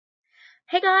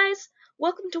Hey guys,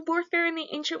 welcome to Warfare in the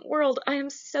Ancient World. I am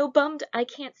so bummed I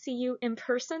can't see you in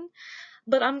person,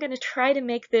 but I'm going to try to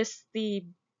make this the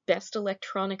best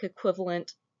electronic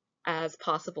equivalent as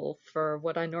possible for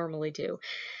what I normally do.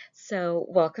 So,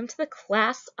 welcome to the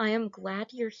class. I am glad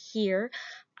you're here.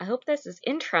 I hope this is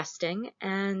interesting,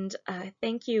 and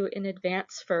thank you in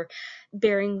advance for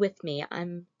bearing with me.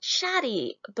 I'm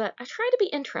chatty, but I try to be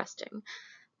interesting.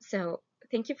 So,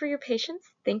 thank you for your patience.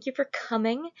 Thank you for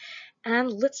coming,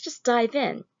 and let's just dive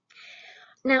in.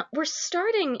 Now, we're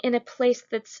starting in a place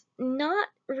that's not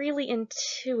really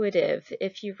intuitive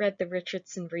if you read the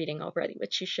Richardson reading already,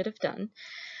 which you should have done.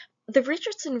 The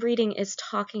Richardson reading is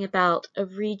talking about a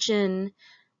region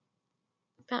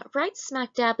about right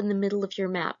smack dab in the middle of your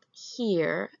map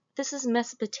here. This is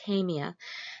Mesopotamia.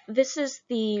 This is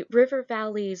the river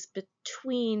valleys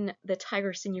between the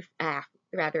Tigris and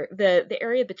the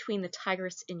area between the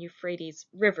Tigris and Euphrates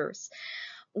rivers,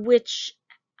 which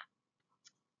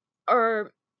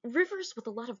are rivers with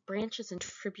a lot of branches and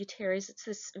tributaries. It's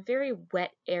this very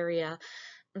wet area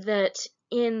that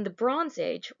in the Bronze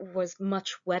Age was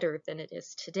much wetter than it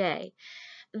is today.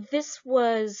 This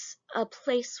was a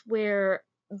place where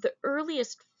the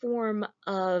earliest form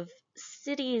of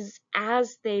cities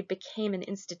as they became an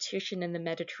institution in the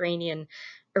Mediterranean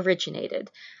originated.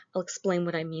 I'll explain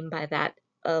what I mean by that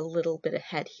a little bit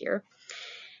ahead here.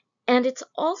 And it's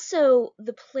also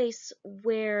the place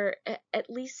where at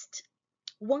least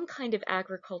one kind of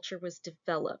agriculture was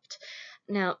developed.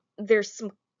 Now, there's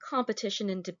some competition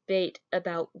and debate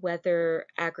about whether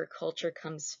agriculture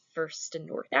comes first in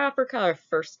North Africa or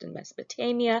first in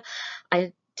Mesopotamia.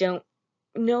 I don't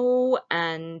know,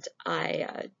 and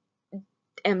I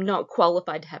am not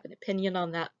qualified to have an opinion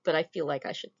on that, but I feel like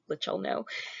I should let y'all know.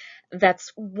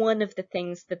 That's one of the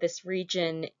things that this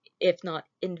region, if not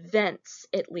invents,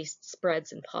 at least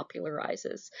spreads and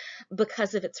popularizes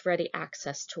because of its ready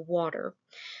access to water.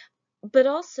 But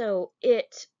also,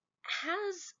 it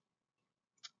has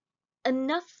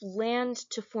enough land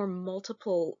to form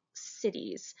multiple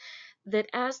cities that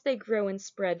as they grow and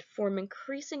spread form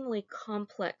increasingly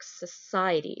complex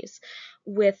societies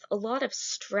with a lot of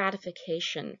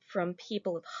stratification from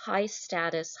people of high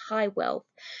status, high wealth,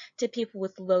 to people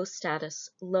with low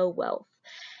status, low wealth.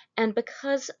 And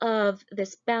because of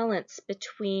this balance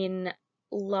between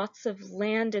lots of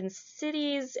land and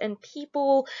cities and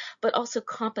people, but also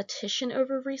competition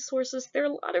over resources, there are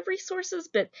a lot of resources,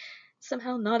 but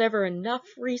somehow not ever enough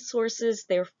resources.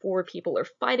 Therefore, people are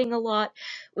fighting a lot,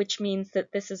 which means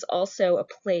that this is also a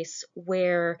place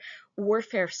where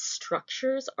warfare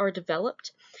structures are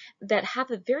developed that have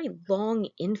a very long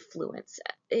influence.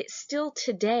 Still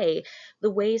today, the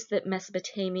ways that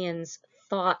Mesopotamians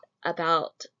thought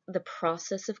about the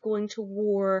process of going to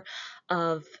war,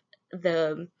 of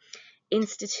the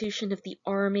institution of the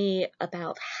army,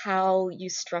 about how you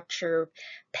structure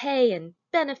pay and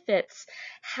benefits,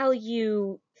 how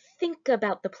you think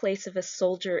about the place of a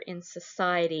soldier in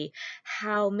society,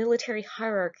 how military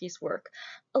hierarchies work.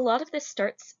 A lot of this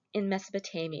starts in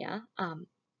Mesopotamia.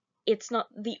 It's not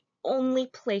the only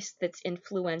place that's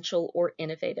influential or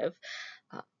innovative.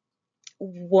 Uh,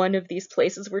 one of these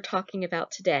places we're talking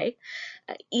about today.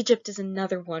 Egypt is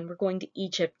another one. We're going to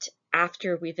Egypt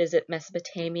after we visit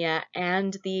Mesopotamia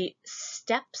and the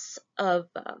steppes of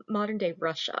modern-day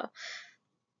Russia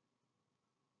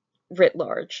writ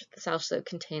large. This also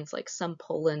contains like some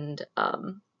Poland,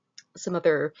 some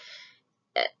other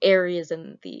areas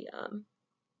in the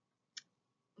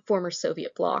former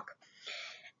Soviet bloc.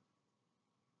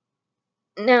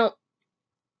 Now,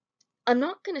 I'm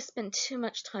not going to spend too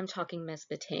much time talking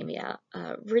Mesopotamia.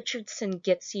 Richardson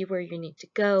gets you where you need to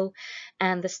go,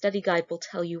 and the study guide will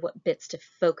tell you what bits to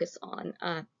focus on.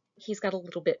 He's got a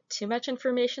little bit too much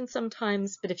information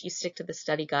sometimes, but if you stick to the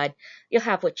study guide, you'll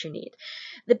have what you need.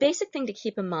 The basic thing to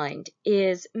keep in mind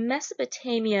is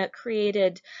Mesopotamia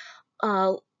created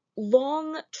a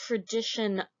long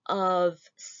tradition of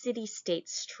city-state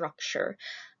structure.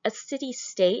 A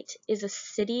city-state is a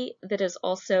city that is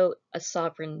also a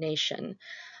sovereign nation,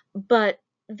 but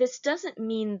this doesn't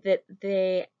mean that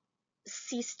they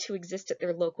cease to exist at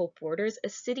their local borders. A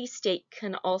city-state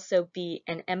can also be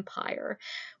an empire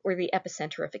or the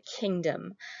epicenter of a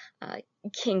kingdom.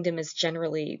 Kingdom is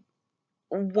generally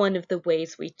one of the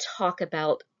ways we talk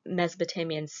about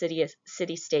Mesopotamian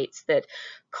city-states that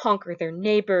conquer their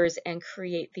neighbors and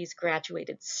create these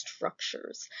graduated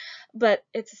structures. But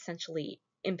it's essentially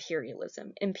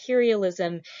imperialism.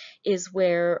 Imperialism is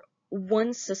where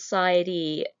one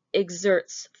society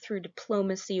exerts through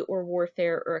diplomacy or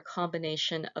warfare or a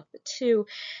combination of the two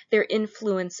their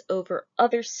influence over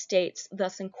other states,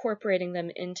 thus incorporating them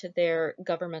into their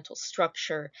governmental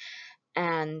structure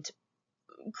and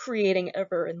creating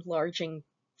ever enlarging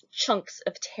chunks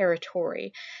of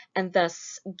territory and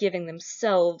thus giving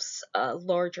themselves a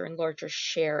larger and larger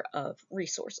share of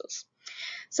resources.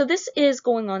 So this is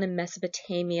going on in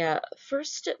Mesopotamia,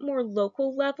 first at more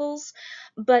local levels,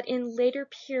 but in later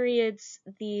periods,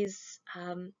 these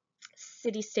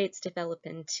city-states develop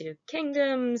into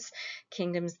kingdoms,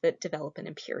 kingdoms that develop an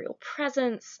imperial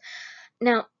presence.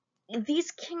 Now,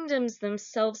 these kingdoms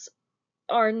themselves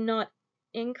are not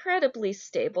incredibly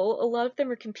stable. A lot of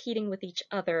them are competing with each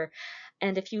other.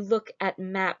 And if you look at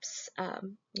maps,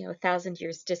 1,000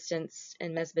 years distance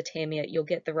in Mesopotamia, you'll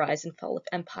get the rise and fall of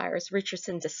empires.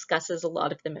 Richardson discusses a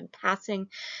lot of them in passing.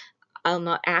 I'll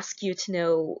not ask you to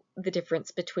know the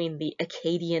difference between the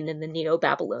Akkadian and the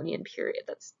Neo-Babylonian period.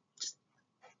 That's just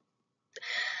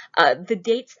the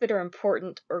dates that are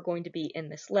important are going to be in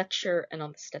this lecture and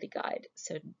on the study guide,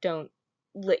 so don't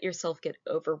let yourself get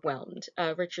overwhelmed.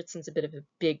 Richardson's a bit of a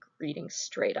big reading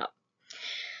straight up.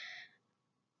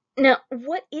 Now,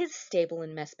 what is stable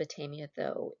in Mesopotamia,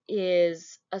 though,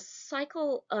 is a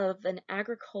cycle of an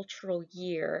agricultural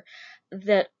year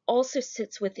that also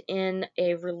sits within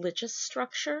a religious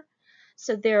structure.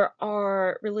 So there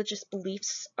are religious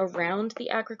beliefs around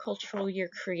the agricultural year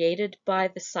created by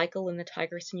the cycle in the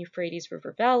Tigris and Euphrates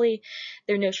River Valley.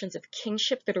 There are notions of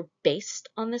kingship that are based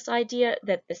on this idea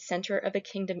that the center of a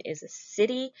kingdom is a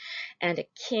city, and a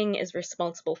king is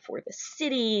responsible for the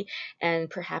city, and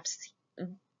perhaps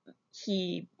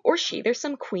he or she, there's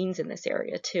some queens in this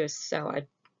area too, so I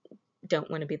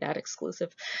don't want to be that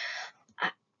exclusive.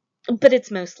 But it's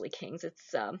mostly kings.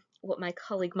 It's what my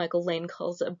colleague Michael Lane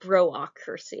calls a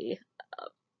broocracy.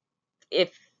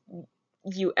 If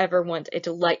you ever want a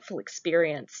delightful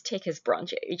experience, take his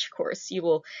Bronze Age course. You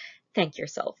will thank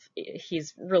yourself.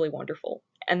 He's really wonderful,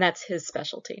 and that's his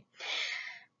specialty.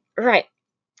 Right.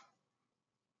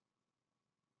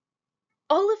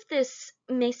 All of this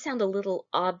may sound a little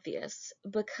obvious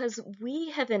because we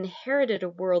have inherited a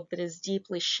world that is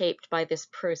deeply shaped by this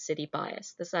pro-city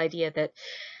bias, this idea that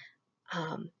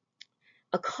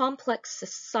a complex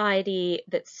society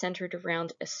that's centered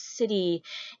around a city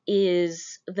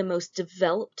is the most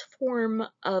developed form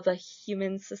of a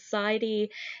human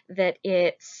society, that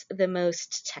it's the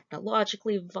most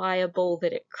technologically viable,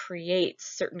 that it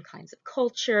creates certain kinds of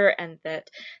culture, and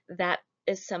that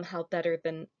is somehow better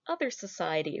than other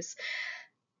societies.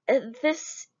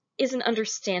 This is an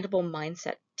understandable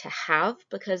mindset to have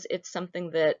because it's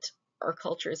something that our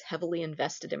culture is heavily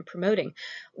invested in promoting.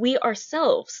 We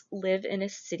ourselves live in a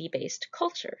city-based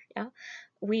culture. Yeah,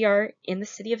 we are in the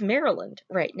city of Maryland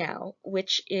right now,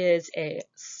 which is a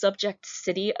subject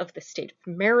city of the state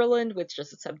of Maryland, which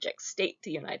is a subject state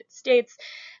to the United States,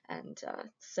 and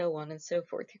so on and so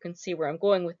forth. You can see where I'm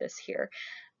going with this here.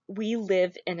 We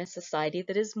live in a society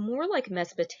that is more like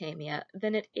Mesopotamia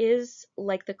than it is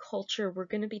like the culture we're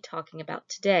going to be talking about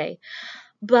today.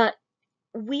 But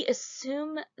we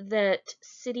assume that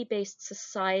city-based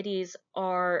societies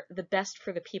are the best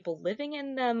for the people living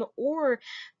in them or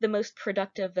the most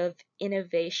productive of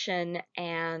innovation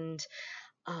and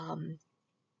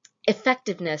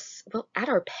effectiveness, well, at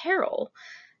our peril.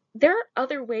 There are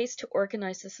other ways to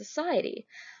organize a society.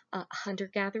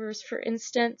 Hunter-gatherers, for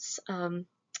instance.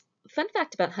 Fun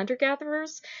fact about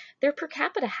hunter-gatherers, their per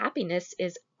capita happiness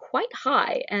is quite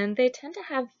high, and they tend to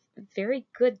have very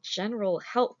good general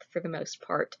health for the most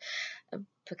part,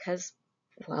 because,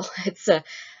 well, it's a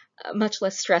much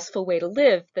less stressful way to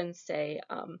live than, say,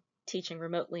 teaching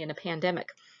remotely in a pandemic.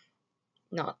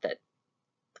 Not that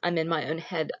I'm in my own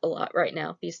head a lot right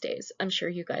now these days. I'm sure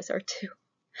you guys are too.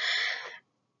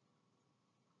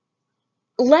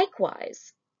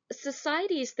 Likewise,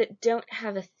 societies that don't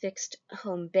have a fixed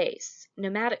home base,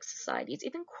 nomadic societies,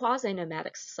 even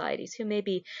quasi-nomadic societies who may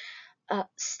be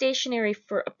stationary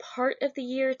for a part of the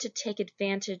year to take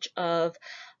advantage of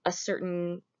a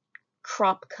certain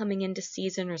crop coming into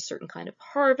season or a certain kind of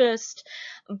harvest,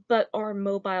 but are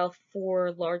mobile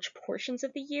for large portions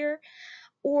of the year,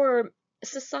 or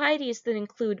societies that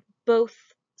include both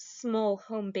small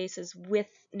home bases with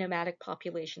nomadic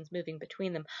populations moving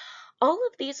between them. All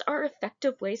of these are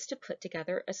effective ways to put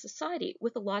together a society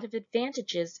with a lot of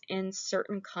advantages in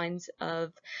certain kinds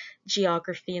of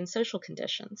geography and social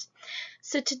conditions.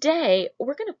 So today,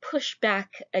 we're going to push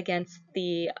back against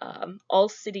the all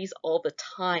cities all the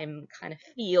time kind of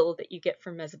feel that you get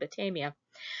from Mesopotamia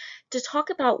to talk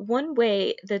about one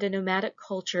way that a nomadic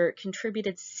culture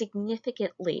contributed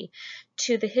significantly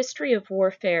to the history of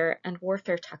warfare and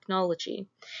warfare technology.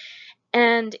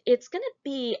 And it's going to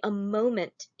be a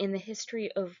moment in the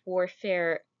history of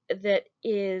warfare that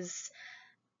is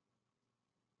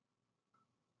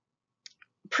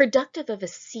productive of a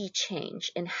sea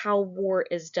change in how war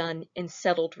is done in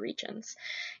settled regions,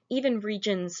 even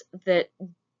regions that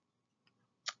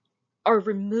are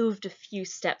removed a few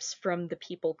steps from the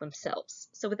people themselves.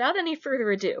 So without any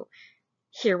further ado,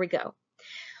 here we go.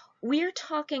 We're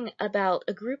talking about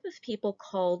a group of people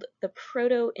called the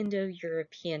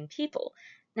Proto-Indo-European people.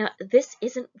 Now, this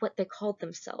isn't what they called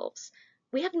themselves.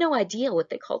 We have no idea what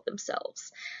they called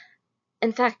themselves.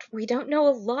 In fact, we don't know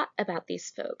a lot about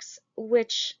these folks,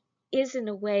 which is in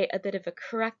a way a bit of a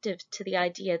corrective to the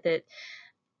idea that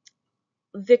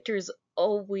victors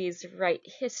always write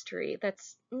history.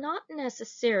 That's not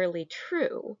necessarily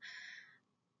true.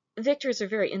 Victors are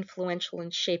very influential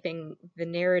in shaping the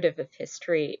narrative of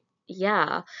history,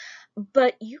 yeah,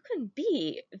 but you can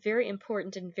be very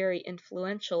important and very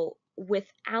influential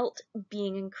without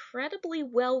being incredibly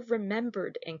well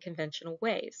remembered in conventional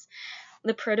ways.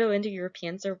 The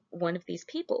Proto-Indo-Europeans are one of these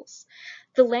peoples.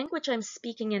 The language I'm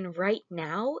speaking in right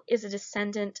now is a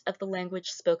descendant of the language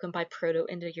spoken by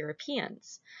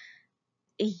Proto-Indo-Europeans.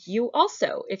 You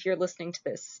also, if you're listening to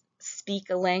this, speak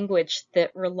a language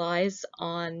that relies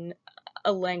on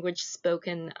a language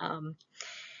spoken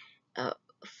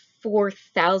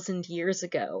 4,000 years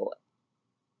ago,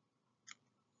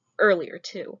 earlier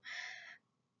too,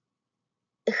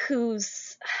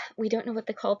 we don't know what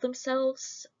they called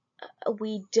themselves.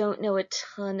 We don't know a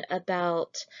ton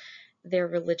about their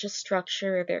religious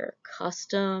structure, their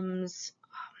customs,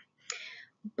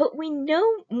 but we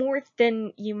know more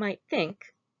than you might think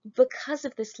because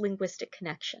of this linguistic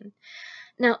connection.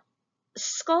 Now,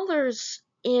 scholars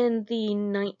in the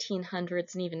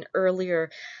 1900s and even earlier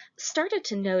started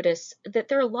to notice that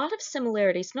there are a lot of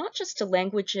similarities, not just to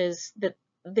languages that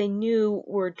they knew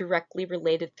were directly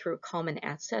related through a common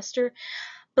ancestor,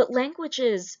 but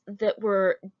languages that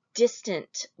were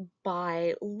distant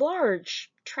by large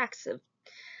tracts of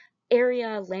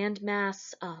area,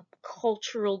 landmass,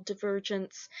 cultural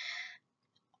divergence.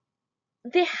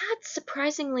 They had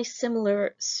surprisingly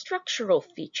similar structural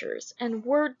features and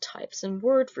word types and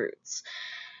word roots,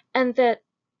 and that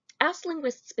as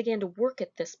linguists began to work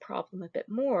at this problem a bit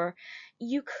more,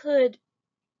 you could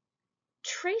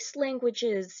trace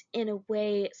languages in a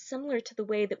way similar to the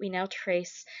way that we now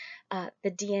trace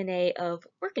the DNA of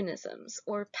organisms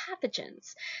or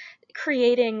pathogens,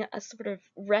 creating a sort of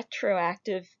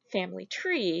retroactive family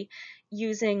tree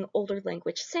using older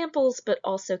language samples, but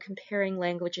also comparing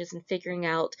languages and figuring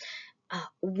out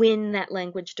when that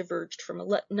language diverged from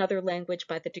another language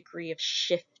by the degree of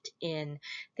shift in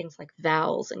things like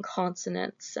vowels and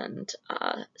consonants and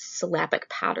syllabic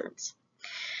patterns.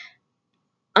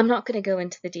 I'm not going to go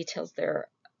into the details there,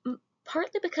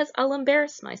 partly because I'll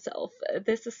embarrass myself.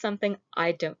 This is something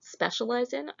I don't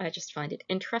specialize in. I just find it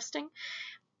interesting.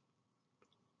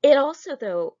 It also,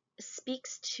 though,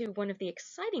 speaks to one of the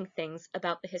exciting things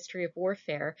about the history of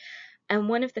warfare, and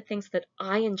one of the things that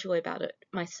I enjoy about it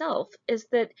myself is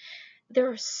that there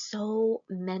are so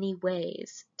many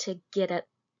ways to get at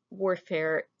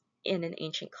warfare in an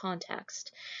ancient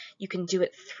context. You can do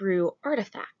it through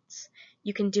artifacts.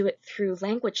 You can do it through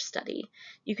language study.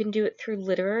 You can do it through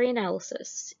literary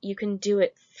analysis. You can do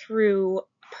it through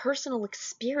personal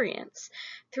experience,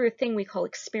 through a thing we call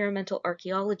experimental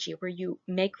archaeology, where you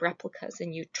make replicas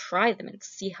and you try them and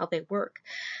see how they work.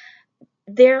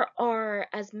 There are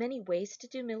as many ways to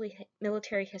do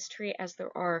military history as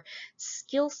there are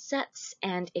skill sets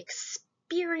and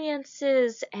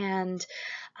experiences and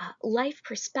life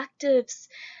perspectives.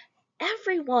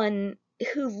 Everyone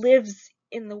who lives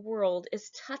in the world is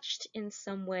touched in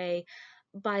some way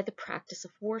by the practice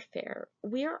of warfare.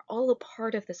 We are all a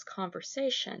part of this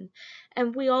conversation,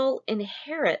 and we all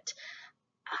inherit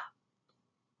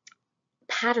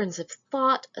patterns of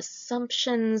thought,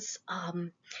 assumptions,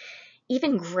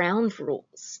 even ground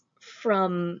rules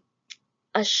from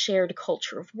a shared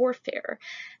culture of warfare.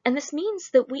 And this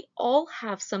means that we all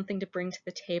have something to bring to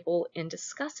the table in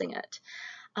discussing it.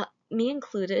 Me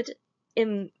included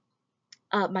in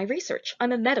my research.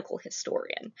 I'm a medical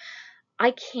historian.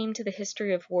 I came to the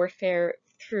history of warfare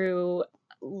through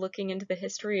looking into the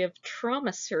history of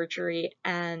trauma surgery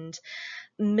and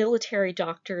military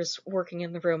doctors working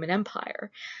in the Roman Empire.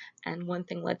 And one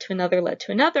thing led to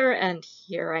another, and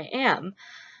here I am.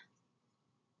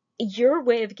 your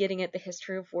way of getting at the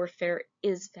history of warfare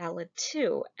is valid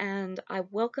too, and I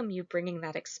welcome you bringing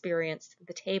that experience to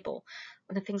the table.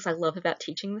 One of the things I love about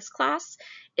teaching this class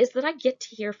is that I get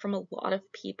to hear from a lot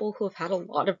of people who have had a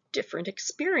lot of different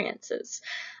experiences.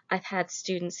 I've had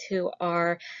students who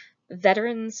are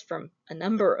veterans from a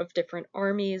number of different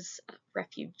armies,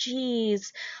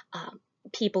 refugees,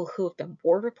 people who have been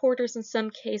war reporters in some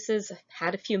cases. I've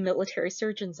had a few military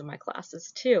surgeons in my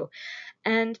classes too,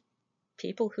 and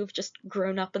people who've just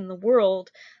grown up in the world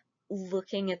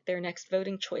looking at their next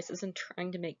voting choices and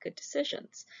trying to make good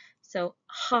decisions. So,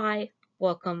 hi,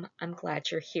 welcome, I'm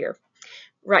glad you're here.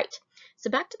 Right,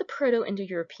 so back to the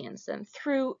Proto-Indo-Europeans then.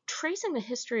 Through tracing the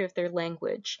history of their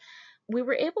language, we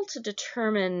were able to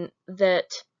determine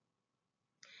that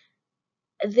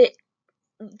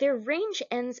their range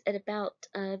ends at about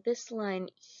this line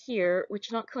here,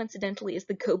 which not coincidentally is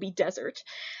the Gobi Desert.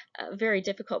 A very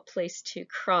difficult place to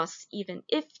cross, even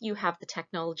if you have the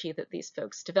technology that these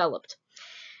folks developed.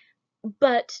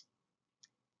 But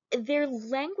their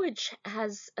language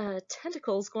has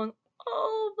tentacles going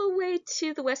all the way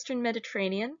to the Western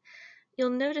Mediterranean. You'll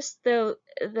notice, though,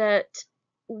 that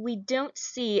we don't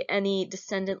see any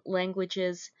descendant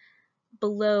languages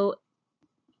below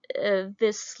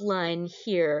this line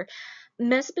here.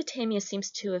 Mesopotamia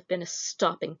seems to have been a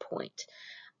stopping point.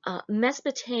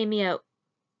 Mesopotamia,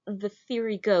 the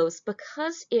theory goes,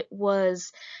 because it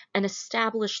was an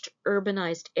established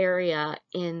urbanized area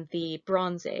in the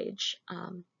Bronze Age,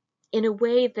 in a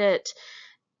way that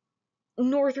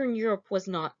Northern Europe was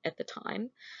not at the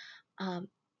time,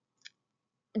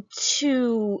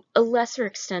 to a lesser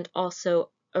extent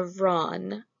also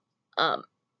Iran,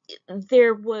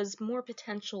 there was more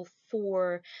potential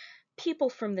for people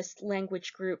from this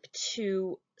language group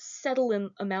to settle in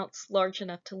amounts large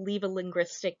enough to leave a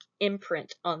linguistic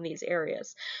imprint on these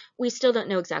areas. We still don't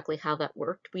know exactly how that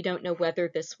worked. We don't know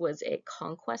whether this was a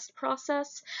conquest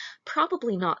process.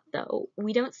 Probably not, though.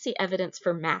 We don't see evidence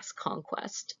for mass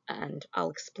conquest, and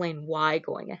I'll explain why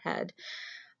going ahead.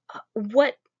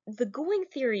 What the going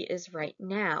theory is right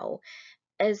now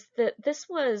is that this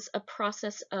was a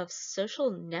process of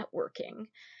social networking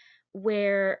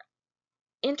where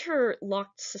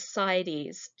interlocked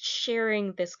societies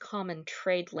sharing this common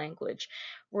trade language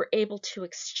were able to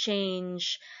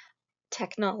exchange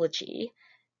technology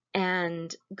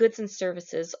and goods and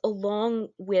services along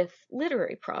with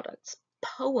literary products,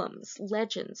 poems,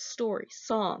 legends, stories,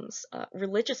 songs,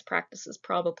 religious practices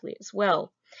probably as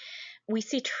well. We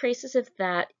see traces of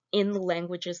that in the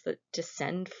languages that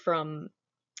descend from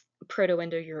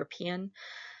Proto-Indo-European.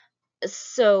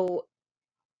 So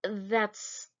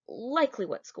that's likely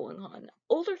what's going on.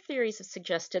 Older theories have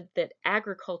suggested that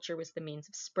agriculture was the means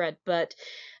of spread, but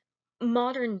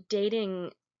modern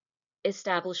dating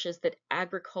establishes that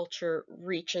agriculture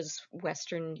reaches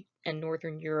Western and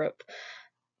Northern Europe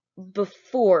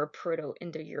before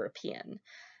Proto-Indo-European.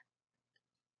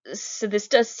 So this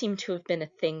does seem to have been a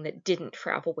thing that didn't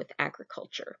travel with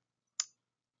agriculture.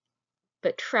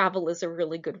 But travel is a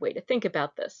really good way to think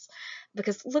about this,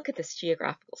 because look at this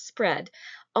geographical spread.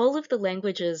 All of the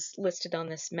languages listed on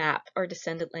this map are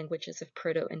descendant languages of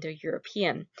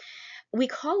Proto-Indo-European. We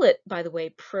call it, by the way,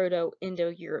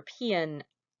 Proto-Indo-European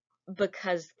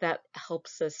because that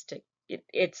helps us to,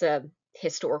 it's a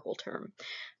historical term.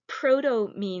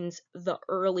 Proto means the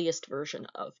earliest version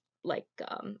of, like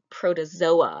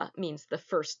protozoa means the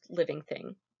first living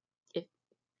thing.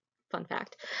 Fun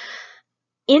fact.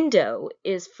 Indo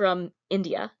is from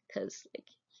India, because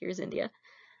here's India.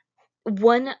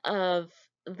 One of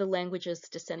the languages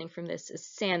descending from this is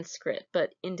Sanskrit,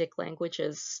 but Indic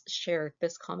languages share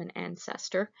this common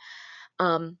ancestor.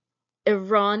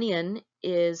 Iranian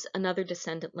is another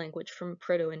descendant language from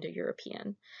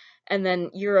Proto-Indo-European. And then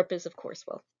Europe is, of course,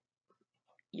 well,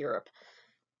 Europe.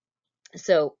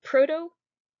 So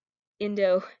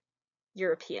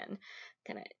Proto-Indo-European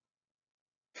kind of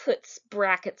puts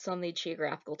brackets on the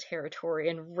geographical territory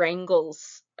and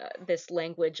wrangles this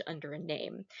language under a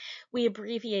name. We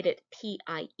abbreviate it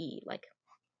PIE, like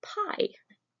pie.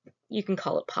 You can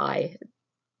call it pie.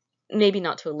 Maybe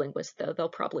not to a linguist, though. They'll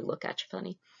probably look at you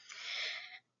funny.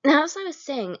 Now, as I was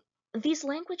saying, these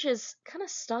languages kind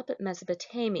of stop at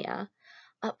Mesopotamia,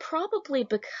 probably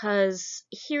because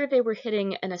here they were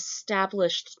hitting an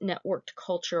established networked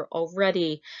culture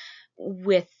already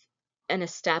with an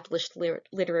established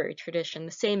literary tradition.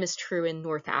 The same is true in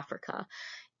North Africa.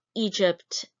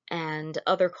 Egypt and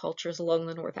other cultures along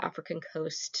the North African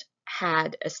coast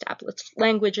had established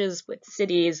languages with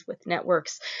cities, with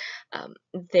networks.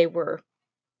 They were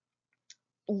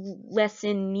less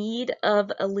in need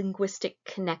of a linguistic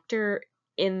connector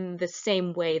in the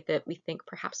same way that we think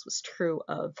perhaps was true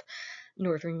of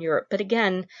Northern Europe. But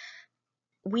again,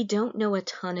 we don't know a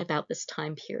ton about this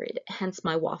time period, hence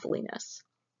my waffliness.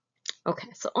 Okay,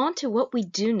 so on to what we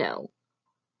do know.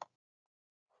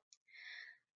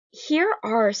 Here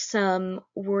are some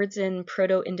words in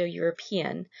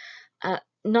Proto-Indo-European,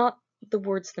 not the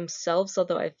words themselves,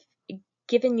 although I've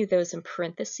given you those in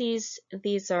parentheses.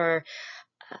 These are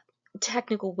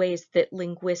technical ways that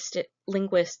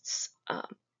linguists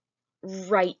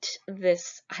write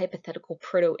this hypothetical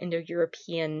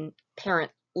Proto-Indo-European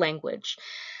parent language.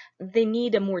 They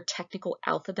need a more technical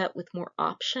alphabet with more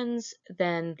options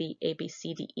than the A, B,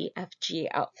 C, D, E, F, G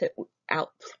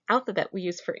alphabet we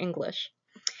use for English.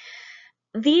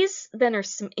 These then are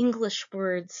some English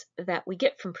words that we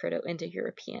get from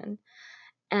Proto-Indo-European,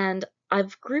 and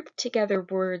I've grouped together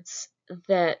words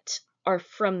that are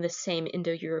from the same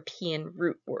Indo-European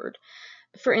root word.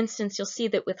 For instance, you'll see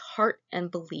that with heart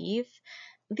and believe,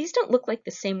 these don't look like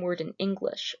the same word in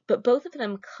English, but both of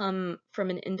them come from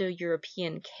an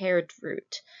Indo-European cared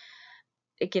root.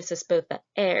 It gives us both that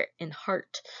air in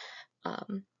heart.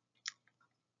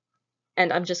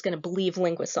 And I'm just going to believe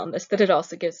linguists on this, that it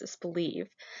also gives us believe.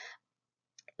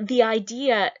 The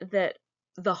idea that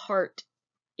the heart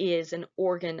is an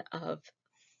organ of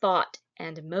thought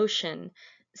and emotion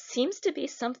seems to be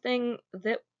something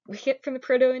that we get from the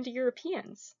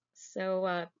Proto-Indo-Europeans.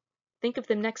 So think of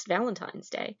the next Valentine's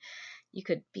Day. You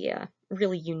could be a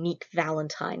really unique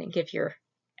Valentine and give your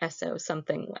SO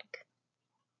something like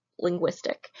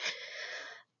linguistic.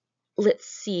 Let's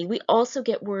see, we also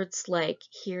get words like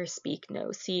hear, speak,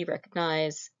 know, see,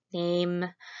 recognize, name,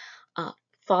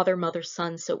 father, mother,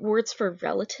 son, so words for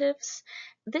relatives.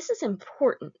 This is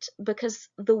important because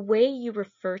the way you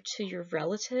refer to your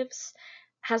relatives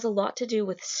has a lot to do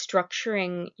with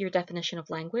structuring your definition of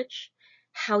language,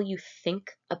 how you think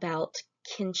about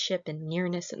kinship and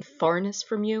nearness and farness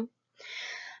from you.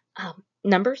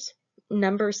 Numbers.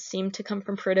 Numbers seem to come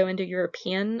from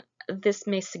Proto-Indo-European. This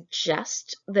may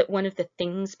suggest that one of the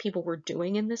things people were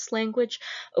doing in this language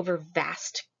over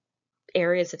vast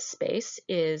areas of space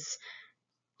is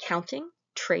counting,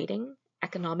 trading,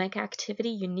 economic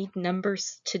activity. You need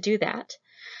numbers to do that.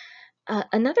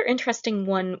 Another interesting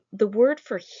one, the word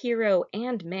for hero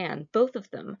and man, both of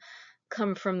them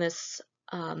come from this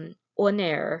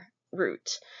oner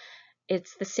root.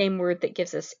 It's the same word that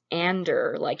gives us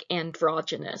ander, like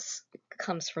androgynous,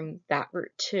 comes from that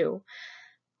root too.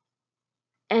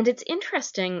 And it's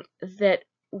interesting that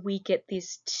we get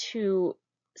these two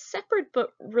separate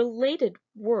but related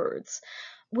words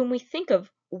when we think of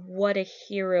what a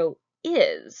hero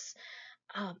is.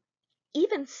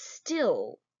 Even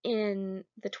still, in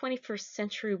the 21st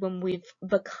century, when we've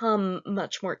become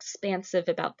much more expansive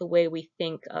about the way we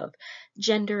think of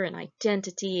gender and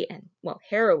identity and, well,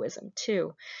 heroism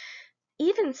too,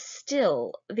 even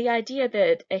still, the idea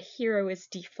that a hero is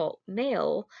default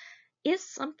male is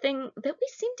something that we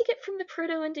seem to get from the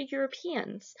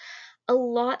Proto-Indo-Europeans. A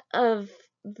lot of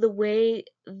the way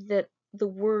that the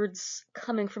words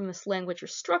coming from this language are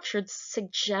structured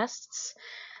suggests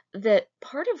that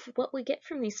part of what we get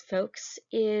from these folks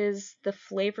is the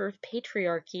flavor of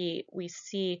patriarchy we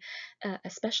see,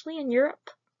 especially in Europe.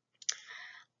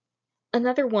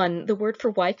 Another one, the word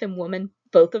for wife and woman,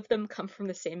 both of them come from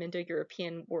the same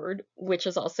Indo-European word, which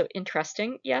is also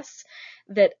interesting, yes,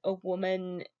 that a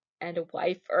woman and a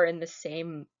wife are in the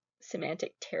same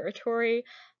semantic territory,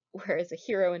 whereas a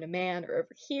hero and a man are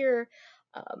over here.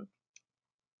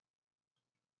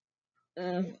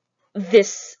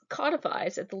 This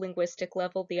codifies at the linguistic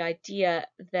level the idea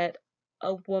that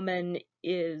a woman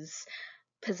is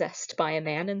possessed by a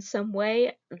man in some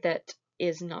way that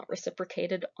is not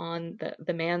reciprocated on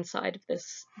the man side of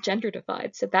this gender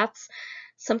divide. So that's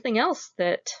something else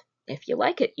that, if you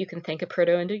like it, you can think of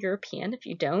Proto-Indo-European. If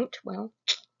you don't, well,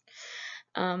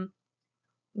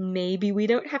 maybe we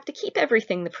don't have to keep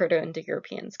everything the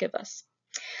Proto-Indo-Europeans give us.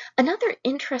 Another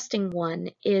interesting one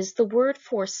is the word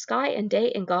for sky and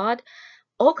day and God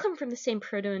all come from the same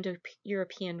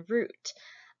Proto-Indo-European root.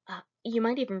 You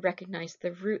might even recognize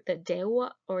the root that deu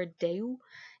or deu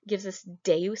gives us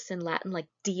deus in Latin, like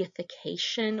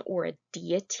deification or a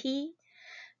deity.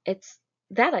 It's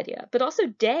that idea. But also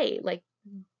day, like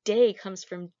day comes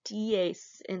from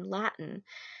dies in Latin.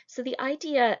 So the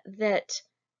idea that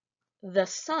the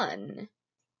sun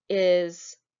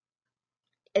is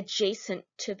adjacent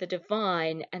to the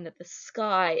divine and that the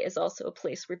sky is also a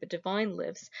place where the divine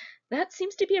lives, that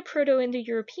seems to be a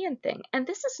Proto-Indo-European thing. And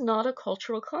this is not a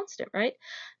cultural constant, right?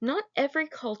 Not every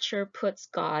culture puts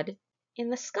God in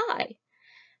the sky.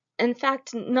 In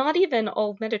fact, not even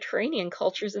all Mediterranean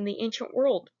cultures in the ancient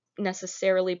world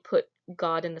necessarily put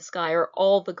God in the sky or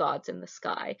all the gods in the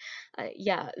sky.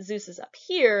 Yeah, Zeus is up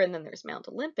here, and then there's Mount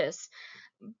Olympus,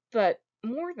 but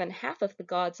more than half of the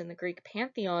gods in the Greek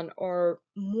pantheon are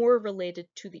more related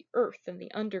to the earth and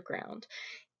the underground.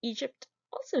 Egypt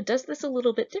also does this a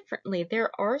little bit differently.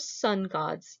 There are sun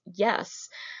gods, yes,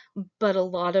 but a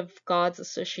lot of gods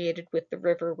associated with the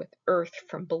river, with earth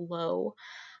from below.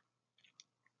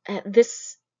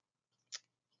 This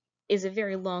is a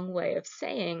very long way of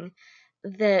saying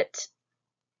that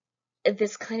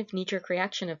this kind of knee-jerk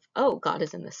reaction of, oh, God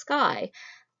is in the sky,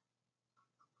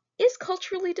 is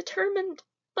culturally determined,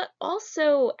 but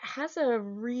also has a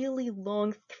really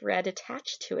long thread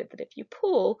attached to it that if you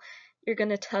pull, you're going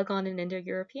to tug on an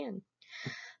Indo-European.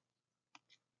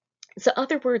 So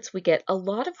other words we get, a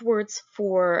lot of words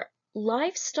for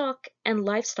livestock and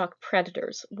livestock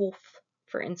predators, wolf,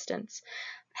 for instance.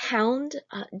 Hound,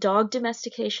 dog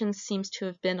domestication seems to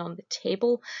have been on the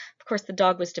table. Of course, the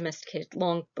dog was domesticated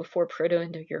long before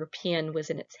Proto-Indo-European was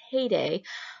in its heyday,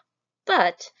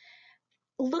 but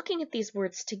looking at these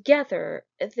words together,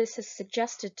 this has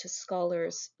suggested to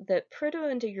scholars that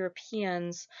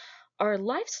Proto-Indo-Europeans are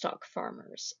livestock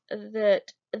farmers,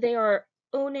 that they are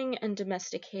owning and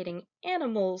domesticating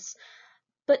animals,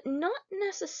 but not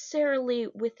necessarily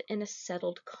within a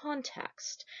settled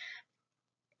context,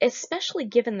 especially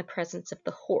given the presence of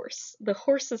the horse. The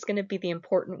horse is going to be the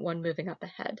important one moving up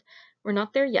ahead. We're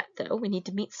not there yet, though. We need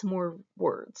to meet some more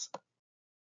words.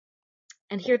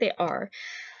 And here they are.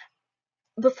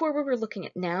 Before we were looking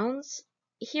at nouns,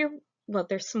 here, well,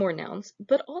 there's some more nouns,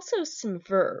 but also some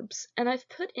verbs. And I've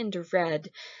put into red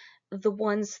the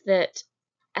ones that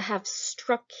have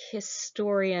struck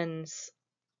historians'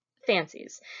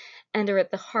 fancies and are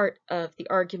at the heart of the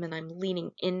argument I'm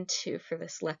leaning into for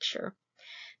this lecture.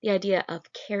 The idea of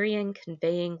carrying,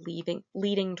 conveying,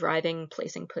 leading, driving,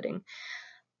 placing, putting.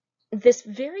 This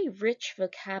very rich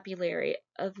vocabulary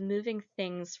of moving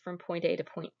things from point A to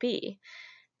point B.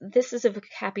 This is a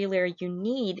vocabulary you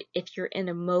need if you're in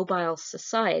a mobile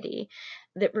society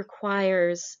that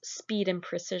requires speed and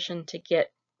precision to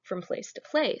get from place to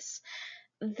place.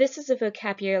 This is a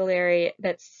vocabulary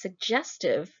that's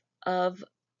suggestive of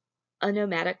a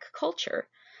nomadic culture.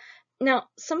 Now,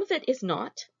 some of it is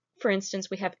not. For instance,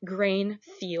 we have grain,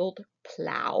 field,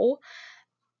 plow.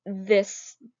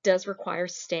 This does require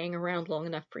staying around long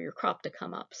enough for your crop to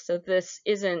come up. So this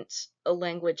isn't a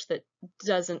language that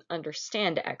doesn't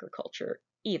understand agriculture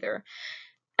either,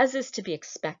 as is to be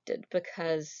expected,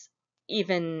 because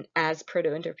even as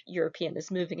Proto-Indo-European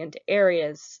is moving into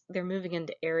areas, they're moving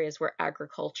into areas where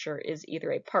agriculture is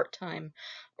either a part-time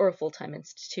or a full-time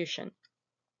institution.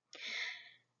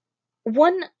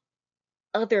 One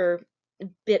other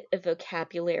bit of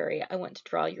vocabulary I want to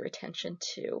draw your attention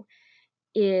to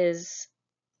is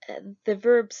the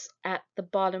verbs at the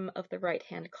bottom of the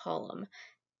right-hand column.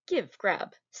 Give, grab,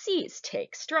 seize,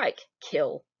 take, strike,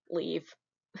 kill, leave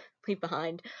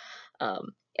behind.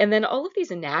 And then all of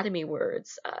these anatomy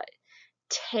words,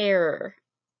 tear,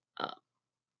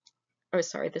 oh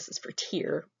sorry, this is for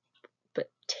tear, but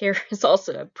tear is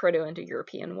also a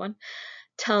Proto-Indo-European one.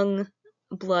 Tongue,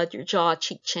 blood, your jaw,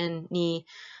 cheek, chin, knee,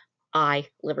 eye,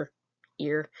 liver,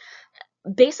 ear.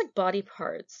 Basic body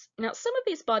parts. Now, some of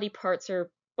these body parts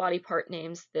are body part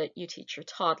names that you teach your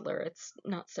toddler. It's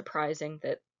not surprising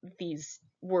that these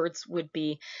words would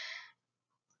be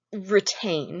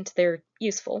retained. They're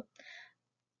useful.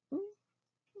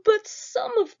 But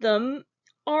some of them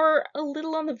are a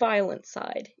little on the violent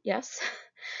side, yes?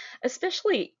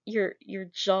 Especially your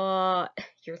jaw,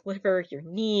 your liver, your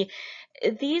knee.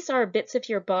 These are bits of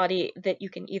your body that you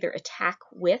can either attack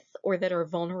with or that are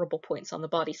vulnerable points on the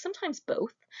body, sometimes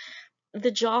both.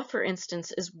 The jaw, for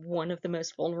instance, is one of the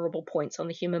most vulnerable points on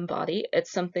the human body.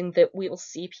 It's something that we will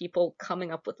see people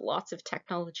coming up with lots of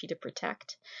technology to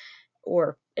protect,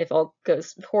 or if all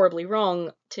goes horribly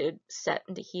wrong, to set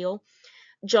and to heal.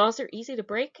 Jaws are easy to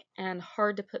break and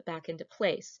hard to put back into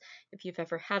place. If you've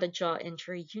ever had a jaw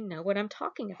injury, you know what I'm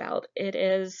talking about. It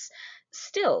is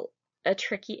still a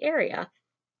tricky area,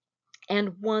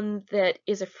 and one that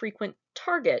is a frequent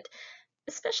target,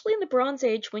 especially in the Bronze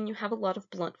Age when you have a lot of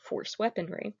blunt force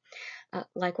weaponry.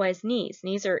 Likewise, knees.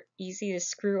 Knees are easy to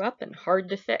screw up and hard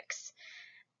to fix.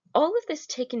 All of this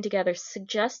taken together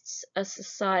suggests a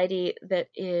society that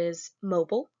is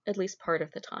mobile, at least part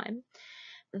of the time,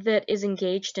 that is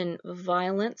engaged in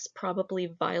violence,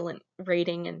 probably violent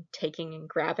raiding and taking and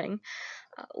grabbing.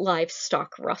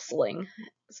 Livestock rustling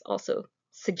is also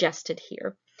suggested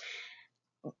here.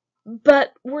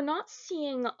 But we're not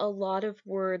seeing a lot of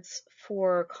words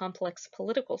for complex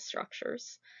political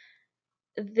structures.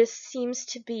 This seems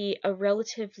to be a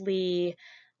relatively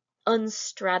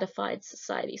unstratified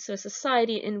society. So a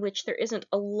society in which there isn't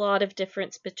a lot of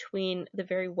difference between the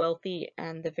very wealthy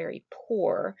and the very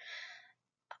poor,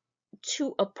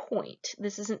 to a point.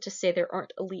 This isn't to say there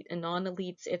aren't elite and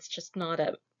non-elites, it's just not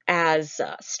as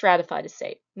stratified as,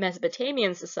 say,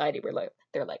 Mesopotamian society, where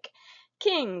they're like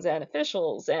kings and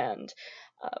officials and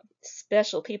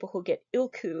special people who get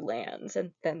Ilku lands,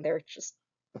 and then they're just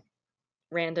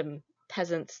random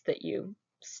peasants that you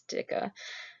stick a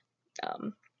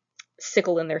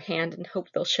sickle in their hand and hope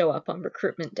they'll show up on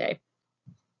recruitment day.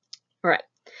 All right.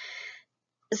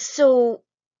 So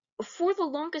for the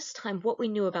longest time, what we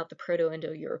knew about the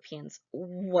Proto-Indo-Europeans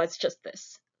was just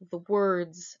this: the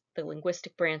words, the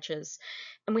linguistic branches,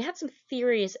 and we had some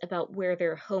theories about where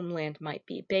their homeland might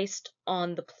be based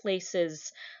on the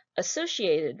places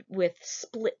associated with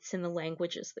splits in the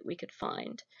languages that we could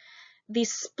find.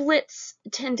 These splits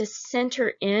tend to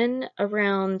center in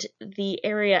around the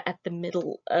area at the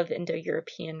middle of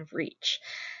Indo-European reach.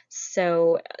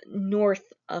 So north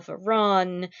of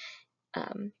Iran,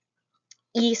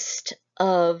 east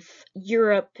of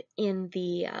Europe, in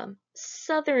the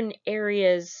southern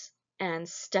areas and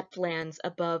steppe lands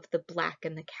above the Black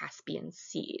and the Caspian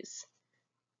Seas.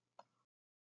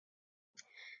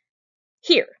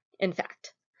 Here, in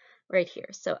fact, right here.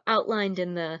 So outlined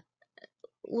in the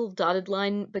little dotted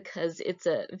line because it's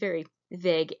a very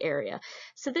vague area.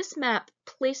 So this map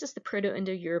places the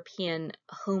Proto-Indo-European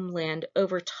homeland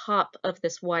over top of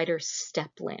this wider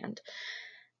steppe land.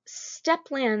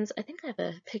 Steppe lands, I think I have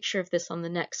a picture of this on the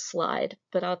next slide,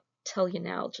 but I'll tell you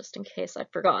now just in case I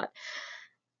forgot.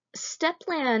 Steppe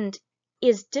land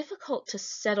is difficult to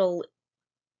settle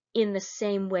in the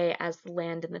same way as the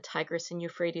land in the Tigris and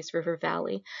Euphrates River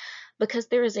Valley, because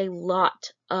there is a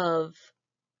lot of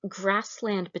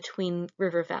grassland between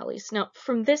river valleys. Now,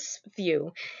 from this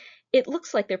view, it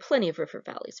looks like there are plenty of river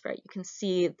valleys, right? You can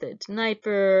see the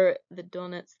Dnieper, the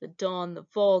Donets, the Don, the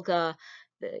Volga,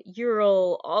 the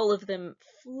Ural, all of them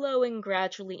flowing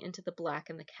gradually into the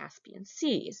Black and the Caspian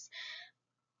Seas.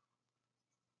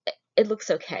 It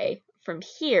looks okay from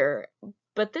here,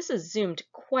 but this is zoomed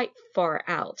quite far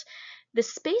out. The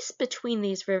space between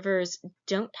these rivers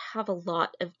don't have a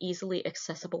lot of easily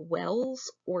accessible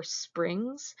wells or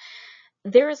springs.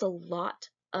 There is a lot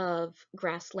of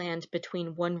grassland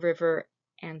between one river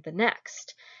and the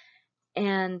next.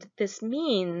 And this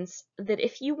means that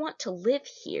if you want to live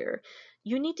here,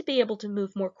 you need to be able to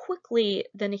move more quickly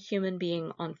than a human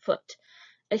being on foot.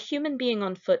 A human being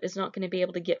on foot is not going to be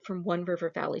able to get from one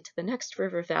river valley to the next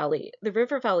river valley. The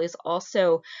river valleys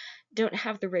also don't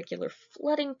have the regular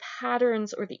flooding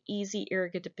patterns or the easy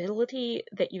irrigability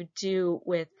that you do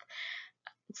with,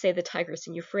 say, the Tigris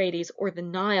and Euphrates, or the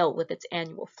Nile with its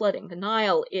annual flooding. The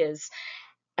Nile is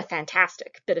a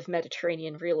fantastic bit of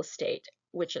Mediterranean real estate,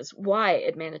 which is why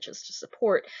it manages to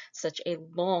support such a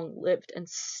long-lived and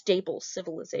stable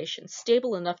civilization,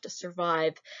 stable enough to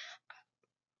survive.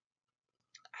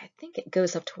 I think it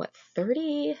goes up to, what,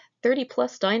 30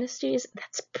 plus dynasties?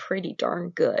 That's pretty darn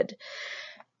good.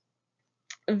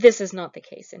 This is not the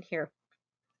case in here.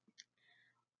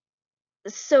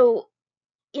 So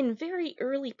in very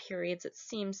early periods, it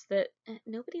seems that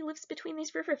nobody lives between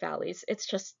these river valleys. It's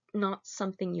just not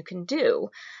something you can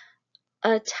do.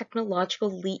 A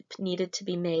technological leap needed to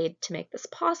be made to make this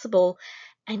possible,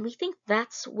 and we think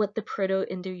that's what the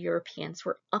Proto-Indo-Europeans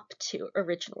were up to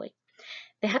originally.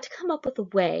 They had to come up with a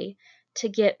way to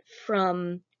get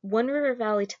from one river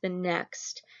valley to the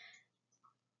next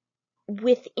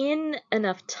within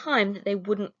enough time that they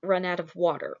wouldn't run out of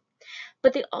water.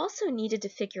 But they also needed to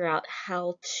figure out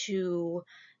how to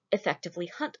effectively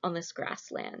hunt on this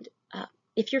grassland.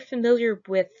 If you're familiar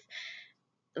with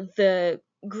the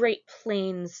Great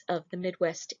Plains of the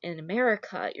Midwest in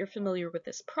America, you're familiar with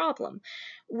this problem,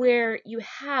 where you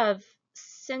have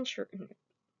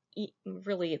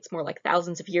really it's more like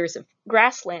thousands of years of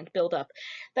grassland buildup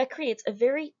that creates a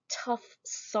very tough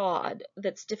sod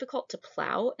that's difficult to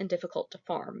plow and difficult to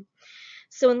farm.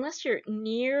 So unless you're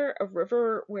near a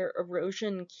river where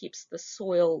erosion keeps the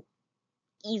soil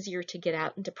easier to get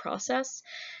out and to process,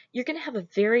 you're going to have a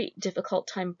very difficult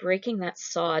time breaking that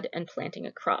sod and planting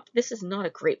a crop. This is not a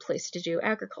great place to do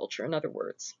agriculture, in other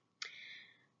words.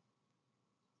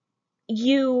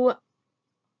 You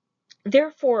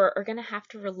therefore are going to have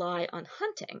to rely on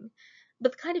hunting,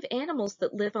 but the kind of animals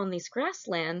that live on these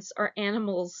grasslands are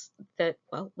animals that,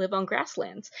 well, live on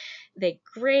grasslands. They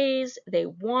graze, they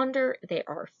wander, they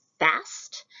are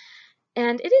fast,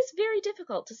 and it is very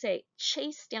difficult to, say,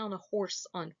 chase down a horse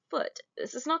on foot.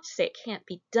 This is not to say it can't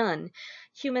be done.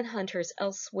 Human hunters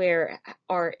elsewhere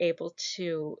are able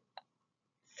to,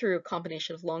 through a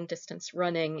combination of long-distance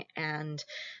running and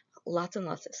lots and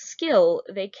lots of skill,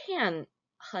 they can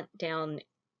hunt down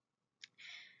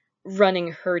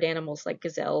running herd animals like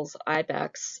gazelles,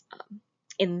 ibex.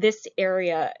 In this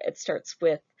area, it starts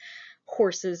with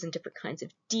horses and different kinds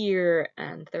of deer,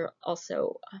 and there are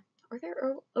also, are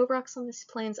there aurochs on these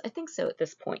plains? I think so at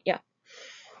this point, yeah.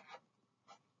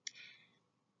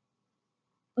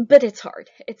 But it's hard,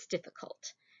 it's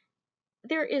difficult.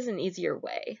 There is an easier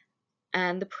way,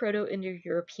 and the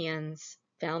Proto-Indo-Europeans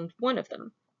found one of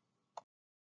them.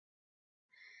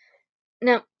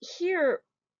 Now, here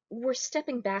we're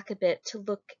stepping back a bit to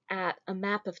look at a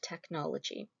map of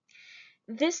technology.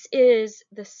 This is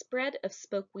the spread of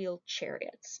spoke-wheel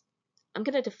chariots. I'm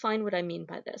going to define what I mean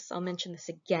by this. I'll mention this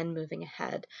again moving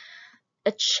ahead.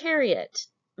 A chariot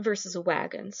versus a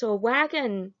wagon. So a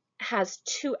wagon has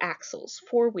two axles,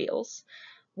 four wheels,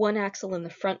 one axle in the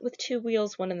front with two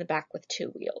wheels, one in the back with two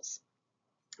wheels.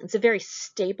 It's a very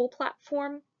stable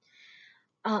platform,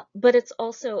 but it's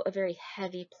also a very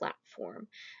heavy platform,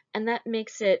 and that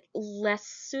makes it less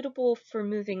suitable for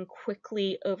moving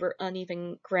quickly over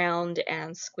uneven ground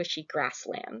and squishy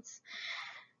grasslands.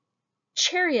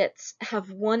 Chariots have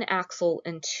one axle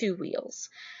and two wheels.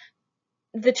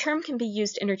 The term can be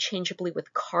used interchangeably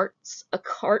with carts. A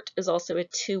cart is also a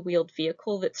two-wheeled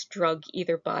vehicle that's dragged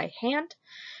either by hand,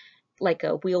 like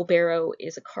a wheelbarrow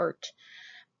is a cart,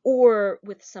 or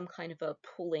with some kind of a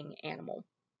pulling animal.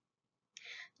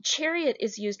 Chariot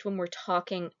is used when we're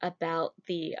talking about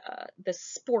the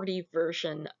sporty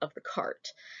version of the cart.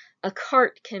 A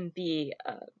cart can be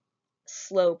a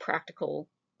slow, practical,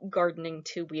 gardening,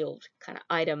 two-wheeled kind of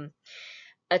item.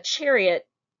 A chariot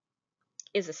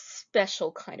is a special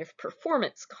kind of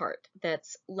performance cart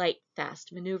that's light,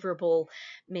 fast, maneuverable,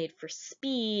 made for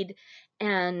speed,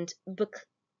 and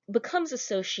becomes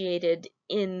associated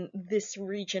in this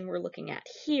region we're looking at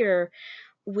here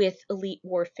with elite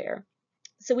warfare.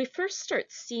 So we first start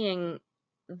seeing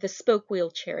the spoke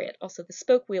wheel chariot. Also, the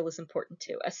spoke wheel is important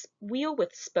too. A wheel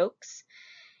with spokes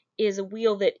is a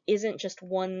wheel that isn't just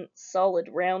one solid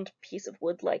round piece of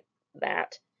wood like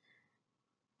that.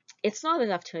 It's not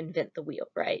enough to invent the wheel,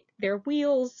 right? There are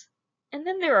wheels, and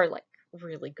then there are like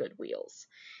really good wheels.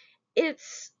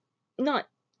 It's not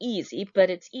easy, but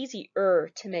it's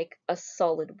easier to make a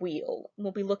solid wheel.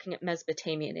 We'll be looking at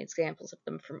Mesopotamian examples of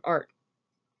them from art.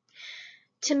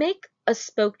 To make a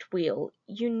spoked wheel,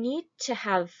 you need to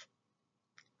have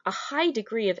a high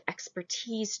degree of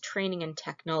expertise, training, and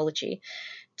technology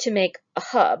to make a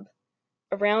hub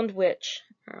around which,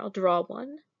 I'll draw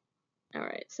one. All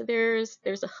right, so there's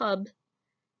a hub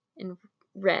in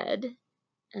red,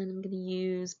 and I'm going to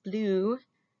use blue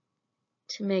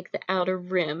to make the outer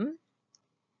rim.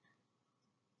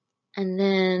 And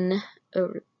then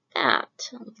over that,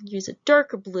 I'll use a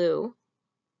darker blue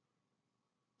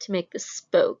to make the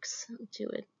spokes. I'll do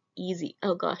it easy.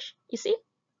 Oh gosh, you see?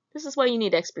 This is why you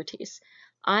need expertise.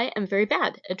 I am very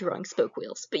bad at drawing spoke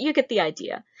wheels, but you get the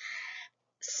idea.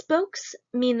 Spokes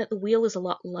mean that the wheel is a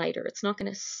lot lighter. It's not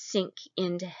going to sink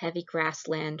into heavy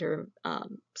grassland or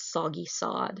soggy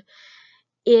sod.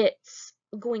 It's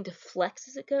going to flex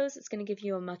as it goes. It's going to give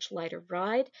you a much lighter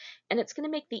ride, and it's going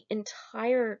to make the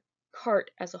entire cart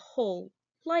as a whole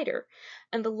lighter.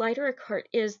 And the lighter a cart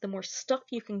is, the more stuff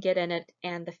you can get in it,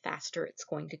 and the faster it's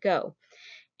going to go.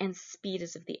 And speed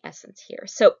is of the essence here.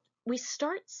 So we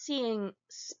start seeing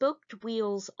spoked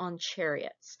wheels on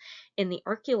chariots in the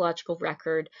archaeological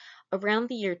record around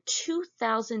the year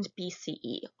 2000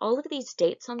 BCE. All of these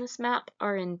dates on this map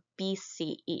are in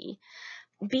BCE.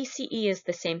 BCE is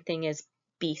the same thing as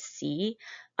BC.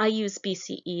 I use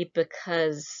BCE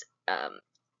because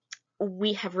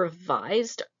we have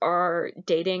revised our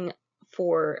dating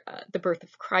for the birth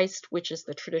of Christ, which is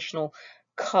the traditional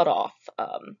cutoff.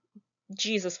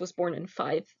 Jesus was born in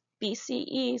 5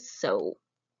 BCE, so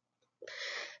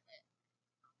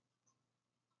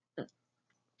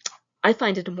I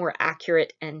find it a more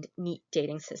accurate and neat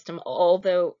dating system,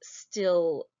 although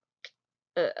still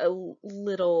a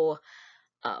little,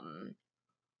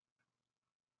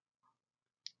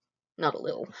 not a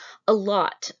little, a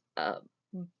lot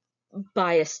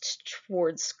biased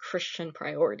towards Christian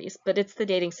priorities, but it's the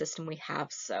dating system we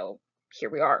have, so here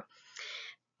we are.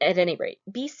 At any rate,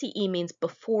 BCE means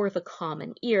before the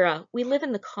Common Era. We live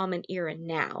in the Common Era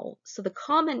now, so the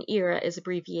Common Era is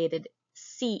abbreviated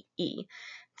CE.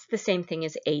 It's the same thing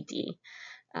as AD.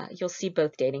 You'll see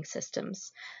both dating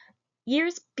systems.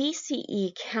 Years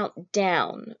BCE count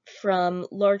down from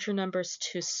larger numbers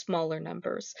to smaller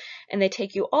numbers, and they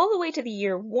take you all the way to the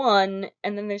year 1,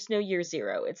 and then there's no year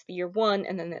 0. It's the year 1,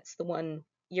 and then it's the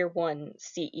year 1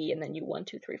 CE, and then you 1,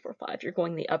 2, 3, 4, 5. You're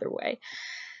going the other way.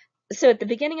 So at the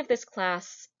beginning of this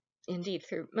class, indeed,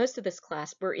 through most of this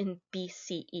class, we're in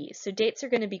BCE. So dates are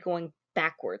going to be going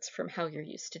backwards from how you're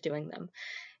used to doing them.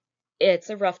 It's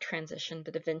a rough transition,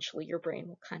 but eventually your brain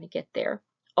will kind of get there.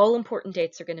 All important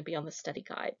dates are going to be on the study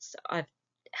guide, so I've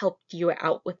helped you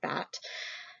out with that,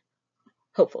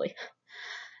 hopefully.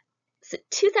 So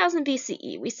 2000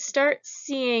 BCE, we start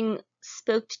seeing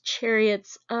spoked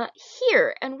chariots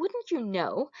here, and wouldn't you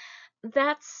know,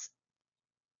 that's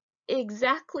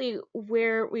exactly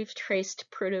where we've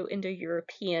traced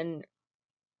Proto-Indo-European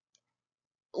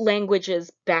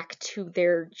languages back to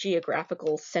their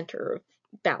geographical center of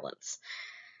balance.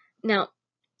 Now,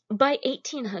 by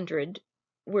 1800,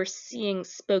 we're seeing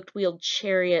spoked-wheeled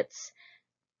chariots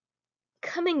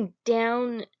coming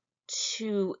down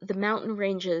to the mountain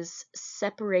ranges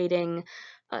separating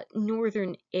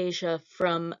northern Asia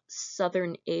from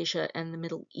southern Asia and the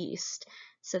Middle East.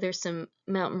 So there's some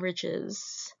mountain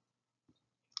ridges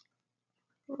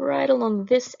right along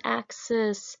this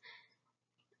axis,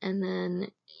 and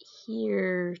then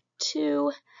here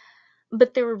too.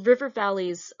 But there were river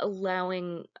valleys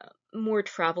allowing more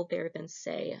travel there than,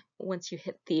 say, once you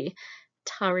hit the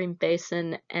Tarim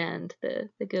Basin and the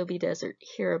Gobi Desert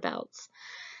hereabouts.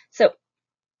 So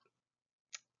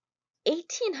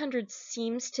 1800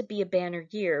 seems to be a banner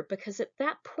year because at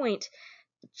that point,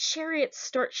 chariots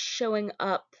start showing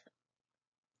up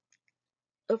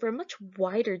over a much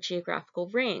wider geographical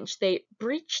range. They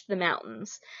breach the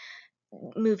mountains,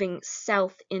 moving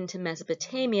south into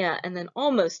Mesopotamia and then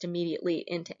almost immediately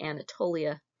into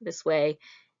Anatolia this way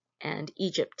and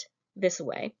Egypt this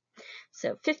way.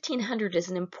 So 1500 is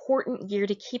an important year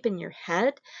to keep in your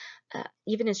head,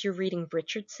 even as you're reading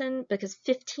Richardson, because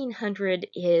 1500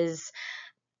 is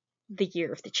the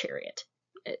year of the chariot.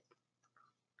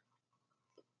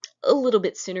 A little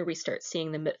bit sooner we start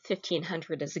seeing them, but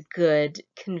 1500 is a good,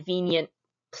 convenient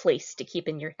place to keep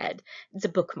in your head. It's a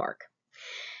bookmark.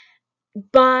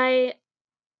 By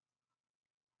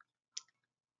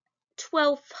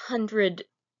 1200,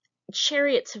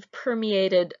 chariots have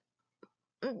permeated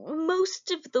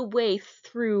most of the way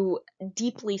through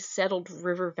deeply settled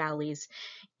river valleys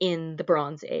in the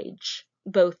Bronze Age,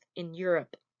 both in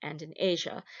Europe and in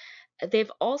Asia.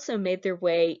 They've also made their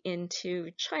way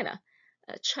into China.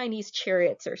 Chinese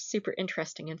chariots are super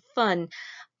interesting and fun,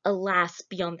 alas,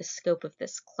 beyond the scope of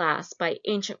this class. By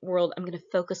ancient world, I'm going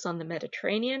to focus on the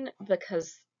Mediterranean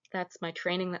because that's my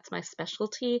training, that's my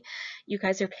specialty. You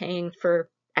guys are paying for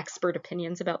expert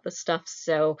opinions about this stuff,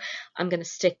 so I'm going to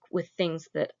stick with things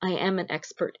that I am an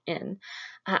expert in.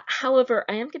 However,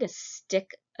 I am going to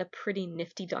stick a pretty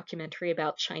nifty documentary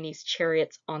about Chinese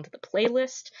chariots onto the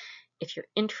playlist. If you're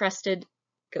interested,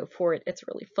 go for it. It's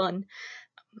really fun.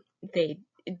 They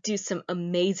do some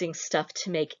amazing stuff to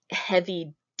make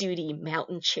heavy-duty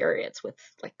mountain chariots with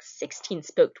like 16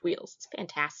 spoked wheels. It's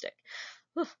fantastic.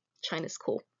 China's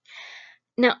cool.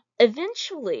 Now,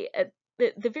 eventually, at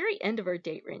the very end of our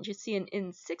date range, you see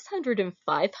in 600 and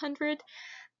 500,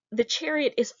 the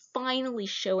chariot is finally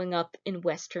showing up in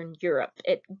Western Europe.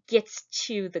 It gets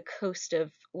to the coast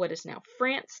of what is now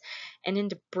France and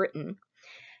into Britain.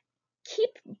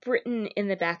 Keep Britain in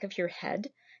the back of your head.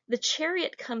 The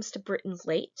chariot comes to Britain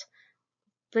late,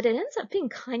 but it ends up being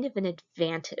kind of an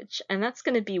advantage, and that's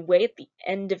going to be way at the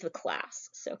end of the class,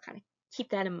 so kind of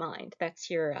keep that in mind. That's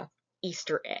your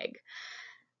Easter egg.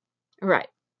 Right.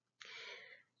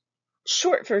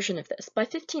 Short version of this, by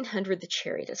 1500 the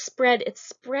chariot is spread. It's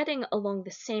spreading along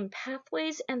the same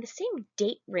pathways and the same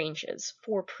date ranges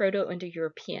for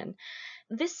Proto-Indo-European.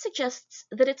 This suggests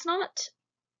that it's not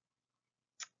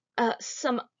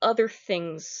some other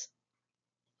things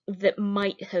that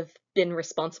might have been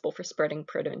responsible for spreading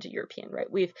Proto-Indo-European,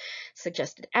 right? We've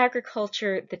suggested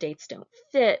agriculture, the dates don't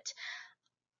fit,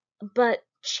 but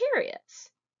chariots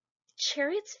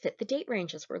fit the date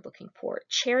ranges we're looking for.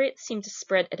 Chariots seem to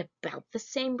spread at about the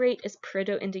same rate as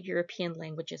Proto-Indo-European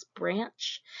languages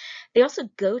branch. They also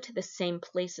go to the same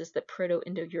places that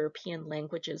Proto-Indo-European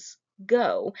languages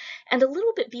go, and a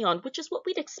little bit beyond, which is what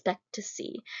we'd expect to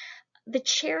see. The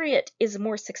chariot is a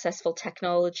more successful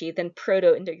technology than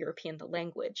Proto-Indo-European, the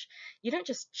language. You don't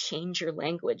just change your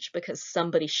language because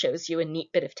somebody shows you a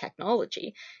neat bit of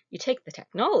technology. You take the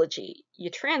technology, you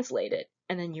translate it,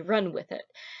 and then you run with it.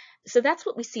 So that's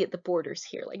what we see at the borders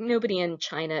here. Like, nobody in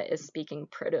China is speaking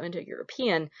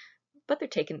Proto-Indo-European, but they're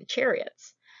taking the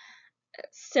chariots.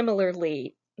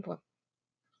 Similarly, well,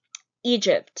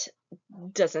 Egypt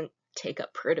doesn't take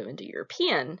up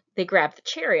Proto-Indo-European. They grab the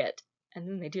chariot, and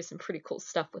then they do some pretty cool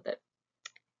stuff with it.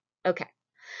 Okay,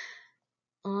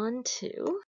 on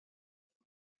to...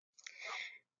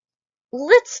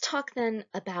 Let's talk then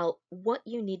about what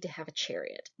you need to have a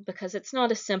chariot, because it's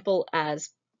not as simple as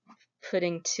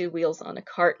putting two wheels on a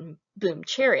cart and boom,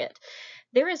 chariot.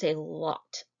 There is a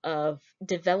lot of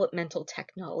developmental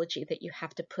technology that you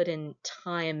have to put in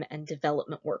time and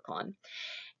development work on.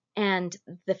 And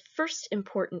the first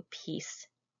important piece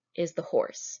is the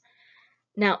horse.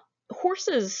 Now,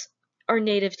 horses are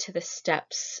native to the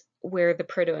steppes where the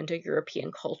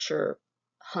Proto-Indo-European culture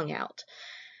hung out.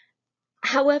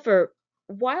 However,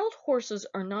 wild horses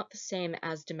are not the same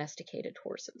as domesticated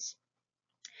horses.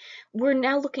 We're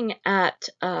now looking at,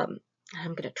 I'm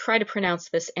going to try to pronounce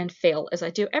this and fail as I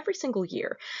do every single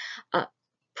year.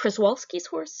 Przewalski's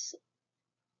horse,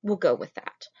 we'll go with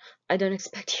that. I don't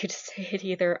expect you to say it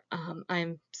either.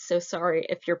 I'm so sorry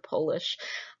if you're Polish.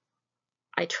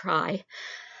 I try.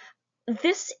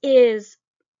 This is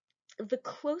the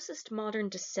closest modern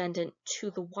descendant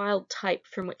to the wild type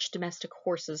from which domestic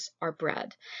horses are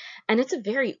bred, and it's a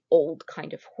very old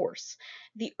kind of horse.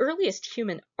 The earliest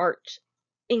human art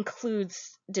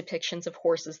includes depictions of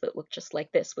horses that look just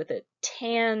like this, with a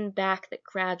tan back that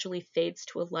gradually fades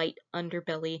to a light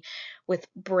underbelly, with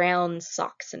brown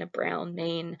socks and a brown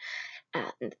mane.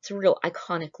 It's a real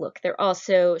iconic look. They're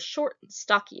also short and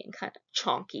stocky and kind of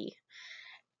chonky.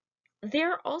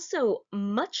 They're also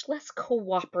much less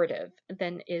cooperative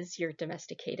than is your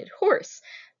domesticated horse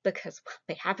because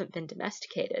they haven't been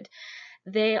domesticated.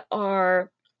 They are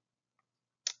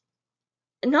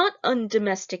not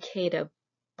undomesticatable,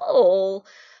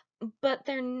 but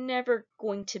they're never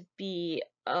going to be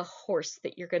a horse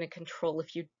that you're going to control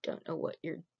if you don't know what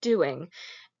you're doing.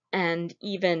 And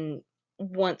even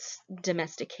once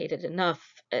domesticated enough,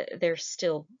 they're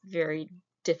still very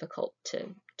difficult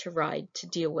to ride, to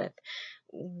deal with,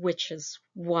 which is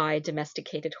why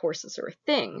domesticated horses are a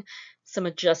thing. Some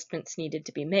adjustments needed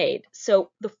to be made. So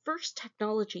the first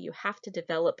technology you have to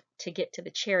develop to get to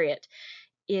the chariot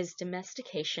is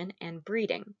domestication and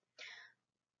breeding.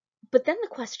 But then the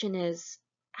question is,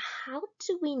 how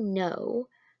do we know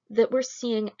that we're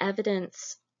seeing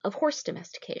evidence of horse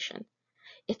domestication?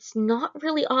 It's not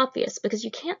really obvious because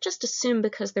you can't just assume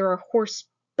because there are horse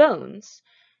bones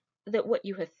that what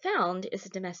you have found is a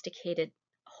domesticated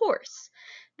horse.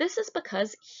 This is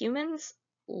because humans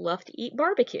love to eat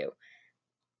barbecue.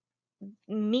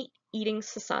 Meat-eating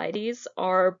societies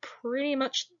are pretty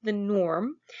much the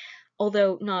norm,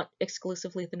 although not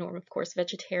exclusively the norm, of course.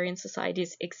 Vegetarian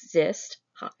societies exist.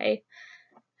 Hi,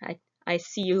 I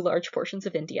see you, large portions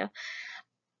of India.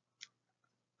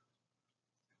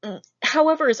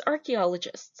 However, as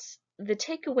archaeologists, the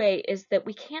takeaway is that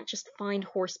we can't just find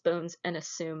horse bones and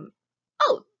assume,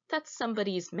 oh, that's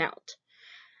somebody's mount.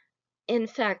 In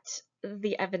fact,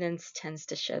 the evidence tends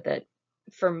to show that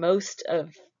for most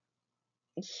of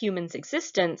humans'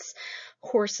 existence,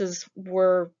 horses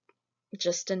were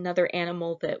just another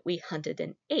animal that we hunted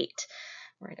and ate,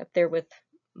 right up there with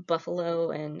buffalo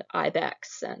and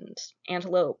ibex and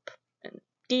antelope and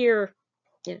deer.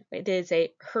 You know, it is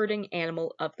a herding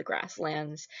animal of the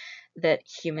grasslands that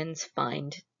humans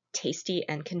find tasty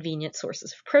and convenient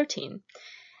sources of protein.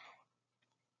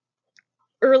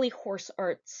 Early horse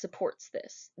art supports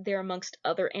this. They're amongst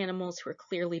other animals who are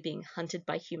clearly being hunted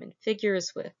by human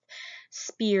figures with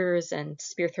spears and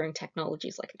spear-throwing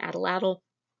technologies like an atlatl.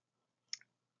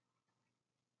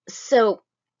 So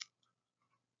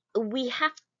we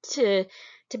have to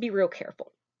be real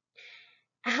careful.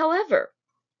 However,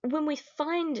 when we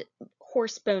find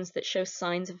horse bones that show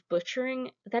signs of butchering,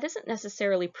 that isn't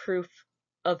necessarily proof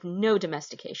of no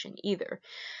domestication either.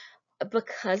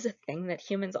 Because a thing that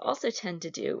humans also tend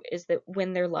to do is that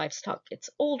when their livestock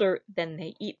gets older, then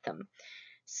they eat them.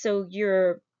 So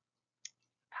your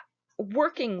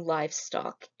working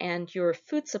livestock and your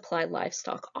food supply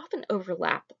livestock often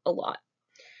overlap a lot.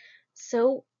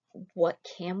 So what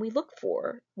can we look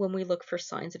for when we look for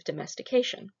signs of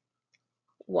domestication?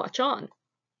 Watch on.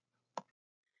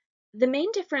 The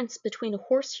main difference between a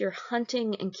horse you're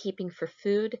hunting and keeping for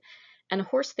food and a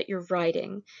horse that you're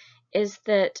riding is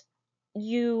that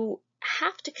you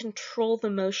have to control the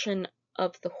motion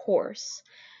of the horse.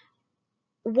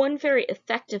 One very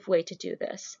effective way to do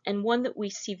this, and one that we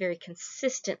see very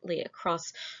consistently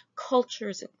across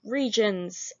cultures and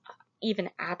regions, even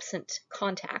absent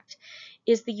contact,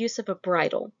 is the use of a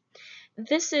bridle.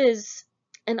 This is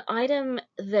an item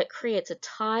that creates a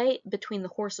tie between the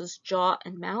horse's jaw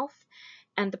and mouth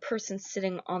and the person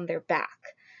sitting on their back.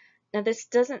 Now, this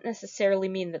doesn't necessarily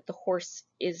mean that the horse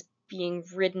is being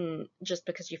ridden just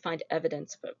because you find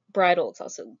evidence of a bridle. It's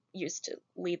also used to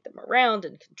lead them around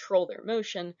and control their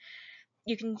motion.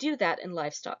 You can do that in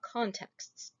livestock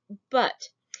contexts. But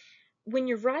when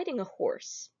you're riding a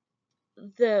horse,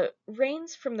 the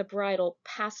reins from the bridle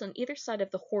pass on either side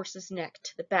of the horse's neck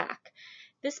to the back,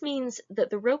 This means that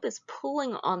the rope is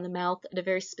pulling on the mouth at a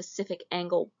very specific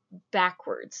angle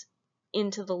backwards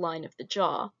into the line of the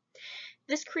jaw.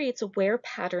 This creates a wear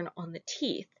pattern on the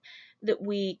teeth that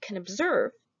we can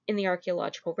observe in the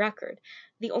archaeological record.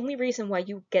 The only reason why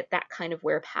you get that kind of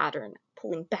wear pattern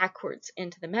pulling backwards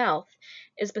into the mouth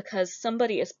is because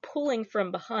somebody is pulling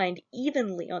from behind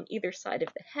evenly on either side of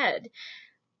the head.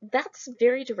 That's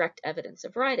very direct evidence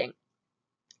of riding.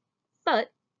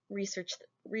 But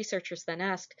researchers then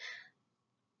asked,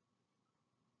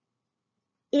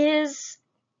 is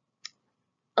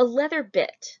a leather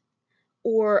bit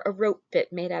or a rope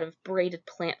bit made out of braided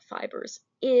plant fibers,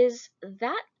 is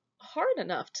that hard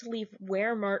enough to leave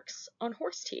wear marks on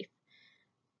horse teeth?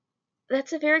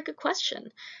 That's a very good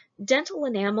question. Dental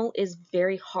enamel is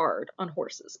very hard on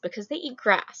horses because they eat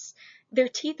grass. Their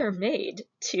teeth are made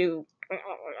to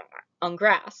on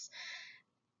grass.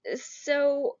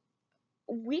 So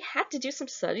we had to do some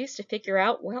studies to figure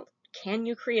out, well, can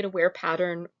you create a wear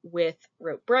pattern with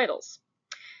rope bridles?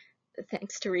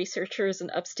 Thanks to researchers in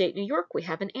upstate New York, we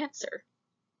have an answer.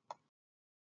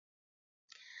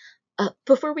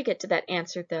 Before we get to that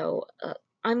answer, though,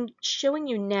 I'm showing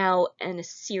you now an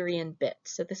Assyrian bit.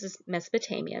 So this is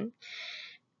Mesopotamian.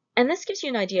 And this gives you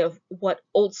an idea of what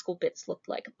old school bits looked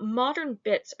like. Modern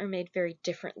bits are made very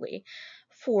differently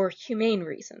for humane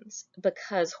reasons.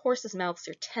 Because horses' mouths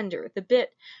are tender, the bit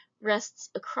rests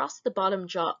across the bottom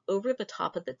jaw over the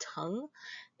top of the tongue.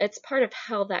 It's part of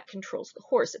how that controls the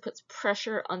horse. It puts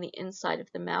pressure on the inside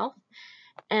of the mouth.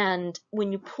 And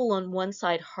when you pull on one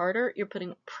side harder, you're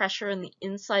putting pressure on the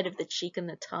inside of the cheek and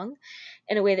the tongue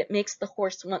in a way that makes the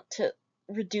horse want to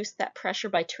reduce that pressure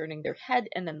by turning their head,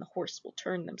 and then the horse will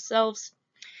turn themselves.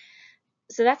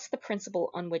 So that's the principle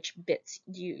on which bits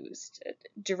used to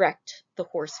direct the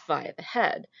horse via the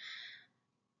head.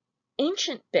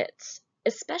 Ancient bits,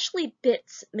 especially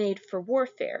bits made for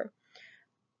warfare,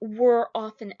 were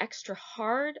often extra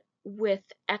hard with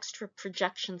extra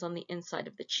projections on the inside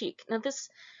of the cheek. Now this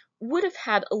would have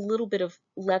had a little bit of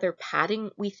leather padding,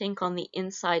 we think, on the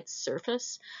inside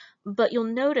surface, but you'll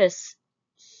notice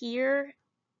here,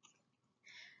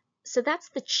 so that's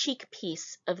the cheek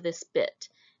piece of this bit.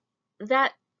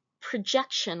 That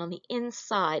projection on the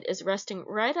inside is resting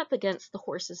right up against the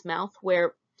horse's mouth,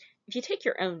 where if you take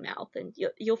your own mouth, and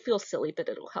you'll feel silly, but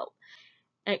it'll help.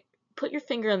 And put your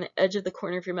finger on the edge of the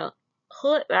corner of your mouth,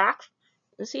 pull it back,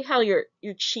 and see how your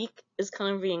cheek is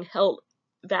kind of being held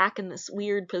back in this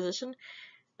weird position,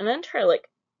 and then try like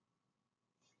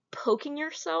poking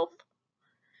yourself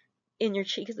in your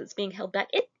cheek as it's being held back.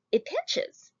 It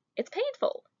pinches. It's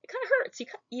painful. It kind of hurts.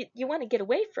 You want to get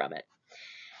away from it.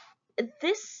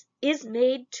 This is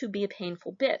made to be a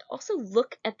painful bit. Also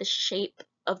look at the shape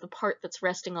of the part that's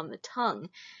resting on the tongue.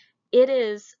 It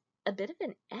is a bit of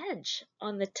an edge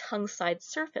on the tongue side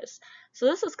surface. So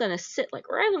this is going to sit like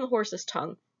right on the horse's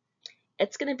tongue.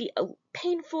 It's going to be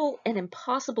painful and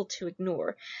impossible to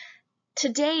ignore.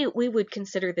 Today, we would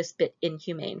consider this bit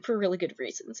inhumane for really good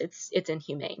reasons. It's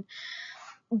inhumane.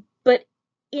 But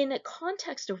in a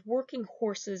context of working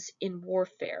horses in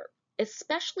warfare,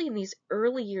 especially in these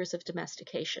early years of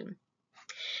domestication,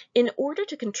 in order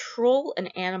to control an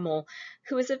animal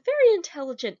who is a very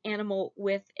intelligent animal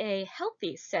with a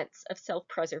healthy sense of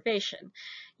self-preservation,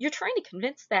 you're trying to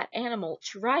convince that animal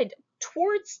to ride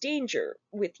towards danger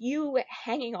with you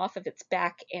hanging off of its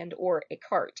back and or a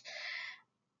cart.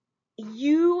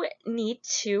 You need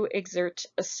to exert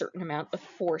a certain amount of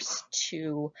force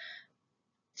to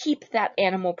keep that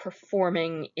animal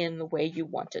performing in the way you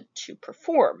want it to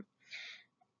perform.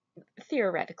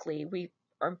 Theoretically, we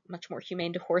are much more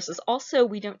humane to horses. Also,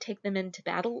 we don't take them into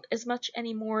battle as much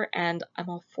anymore, and I'm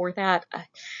all for that.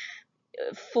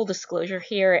 Full disclosure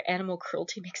here, animal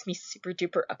cruelty makes me super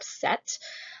duper upset.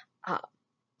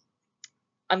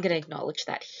 I'm going to acknowledge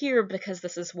that here because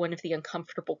this is one of the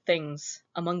uncomfortable things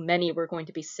among many we're going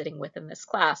to be sitting with in this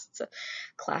class. It's a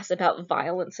class about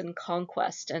violence and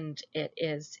conquest, and it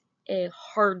is a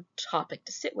hard topic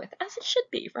to sit with, as it should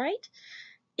be, right?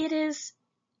 It is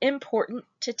important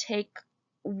to take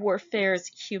warfare's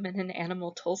human and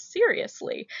animal tolls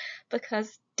seriously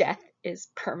because death is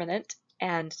permanent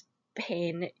and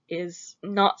pain is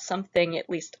not something, at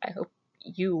least I hope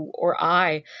you or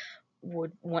I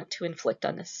would want to inflict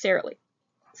unnecessarily.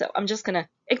 So I'm just going to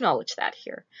acknowledge that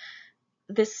here.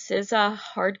 This is a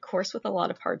hard course with a lot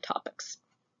of hard topics,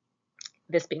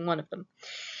 this being one of them.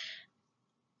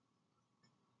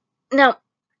 Now,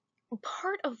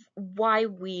 part of why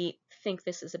we think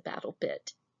this is a battle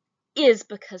bit is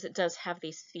because it does have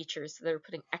these features that are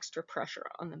putting extra pressure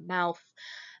on the mouth.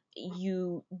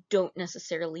 You don't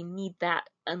necessarily need that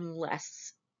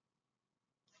unless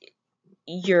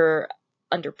you're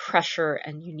under pressure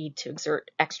and you need to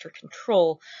exert extra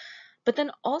control. But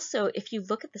then also, if you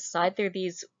look at the side, there are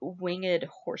these winged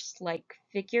horse-like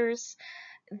figures.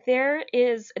 There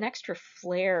is an extra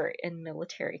flair in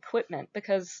military equipment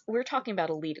because we're talking about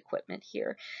elite equipment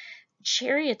here.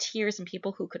 Charioteers and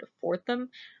people who could afford them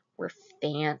were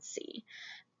fancy.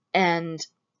 And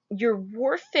your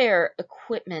warfare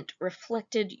equipment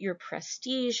reflected your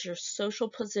prestige, your social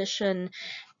position,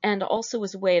 and also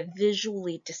was a way of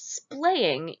visually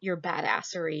displaying your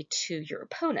badassery to your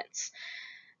opponents.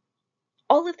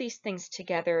 All of these things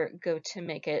together go to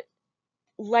make it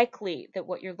likely that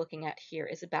what you're looking at here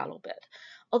is a battle bit,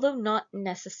 although not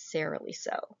necessarily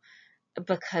so,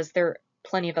 because there are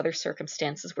plenty of other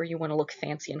circumstances where you want to look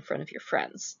fancy in front of your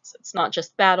friends. So it's not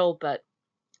just battle, but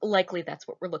likely that's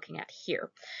what we're looking at here.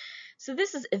 So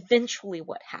this is eventually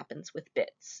what happens with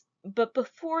bits. But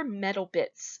before metal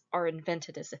bits are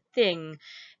invented as a thing,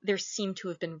 there seem to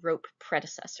have been rope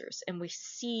predecessors, and we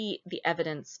see the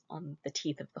evidence on the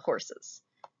teeth of the horses.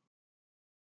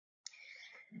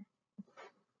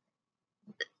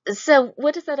 So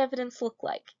what does that evidence look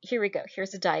like? Here we go.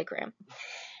 Here's a diagram.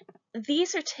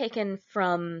 These are taken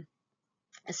from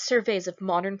surveys of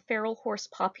modern feral horse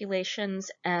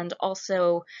populations, and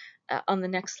also on the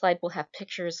next slide we'll have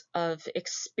pictures of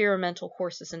experimental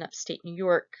horses in upstate New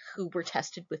York who were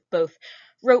tested with both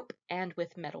rope and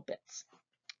with metal bits.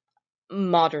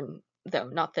 Modern, though,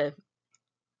 not the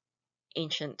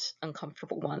ancient,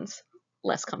 uncomfortable ones,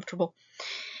 less comfortable.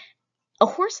 A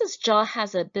horse's jaw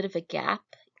has a bit of a gap.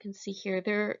 You can see here,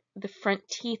 they're the front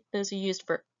teeth. Those are used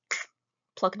for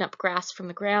plucking up grass from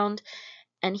the ground.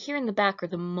 And here in the back are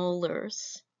the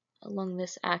molars along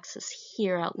this axis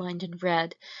here, outlined in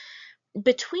red.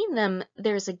 Between them,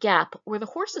 there's a gap where the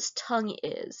horse's tongue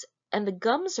is, and the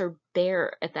gums are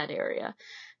bare at that area.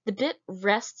 The bit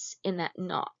rests in that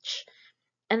notch,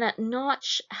 and that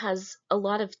notch has a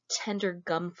lot of tender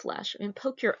gum flesh. I mean,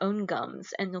 poke your own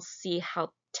gums, and you'll see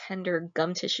how tender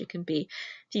gum tissue can be.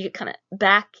 If you get kind of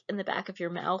back in the back of your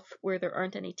mouth where there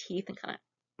aren't any teeth and kind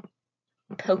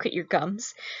of poke at your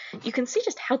gums, you can see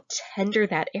just how tender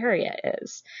that area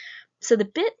is. So the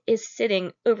bit is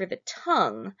sitting over the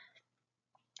tongue,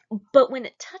 but when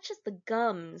it touches the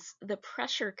gums, the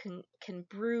pressure can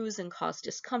bruise and cause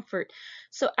discomfort.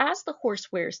 So as the horse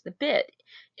wears the bit,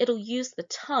 it'll use the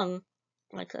tongue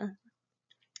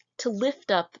to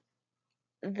lift up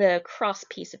the cross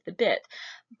piece of the bit,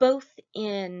 both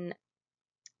in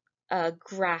a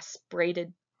grass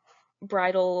braided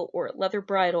bridle or a leather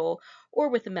bridle or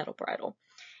with a metal bridle.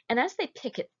 And as they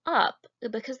pick it up,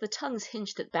 because the tongue's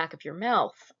hinged at the back of your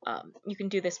mouth, you can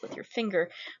do this with your finger.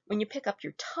 When you pick up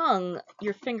your tongue,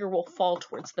 your finger will fall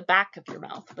towards the back of your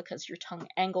mouth because your tongue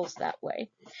angles that way.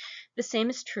 The same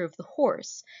is true of the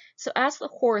horse. So as the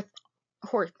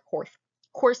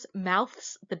horse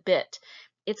mouths the bit,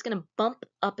 it's going to bump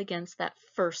up against that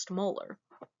first molar.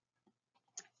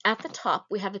 At the top,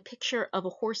 we have a picture of a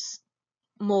horse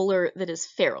molar that is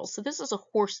feral. So this is a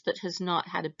horse that has not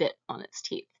had a bit on its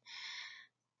teeth.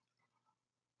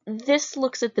 This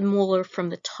looks at the molar from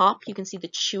the top. You can see the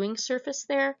chewing surface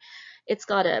there. It's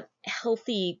got a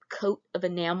healthy coat of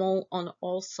enamel on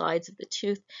all sides of the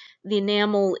tooth. The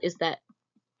enamel is that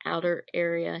outer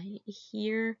area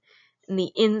here, and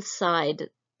the inside,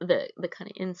 the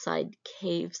kind of inside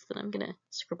caves that I'm going to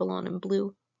scribble on in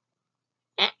blue.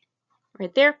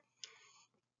 Right there.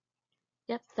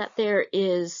 Yep, that there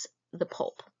is the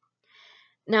pulp.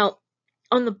 Now,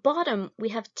 on the bottom, we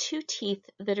have two teeth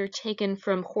that are taken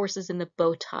from horses in the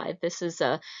bow tie. This is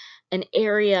an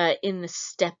area in the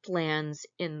steppe lands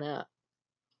in the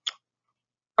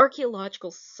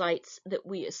archaeological sites that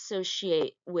we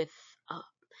associate with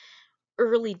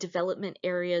early development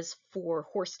areas for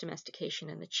horse domestication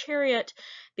in the chariot.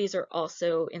 These are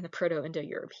also in the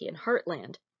Proto-Indo-European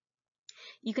heartland.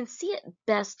 You can see it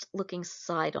best looking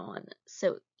side on.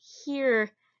 So here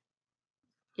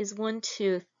is one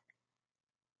tooth.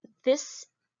 This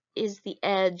is the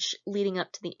edge leading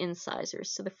up to the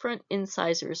incisors. So the front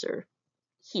incisors are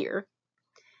here.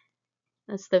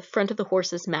 That's the front of the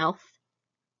horse's mouth.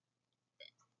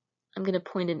 I'm going to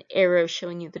point an arrow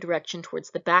showing you the direction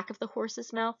towards the back of the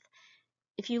horse's mouth.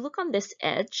 If you look on this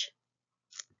edge,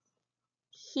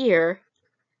 here,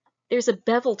 there's a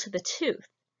bevel to the tooth.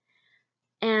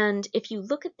 And if you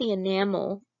look at the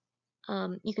enamel,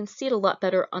 you can see it a lot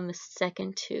better on the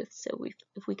second tooth. So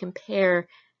if we compare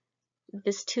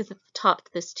this tooth at the top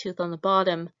to this tooth on the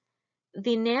bottom,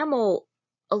 the enamel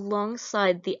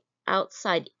alongside the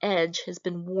outside edge has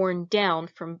been worn down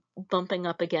from bumping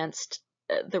up against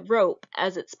the rope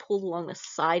as it's pulled along the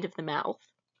side of the mouth.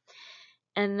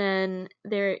 and then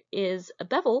there is a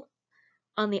bevel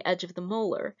on the edge of the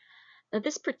molar. Now,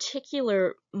 this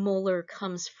particular molar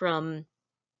comes from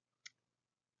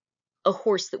a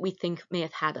horse that we think may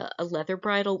have had a leather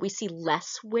bridle. We see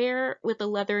less wear with a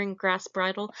leather and grass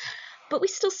bridle, but we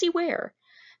still see wear.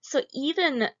 So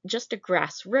even just a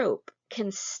grass rope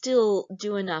can still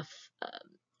do enough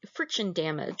friction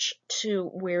damage to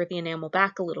wear the enamel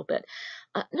back a little bit.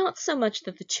 Not so much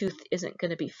that the tooth isn't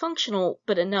going to be functional,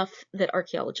 but enough that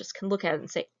archaeologists can look at it and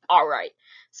say, all right,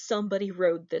 somebody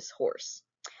rode this horse.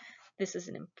 This is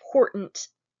an important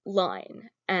line,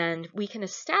 and we can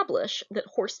establish that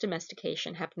horse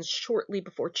domestication happens shortly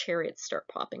before chariots start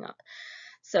popping up.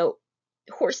 So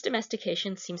horse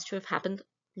domestication seems to have happened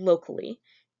locally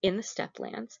in the steppe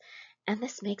lands, and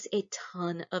this makes a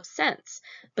ton of sense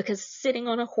because sitting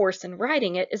on a horse and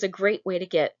riding it is a great way to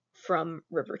get from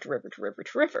river to river to river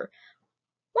to river.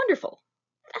 Wonderful.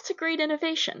 That's a great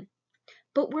innovation.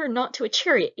 But we're not to a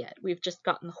chariot yet. We've just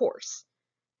gotten the horse.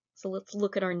 So let's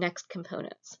look at our next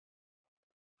components.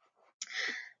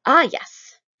 Ah,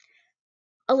 yes.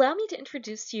 Allow me to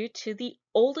introduce you to the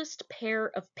oldest pair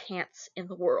of pants in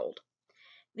the world.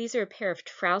 These are a pair of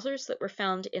trousers that were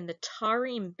found in the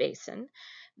Tarim Basin.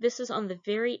 This is on the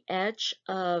very edge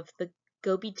of the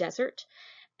Gobi Desert,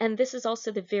 and this is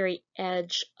also the very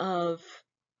edge of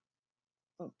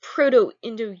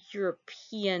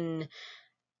Proto-Indo-European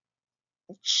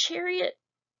chariot.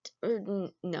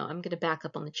 No, I'm going to back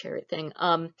up on the chariot thing.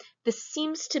 This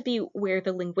seems to be where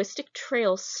the linguistic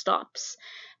trail stops.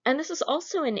 And this is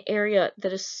also an area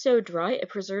that is so dry, it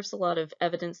preserves a lot of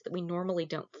evidence that we normally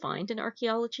don't find in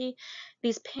archaeology.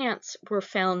 These pants were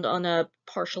found on a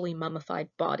partially mummified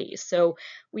body. So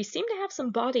we seem to have some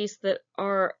bodies that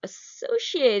are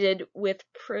associated with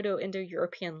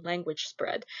Proto-Indo-European language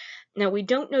spread. Now, we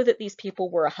don't know that these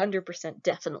people were 100%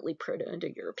 definitely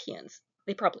Proto-Indo-Europeans.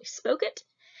 They probably spoke it.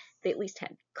 They at least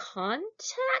had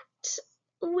contact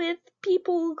with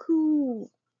people who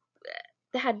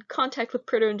had contact with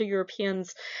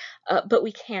Proto-Indo-Europeans, but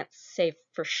we can't say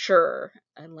for sure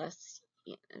unless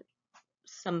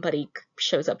somebody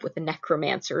shows up with a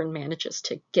necromancer and manages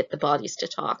to get the bodies to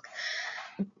talk.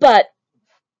 But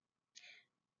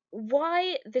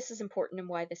why this is important and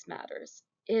why this matters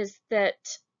is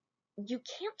that you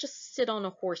can't just sit on a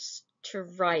horse to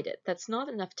ride it. That's not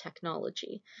enough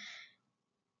technology.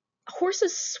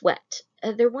 Horses sweat.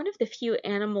 They're one of the few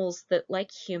animals that,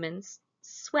 like humans,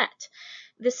 sweat.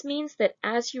 This means that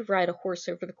as you ride a horse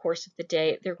over the course of the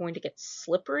day, they're going to get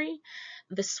slippery.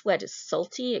 The sweat is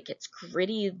salty, it gets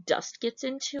gritty, dust gets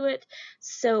into it.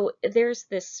 So there's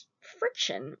this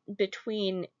friction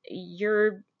between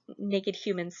your naked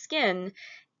human skin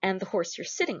and the horse you're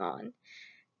sitting on.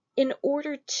 In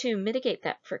order to mitigate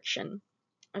that friction,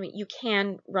 I mean, you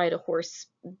can ride a horse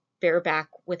bareback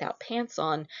without pants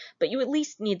on, but you at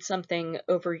least need something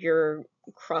over your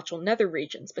crotchal nether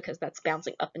regions because that's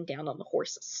bouncing up and down on the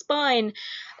horse's spine.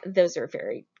 Those are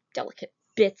very delicate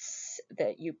bits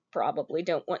that you probably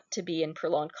don't want to be in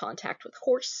prolonged contact with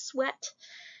horse sweat.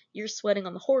 You're sweating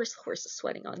on the horse is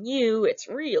sweating on you. It's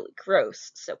really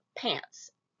gross. So pants.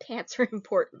 Pants are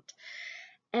important.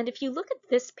 And if you look at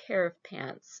this pair of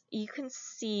pants, you can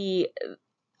see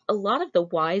a lot of the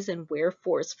whys and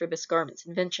wherefores for this garment's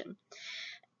invention.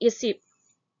 You see,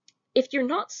 if you're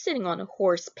not sitting on a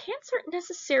horse, pants aren't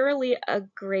necessarily a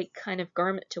great kind of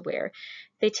garment to wear.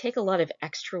 They take a lot of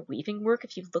extra weaving work.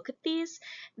 If you look at these,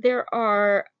 there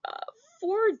are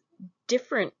 4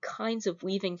 different kinds of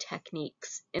weaving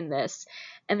techniques in this,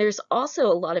 and there's also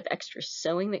a lot of extra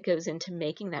sewing that goes into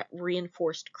making that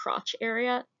reinforced crotch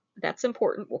area. That's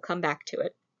important. We'll come back to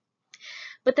it.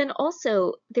 But then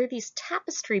also, there are these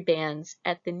tapestry bands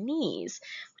at the knees,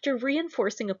 which are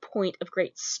reinforcing a point of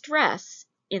great stress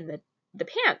in the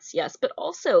pants, yes, but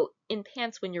also in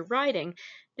pants when you're riding,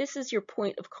 this is your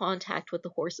point of contact with the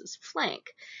horse's flank.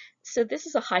 So this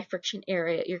is a high friction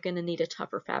area. You're going to need a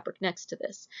tougher fabric next to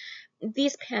this.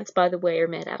 These pants, by the way, are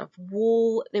made out of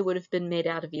wool. They would have been made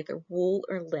out of either wool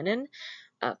or linen.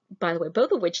 By the way,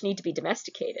 both of which need to be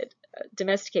domesticated.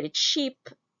 Domesticated sheep,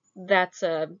 that's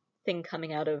a thing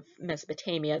coming out of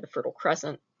Mesopotamia, the Fertile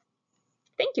Crescent.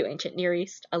 Thank you, Ancient Near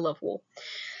East. I love wool.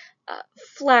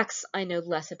 Flax, I know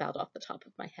less about off the top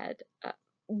of my head.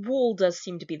 Wool does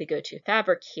seem to be the go-to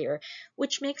fabric here,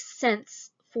 which makes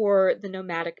sense for the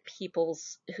nomadic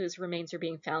peoples whose remains are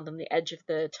being found on the edge of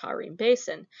the Tarim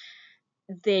Basin.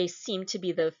 They seem to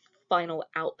be the final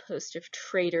outpost of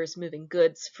traders moving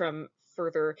goods from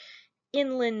further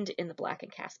inland in the Black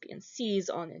and Caspian Seas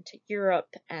on into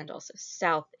Europe and also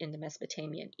south into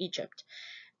Mesopotamia and Egypt.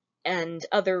 And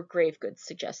other grave goods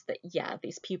suggest that, yeah,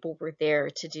 these people were there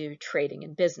to do trading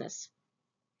and business.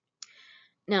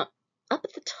 Now, up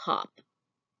at the top,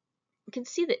 you can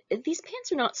see that these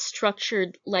pants are not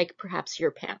structured like perhaps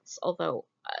your pants, although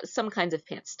some kinds of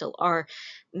pants still are.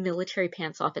 Military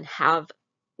pants often have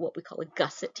what we call a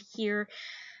gusset here.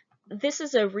 This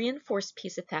is a reinforced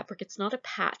piece of fabric. It's not a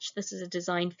patch. This is a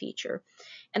design feature.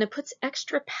 And it puts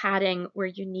extra padding where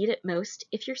you need it most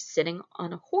if you're sitting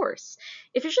on a horse.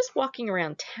 If you're just walking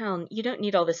around town, you don't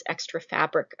need all this extra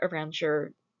fabric around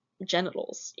your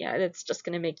genitals. Yeah, it's just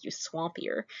going to make you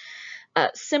swampier.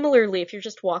 Similarly, if you're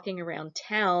just walking around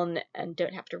town and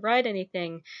don't have to ride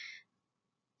anything,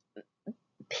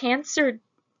 pants are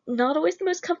not always the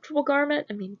most comfortable garment.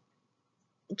 I mean,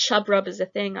 chub rub is a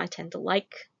thing. I tend to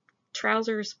like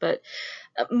trousers, but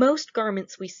most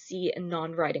garments we see in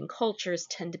non-riding cultures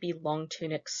tend to be long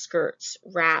tunic skirts,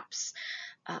 wraps,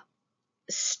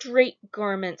 straight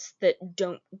garments that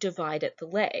don't divide at the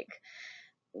leg.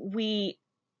 We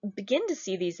begin to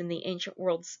see these in the ancient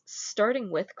worlds,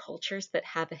 starting with cultures that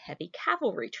have a heavy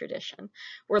cavalry tradition,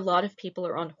 where a lot of people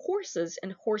are on horses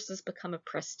and horses become a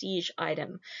prestige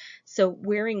item. So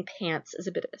wearing pants is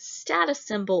a bit of a status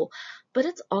symbol, but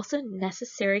it's also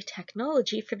necessary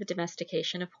technology for the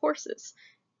domestication of horses.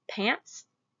 Pants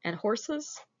and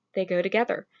horses, they go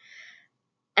together.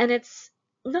 And it's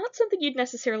not something you'd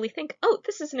necessarily think, oh,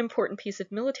 this is an important piece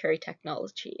of military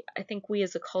technology. I think we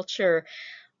as a culture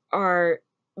are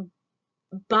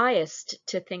biased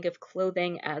to think of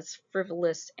clothing as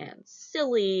frivolous and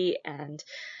silly and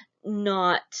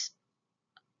not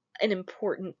an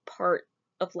important part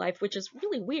of life, which is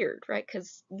really weird, right?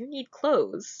 Because you need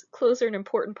clothes. Clothes are an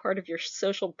important part of your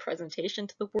social presentation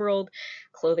to the world.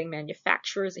 Clothing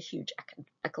manufacture is a huge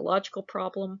ecological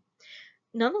problem.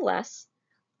 Nonetheless,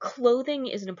 clothing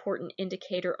is an important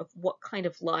indicator of what kind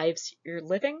of lives you're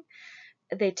living.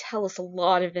 They tell us a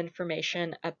lot of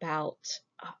information about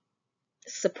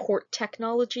support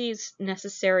technologies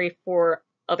necessary for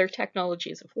other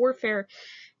technologies of warfare,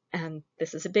 and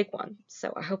this is a big one.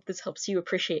 So I hope this helps you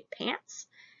appreciate pants,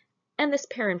 and this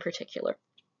pair in particular.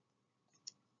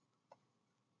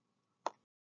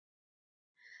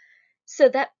 So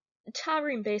that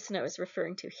Tarim Basin I was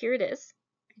referring to, here it is.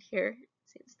 Here,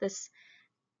 it's this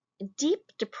deep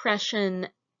depression.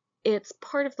 It's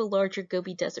part of the larger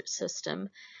Gobi Desert system,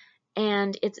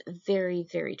 and it's very,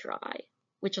 very dry,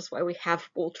 which is why we have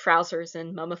wool trousers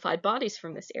and mummified bodies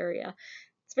from this area.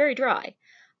 It's very dry.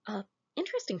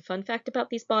 Interesting fun fact about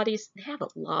these bodies, they have a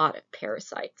lot of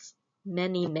parasites.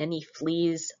 Many, many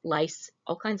fleas, lice,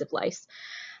 all kinds of lice.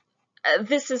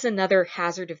 This is another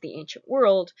hazard of the ancient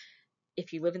world.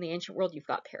 If you live in the ancient world, you've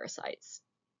got parasites.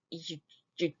 You're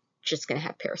just going to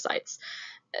have parasites.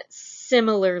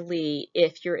 Similarly,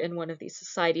 if you're in one of these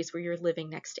societies where you're living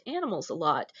next to animals a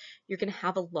lot, you're going to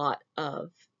have a lot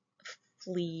of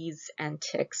fleas and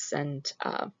ticks, and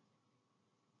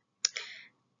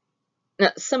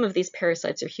some of these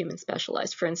parasites are human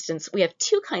specialized. For instance, we have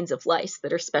two kinds of lice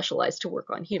that are specialized to work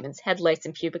on humans: head lice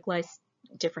and pubic lice,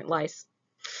 different lice.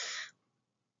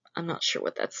 I'm not sure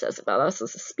what that says about us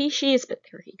as a species, but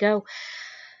there you go.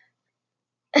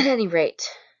 At any rate,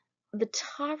 the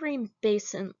Tarim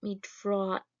Basin, let me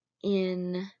draw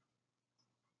in.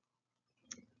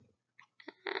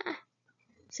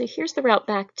 So here's the route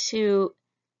back to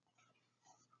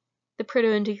the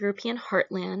Proto-Indo-European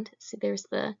heartland. See, there's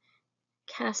the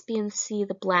Caspian Sea,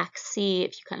 the Black Sea.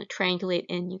 If you kind of triangulate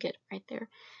in, you get right there.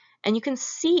 And you can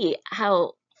see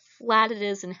how flat it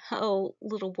is and how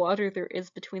little water there is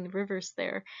between the rivers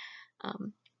there.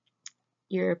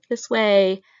 Europe this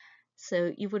way,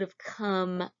 so you would have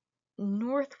come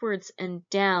northwards and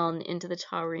down into the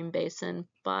Tarim Basin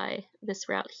by this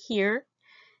route here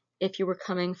if you were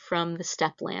coming from the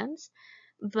steppe lands.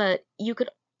 But you could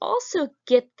also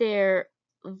get there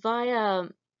via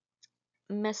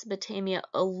Mesopotamia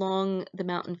along the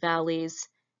mountain valleys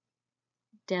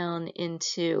down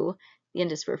into the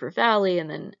Indus River Valley and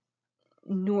then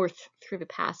north through the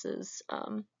passes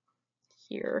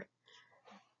here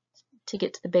to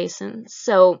get to the basin.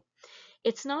 So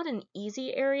it's not an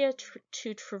easy area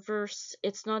to traverse.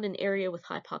 It's not an area with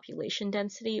high population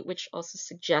density, which also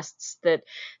suggests that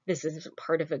this isn't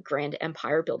part of a grand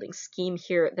empire building scheme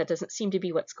here. That doesn't seem to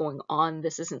be what's going on.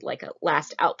 This isn't like a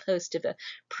last outpost of a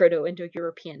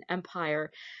Proto-Indo-European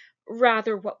empire.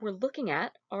 Rather, what we're looking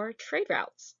at are trade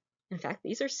routes. In fact,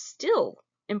 these are still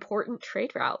important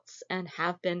trade routes and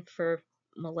have been for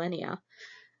millennia.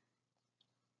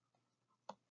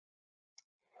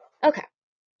 Okay.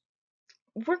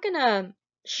 We're going to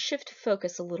shift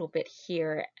focus a little bit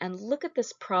here and look at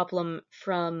this problem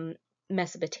from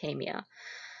Mesopotamia.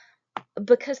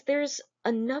 because there's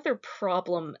another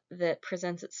problem that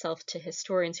presents itself to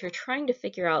historians who are trying to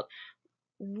figure out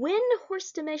when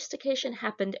horse domestication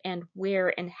happened and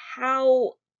where and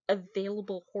how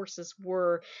available horses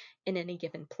were in any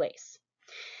given place.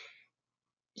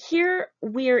 Here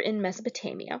we're in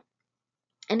Mesopotamia,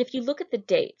 and if you look at the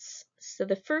dates, so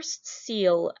the first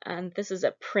seal, and this is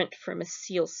a print from a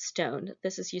seal stone.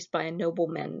 This is used by a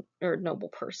nobleman or noble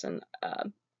person.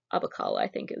 Abakala, I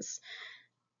think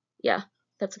yeah,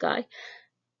 that's a guy.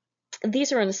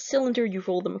 These are on a cylinder. You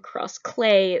roll them across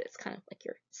clay. It's kind of like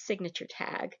your signature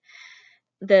tag.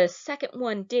 The second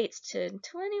one dates to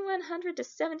 2100 to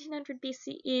 1700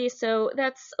 BCE, so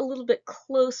that's a little bit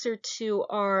closer to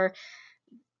our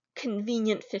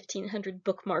convenient 1500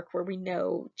 bookmark where we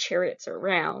know chariots are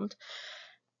around.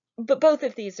 But both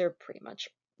of these are pretty much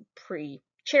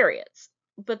pre-chariots.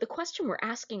 But the question we're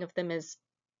asking of them is,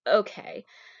 okay,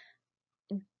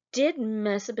 did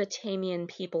Mesopotamian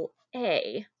people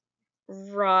A,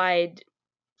 ride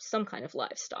some kind of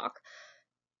livestock?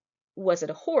 Was it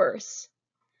a horse?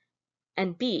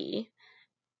 And B,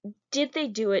 did they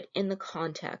do it in the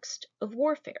context of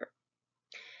warfare?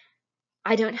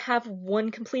 I don't have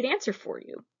one complete answer for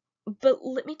you, but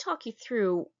let me talk you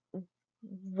through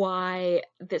why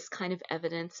this kind of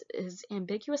evidence is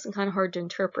ambiguous and kind of hard to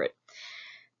interpret.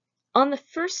 On the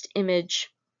first image,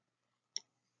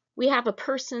 we have a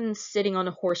person sitting on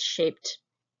a horse-shaped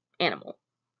animal.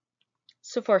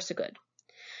 So far, so good.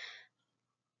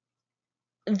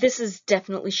 This is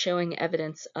definitely showing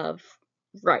evidence of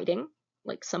riding,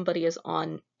 like somebody is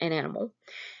on an animal,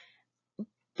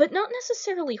 but not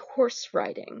necessarily horse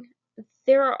riding.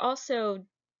 There are also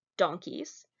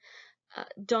donkeys.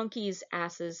 Donkeys,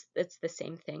 asses, it's the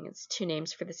same thing. It's two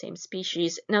names for the same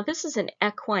species. Now, this is an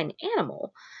equine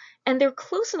animal, and they're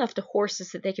close enough to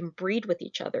horses that they can breed with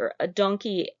each other. A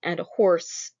donkey and a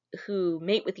horse who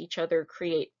mate with each other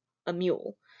create a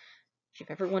mule. If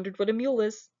you've ever wondered what a mule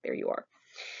is, there you are.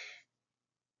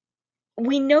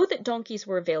 We know that donkeys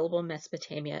were available in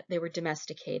Mesopotamia. They were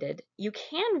domesticated. You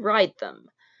can ride them.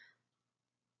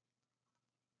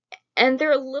 And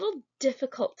they're a little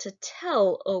difficult to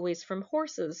tell always from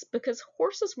horses because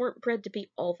horses weren't bred to be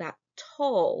all that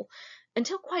tall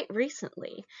until quite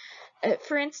recently.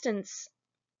 For instance,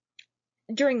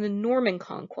 during the Norman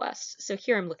conquest, so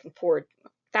here I'm looking forward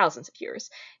thousands of years,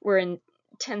 we're in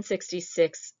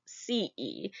 1066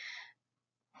 CE.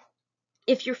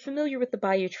 If you're familiar with the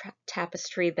Bayeux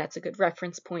Tapestry, that's a good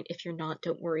reference point. If you're not,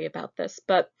 don't worry about this.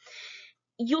 But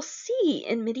you'll see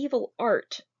in medieval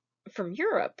art from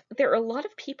Europe, there are a lot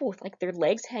of people with like their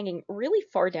legs hanging really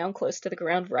far down close to the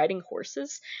ground riding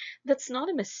horses. That's not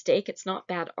a mistake. It's not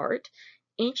bad art.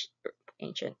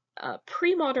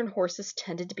 Pre-modern horses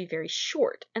tended to be very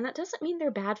short, and that doesn't mean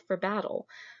they're bad for battle.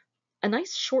 A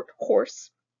nice short horse,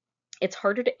 it's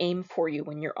harder to aim for you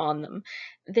when you're on them.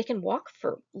 They can walk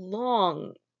for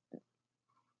long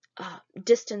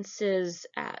distances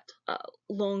at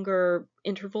longer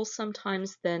intervals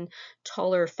sometimes than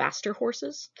taller, faster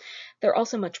horses. They're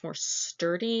also much more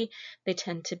sturdy. They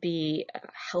tend to be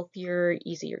healthier,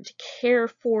 easier to care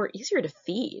for, easier to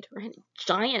feed, right?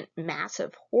 Giant,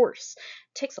 massive horse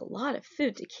takes a lot of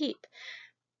food to keep.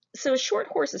 So a short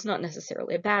horse is not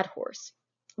necessarily a bad horse.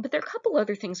 But there are a couple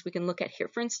other things we can look at here.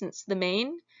 For instance, the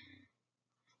mane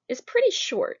is pretty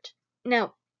short.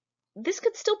 Now, this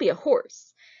could still be a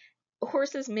horse.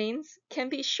 Horses' manes can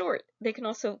be short. They can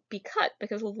also be cut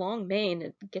because a long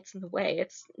mane gets in the way.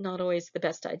 It's not always the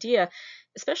best idea,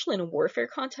 especially in a warfare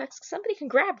context. Somebody can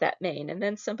grab that mane and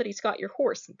then somebody's got your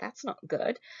horse, and that's not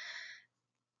good.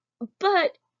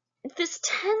 But this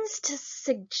tends to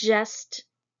suggest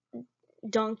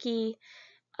donkey.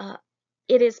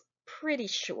 It is pretty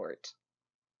short.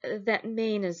 That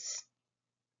mane is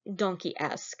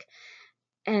donkey-esque.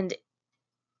 And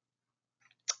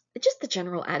just the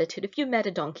general attitude. If you met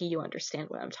a donkey, you understand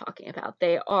what I'm talking about.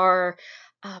 They are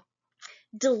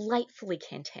delightfully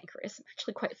cantankerous. I'm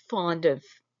actually quite fond of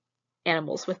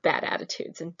animals with bad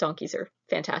attitudes, and donkeys are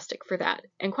fantastic for that.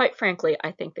 And quite frankly,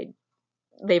 I think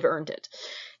they've earned it.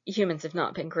 Humans have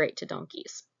not been great to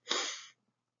donkeys.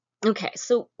 Okay,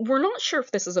 so we're not sure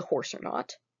if this is a horse or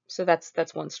not. So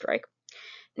that's one strike.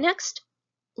 Next,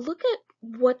 look at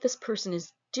what this person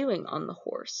is doing on the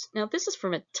horse. Now, this is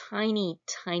from a tiny,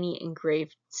 tiny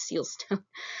engraved seal stone.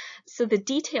 So the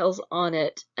details on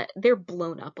it, they're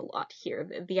blown up a lot here.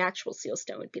 The actual seal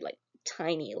stone would be like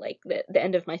tiny, like the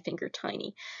end of my finger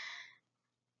tiny.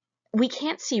 We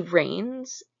can't see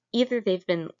reins. Either they've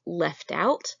been left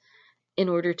out in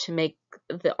order to make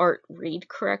the art read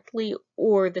correctly,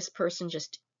 or this person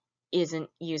just isn't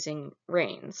using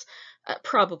reins.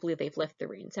 Probably they've left the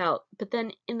reins out. But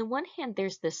then in the one hand,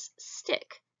 there's this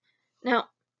stick. Now,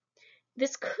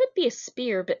 this could be a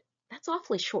spear, but that's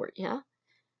awfully short, yeah?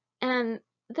 And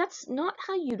that's not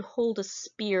how you'd hold a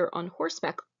spear on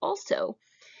horseback. Also,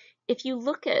 if you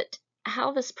look at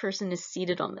how this person is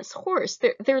seated on this horse,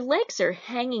 their legs are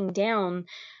hanging down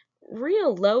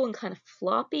real low and kind of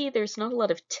floppy. There's not a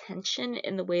lot of tension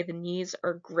in the way the knees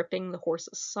are gripping the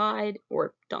horse's side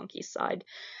or donkey's side.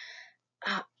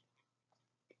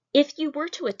 If you were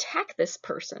to attack this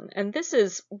person, and this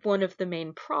is one of the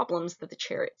main problems that the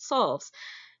chariot solves,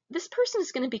 this person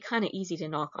is going to be kind of easy to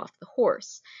knock off the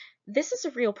horse. This is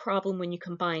a real problem when you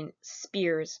combine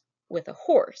spears with a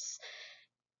horse.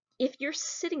 If you're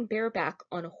sitting bareback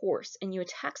on a horse and you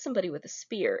attack somebody with a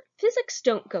spear, physics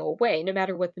don't go away, no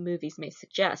matter what the movies may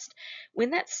suggest.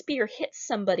 When that spear hits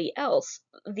somebody else,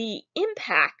 the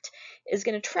impact is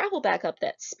going to travel back up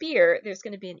that spear. There's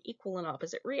going to be an equal and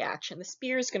opposite reaction. The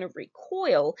spear is going to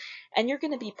recoil, and you're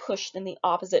going to be pushed in the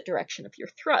opposite direction of your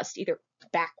thrust, either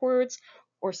backwards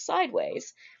or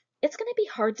sideways. It's going to be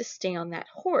hard to stay on that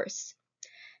horse.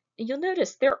 You'll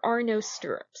notice there are no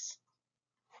stirrups.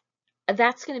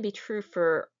 That's going to be true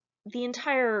for the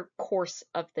entire course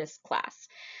of this class.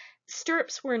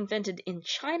 Stirrups were invented in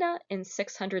China in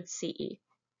 600 CE.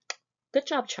 Good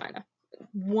job, China.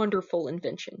 Wonderful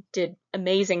invention. Did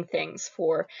amazing things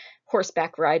for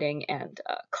horseback riding and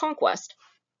conquest.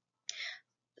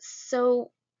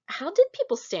 So, how did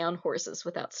people stay on horses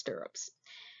without stirrups?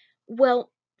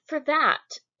 Well, for that,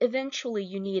 eventually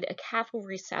you need a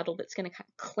cavalry saddle that's going to kind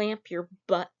of clamp your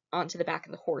butt onto the back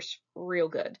of the horse real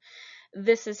good.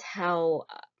 This is how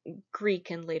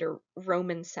Greek and later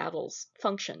Roman saddles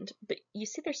functioned. But you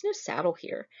see, there's no saddle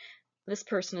here. This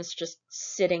person is just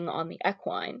sitting on the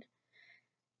equine.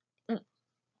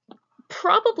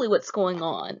 Probably what's going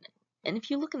on, and if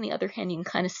you look on the other hand, you can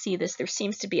kind of see this. There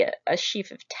seems to be a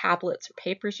sheaf of tablets or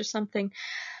papers or something.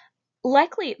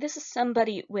 Likely, this is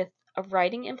somebody with a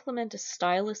writing implement, a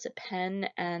stylus, a pen,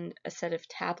 and a set of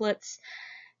tablets.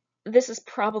 This is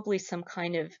probably some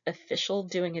kind of official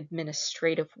doing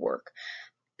administrative work.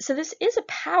 So this is a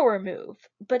power move,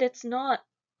 but it's not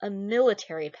a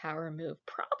military power move.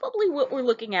 Probably what we're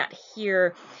looking at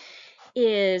here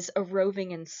is a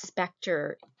roving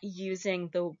inspector using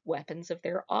the weapons of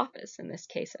their office, in this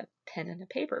case a pen and a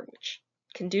paper, which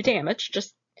can do damage,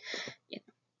 just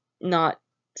not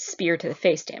spear to the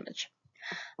face damage.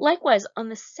 Likewise, on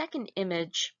the second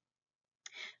image,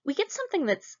 we get something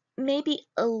that's maybe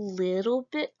a little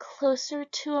bit closer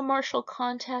to a martial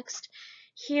context.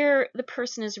 Here, the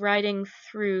person is riding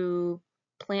through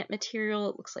plant material.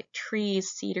 It looks like trees,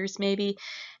 cedars maybe,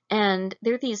 and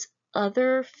there are these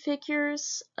other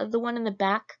figures. The one in the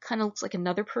back kind of looks like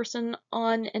another person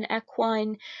on an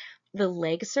equine. The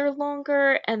legs are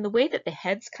longer, and the way that the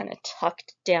head's kind of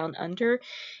tucked down under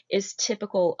is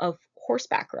typical of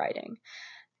horseback riding.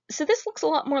 So this looks a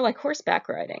lot more like horseback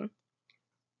riding.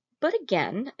 But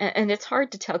again, and it's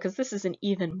hard to tell because this is an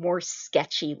even more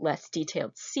sketchy, less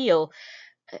detailed seal,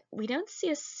 we don't see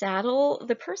a saddle.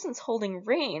 The person's holding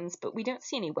reins, but we don't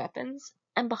see any weapons.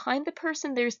 And behind the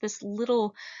person, there's this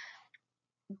little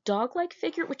dog-like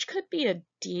figure, which could be a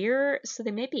deer, so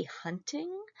they may be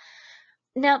hunting.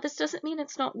 Now, this doesn't mean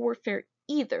it's not warfare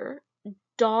either.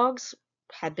 Dogs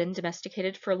had been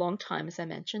domesticated for a long time, as I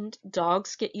mentioned.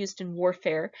 Dogs get used in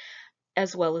warfare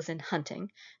as well as in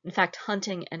hunting. In fact,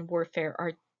 hunting and warfare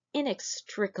are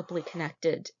inextricably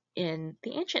connected in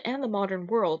the ancient and the modern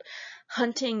world.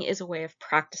 Hunting is a way of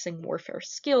practicing warfare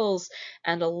skills,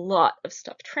 and a lot of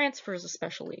stuff transfers,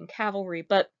 especially in cavalry.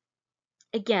 But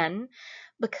again,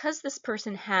 because this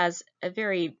person has a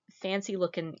very fancy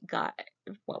looking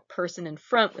person in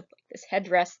front with like this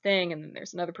headdress thing, and then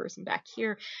there's another person back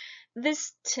here,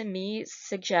 this to me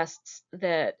suggests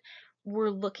that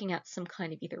we're looking at some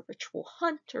kind of either ritual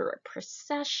hunt or a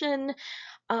procession.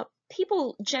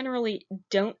 People generally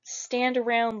don't stand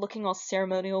around looking all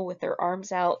ceremonial with their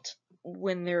arms out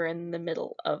when they're in the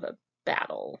middle of a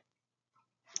battle.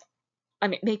 I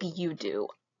mean, maybe you do.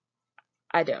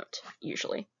 I don't,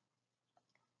 usually.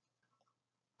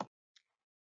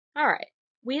 All right,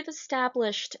 we have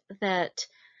established that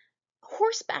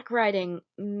horseback riding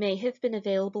may have been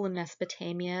available in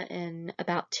Mesopotamia in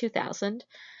about 2000,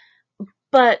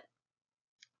 but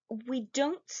we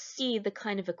don't see the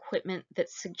kind of equipment that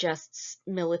suggests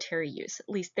military use. At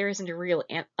least there isn't a real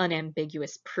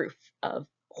unambiguous proof of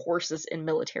horses in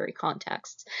military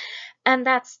contexts. And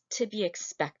that's to be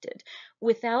expected.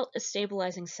 Without a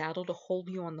stabilizing saddle to hold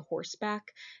you on the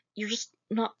horseback, you're just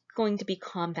not going to be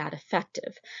combat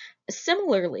effective.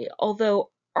 Similarly,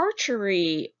 although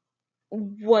archery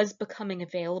was becoming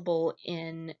available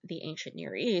in the ancient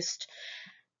Near East,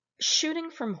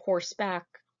 shooting from horseback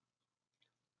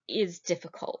is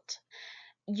difficult.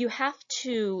 You have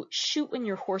to shoot when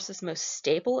your horse is most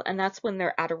stable, and that's when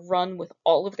they're at a run with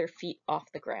all of their feet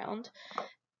off the ground.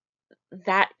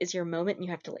 That is your moment, and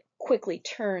you have to like quickly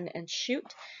turn and shoot.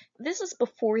 This is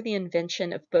before the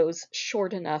invention of bows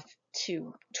short enough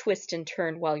to twist and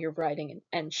turn while you're riding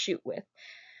and shoot with.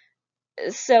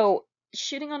 So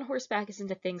shooting on horseback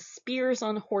isn't a thing. Spears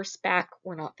on horseback,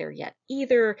 we're not there yet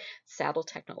either. Saddle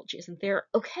technology isn't there.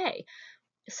 Okay,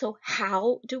 so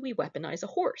how do we weaponize a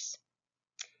horse?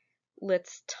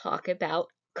 Let's talk about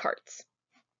carts.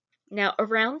 Now,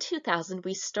 around 2000,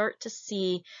 we start to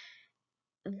see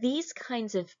these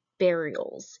kinds of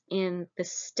burials in the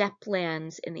steppe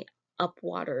lands in the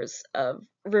upwaters of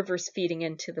rivers feeding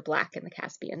into the Black and the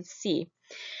Caspian Sea.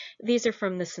 These are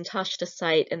from the Santashta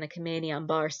site and the Kameni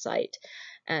Ambar site,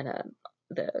 and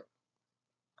the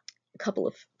couple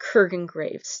of Kurgan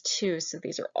graves too. So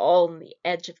these are all on the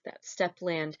edge of that steppe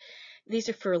land. These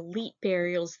are for elite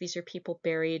burials. These are people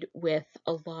buried with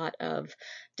a lot of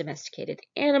domesticated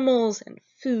animals and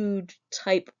food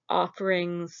type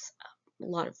offerings, a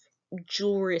lot of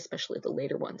jewelry, especially the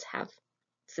later ones have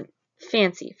some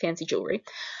fancy jewelry.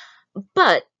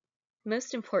 But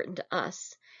most important to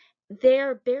us,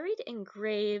 they're buried in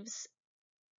graves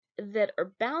that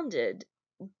are bounded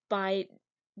by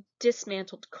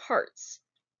dismantled carts.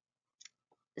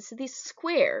 So these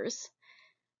squares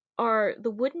are the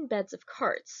wooden beds of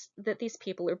carts that these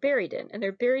people are buried in, and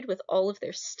they're buried with all of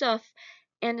their stuff,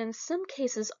 and in some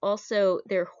cases also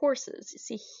their horses. You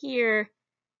see here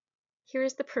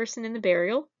is the person in the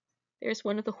burial. There's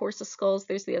one of the horse's skulls,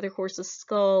 there's the other horse's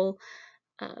skull.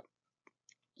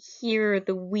 Here are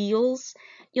the wheels.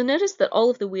 You'll notice that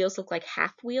all of the wheels look like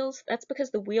half wheels. That's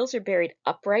because the wheels are buried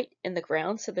upright in the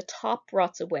ground, so the top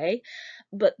rots away,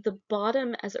 but the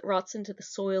bottom, as it rots into the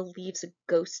soil, leaves a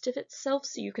ghost of itself,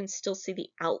 so you can still see the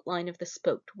outline of the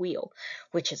spoked wheel,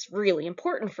 which is really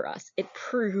important for us. It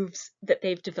proves that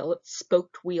they've developed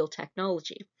spoked wheel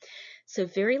technology. So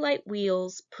very light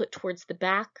wheels put towards the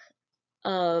back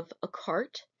of a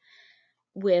cart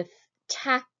with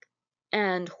tack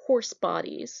and horse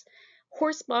bodies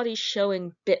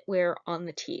showing bit wear on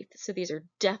the teeth. So these are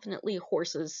definitely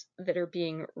horses that are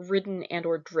being ridden and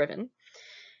or driven.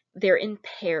 They're in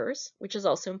pairs, which is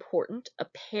also important. A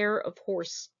pair of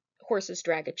horses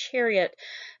drag a chariot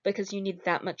because you need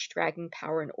that much dragging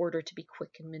power in order to be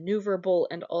quick and maneuverable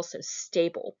and also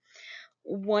stable.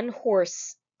 One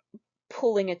horse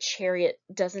pulling a chariot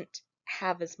doesn't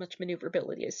have as much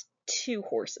maneuverability as two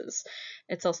horses.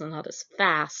 It's also not as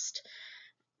fast.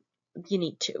 You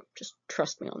need to. Just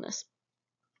trust me on this.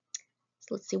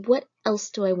 So let's see, what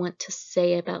else do I want to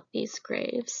say about these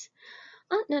graves?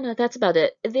 No, that's about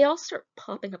it. They all start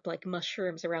popping up like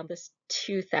mushrooms around this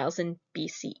 2000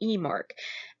 BCE mark,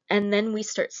 and then we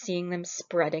start seeing them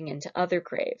spreading into other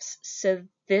graves. So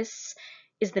this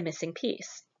is the missing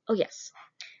piece. Oh yes.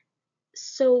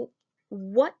 So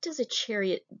what does a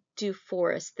chariot do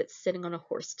for us that sitting on a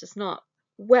horse does not?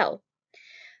 Well,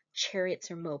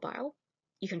 chariots are mobile.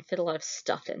 You can fit a lot of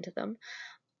stuff into them.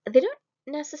 They don't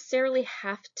necessarily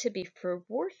have to be for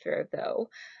warfare, though.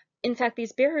 In fact,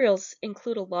 these burials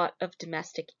include a lot of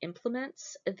domestic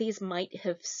implements. These might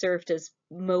have served as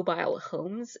mobile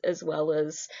homes as well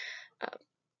as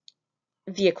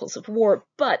vehicles of war,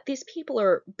 but these people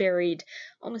are buried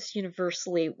almost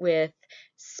universally with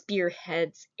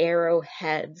spearheads,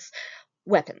 arrowheads,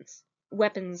 weapons.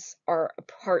 Weapons are a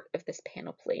part of this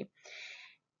panoply.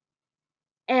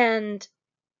 And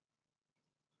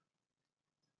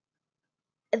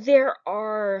there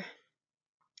are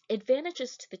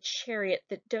advantages to the chariot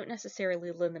that don't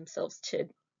necessarily lend themselves to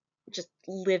just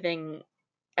living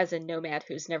as a nomad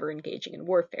who's never engaging in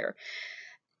warfare.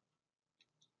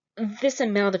 This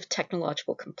amount of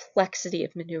technological complexity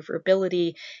of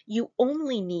maneuverability you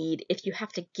only need if you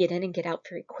have to get in and get out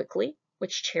very quickly,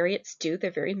 which chariots do.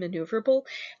 They're very maneuverable,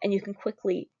 and you can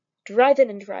quickly drive in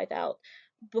and drive out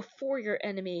before your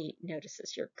enemy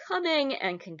notices you're coming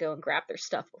and can go and grab their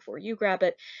stuff before you grab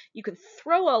it. You can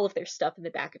throw all of their stuff in the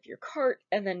back of your cart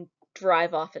and then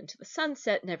drive off into the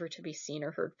sunset, never to be seen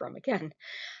or heard from again.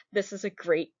 This is a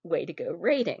great way to go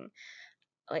raiding.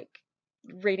 Like,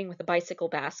 raiding with a bicycle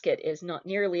basket is not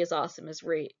nearly as awesome as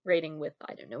raiding with,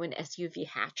 I don't know, an SUV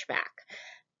hatchback.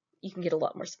 You can get a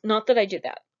lot more. Not that I do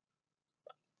that.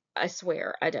 I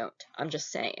swear I don't. I'm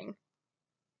just saying,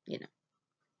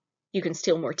 you can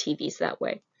steal more TVs that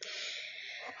way.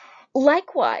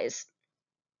 Likewise,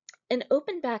 an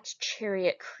open-backed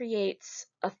chariot creates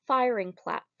a firing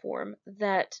platform platform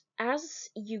that as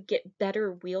you get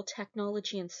better wheel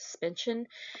technology and suspension,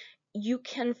 you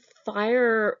can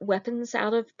fire weapons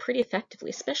out of pretty effectively,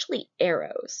 especially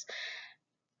arrows.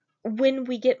 When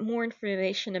we get more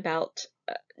information about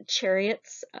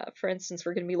chariots, for instance,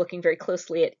 we're going to be looking very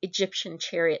closely at Egyptian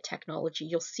chariot technology.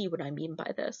 You'll see what I mean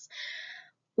by this.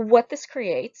 What this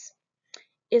creates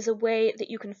is a way that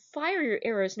you can fire your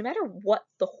arrows no matter what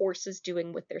the horse is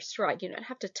doing with their stride. You don't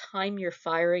have to time your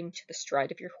firing to the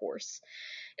stride of your horse.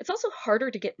 It's also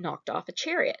harder to get knocked off a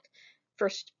chariot.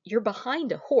 First, you're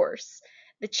behind a horse.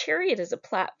 The chariot is a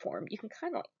platform. You can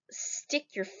kind of stick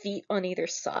your feet on either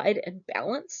side and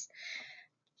balance.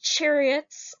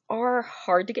 Chariots are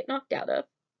hard to get knocked out of.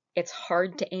 It's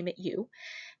hard to aim at you.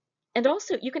 And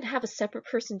also, you can have a separate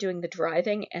person doing the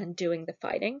driving and doing the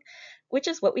fighting, which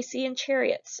is what we see in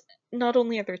chariots. Not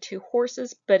only are there two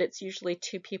horses, but it's usually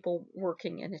two people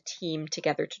working in a team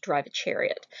together to drive a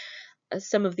chariot.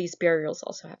 Some of these burials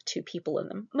also have two people in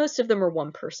them. Most of them are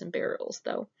one-person burials,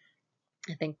 though,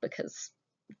 I think because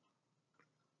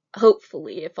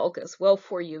hopefully, if all goes well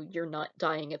for you, you're not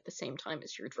dying at the same time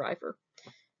as your driver.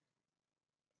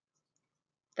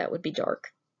 That would be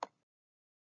dark.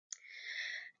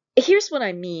 Here's what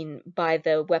I mean by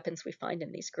the weapons we find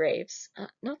in these graves.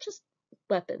 Not just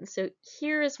weapons. So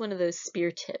here is one of those spear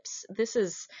tips. This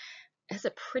has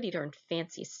a pretty darn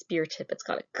fancy spear tip. It's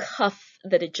got a cuff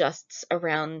that adjusts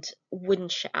around wooden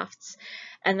shafts,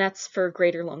 and that's for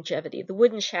greater longevity. The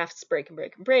wooden shafts break and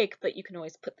break and break, but you can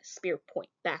always put the spear point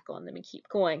back on them and keep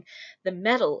going. The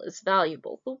metal is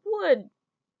valuable. The wood,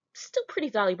 still pretty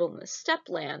valuable in the steppe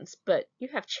lands, but you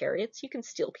have chariots, you can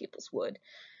steal people's wood.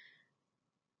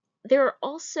 There are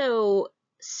also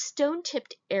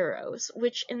stone-tipped arrows,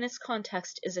 which in this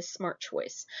context is a smart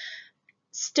choice.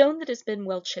 Stone that has been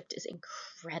well chipped is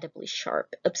incredibly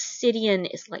sharp. Obsidian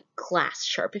is like glass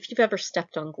sharp. If you've ever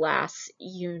stepped on glass,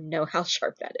 you know how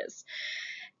sharp that is.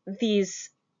 These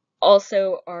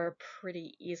also are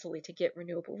pretty easily to get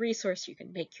renewable resource. You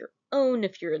can make your own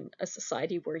if you're in a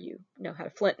society where you know how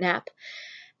to flint knap.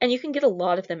 And you can get a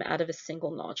lot of them out of a single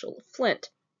nodule of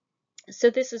flint.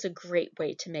 So this is a great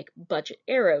way to make budget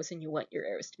arrows, and you want your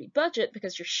arrows to be budget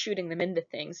because you're shooting them into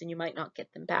things and you might not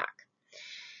get them back.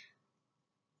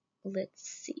 Let's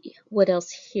see, what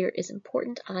else here is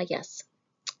important? Yes.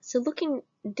 So looking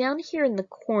down here in the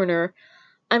corner,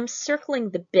 I'm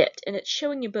circling the bit, and it's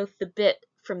showing you both the bit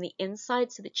from the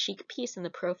inside, so the cheek piece and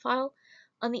the profile.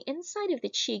 On the inside of the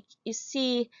cheek, you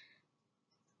see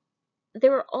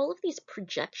there are all of these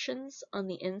projections on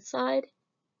the inside.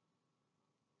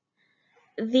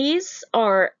 These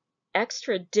are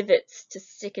extra divots to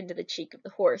stick into the cheek of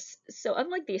the horse. So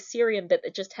unlike the Assyrian bit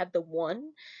that just had the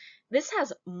one, this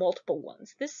has multiple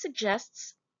ones. This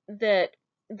suggests that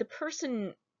the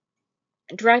person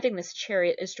driving this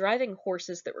chariot is driving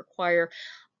horses that require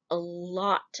a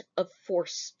lot of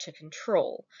force to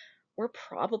control. We're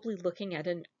probably looking at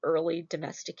an early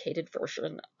domesticated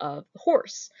version of the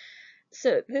horse.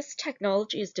 So this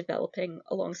technology is developing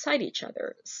alongside each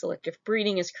other. Selective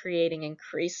breeding is creating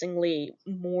increasingly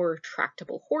more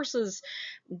tractable horses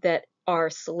that are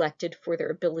selected for their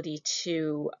ability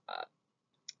to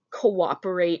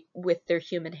cooperate with their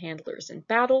human handlers in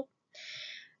battle.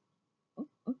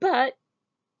 But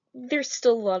there's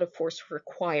still a lot of force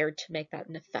required to make that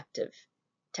an effective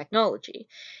technology.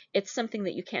 It's something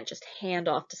that you can't just hand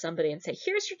off to somebody and say,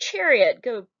 here's your chariot,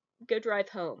 go drive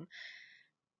home.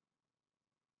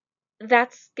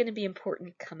 That's going to be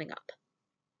important coming up.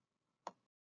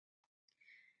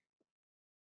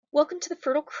 Welcome to the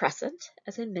Fertile Crescent.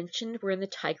 As I mentioned, we're in the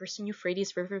Tigris and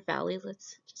Euphrates River Valley.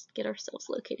 Let's just get ourselves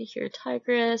located here.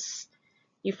 Tigris,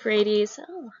 Euphrates.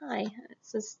 Oh, hi.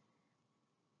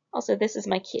 This is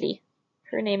my kitty.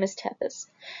 Her name is Tethys.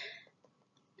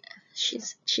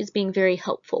 She's being very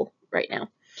helpful right now.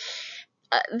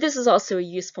 This is also a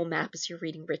useful map as you're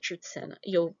reading Richardson.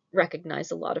 You'll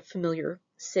recognize a lot of familiar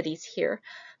cities here.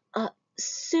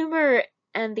 Sumer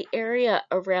and the area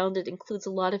around it includes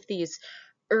a lot of these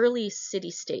early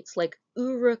city-states like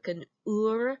Uruk and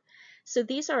Ur. So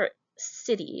these are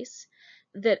cities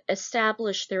that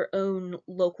establish their own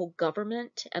local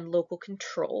government and local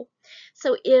control.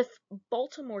 So if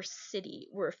Baltimore City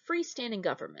were a freestanding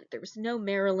government, there was no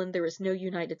Maryland, there was no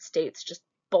United States, just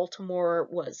Baltimore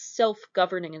was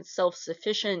self-governing and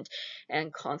self-sufficient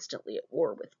and constantly at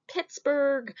war with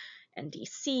Pittsburgh and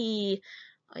DC.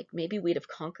 Like maybe we'd have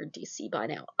conquered DC by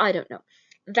now. I don't know.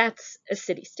 That's a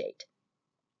city-state.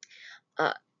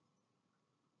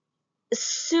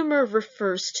 Sumer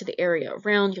refers to the area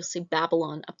around. You'll see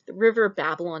Babylon up the river.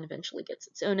 Babylon eventually gets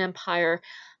its own empire.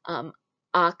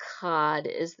 Akkad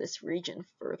is this region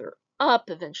further up.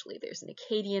 Eventually there's an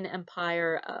Akkadian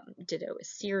Empire, ditto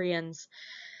Assyrians.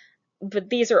 But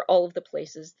these are all of the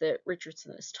places that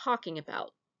Richardson is talking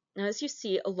about. Now, as you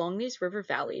see, along these river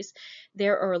valleys,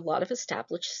 there are a lot of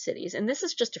established cities, and this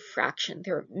is just a fraction.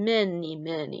 There are many,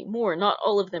 many more. Not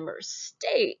all of them are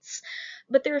states,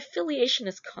 but their affiliation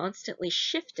is constantly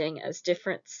shifting as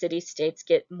different city-states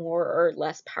get more or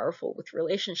less powerful with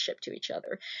relationship to each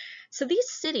other. So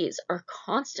these cities are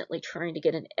constantly trying to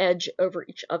get an edge over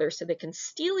each other so they can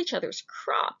steal each other's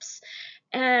crops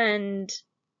and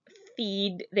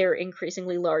feed their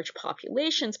increasingly large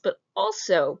populations, but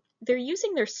also they're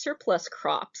using their surplus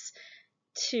crops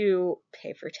to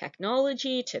pay for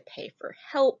technology, to pay for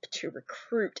help, to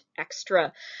recruit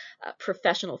extra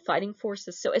professional fighting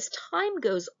forces. So as time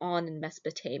goes on in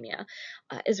Mesopotamia,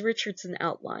 as Richardson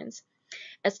outlines,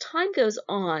 as time goes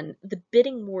on, the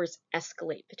bidding wars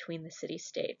escalate between the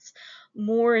city-states.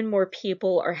 More and more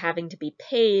people are having to be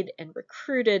paid and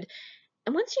recruited.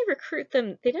 And once you recruit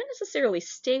them, they don't necessarily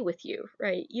stay with you,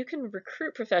 right? You can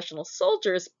recruit professional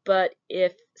soldiers, but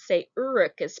if, say,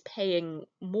 Uruk is paying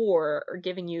more or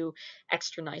giving you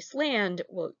extra nice land,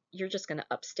 well, you're just going to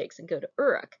up stakes and go to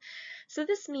Uruk. So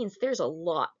this means there's a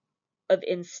lot of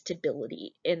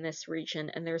instability in this region,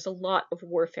 and there's a lot of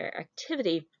warfare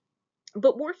activity,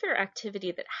 but warfare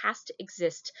activity that has to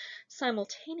exist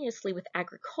simultaneously with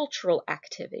agricultural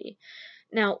activity.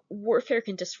 Now, warfare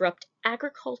can disrupt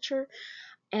agriculture,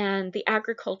 and the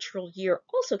agricultural year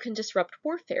also can disrupt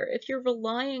warfare. If you're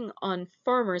relying on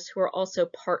farmers who are also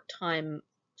part-time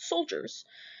soldiers,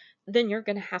 then you're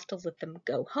going to have to let them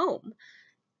go home.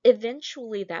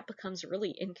 Eventually, that becomes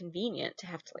really inconvenient to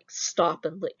have to stop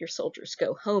and let your soldiers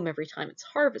go home every time it's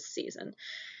harvest season.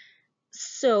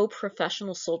 So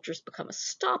professional soldiers become a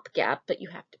stopgap, but you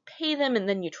have to pay them, and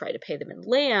then you try to pay them in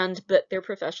land, but they're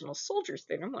professional soldiers.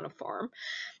 They don't want to farm.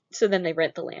 So then they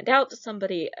rent the land out to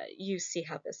somebody. You see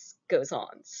how this goes on.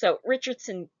 So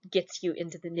Richardson gets you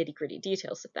into the nitty-gritty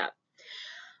details of that.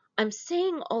 I'm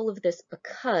saying all of this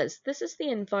because this is the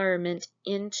environment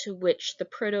into which the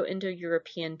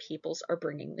Proto-Indo-European peoples are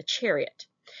bringing the chariot.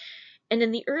 And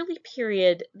in the early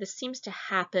period, this seems to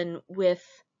happen with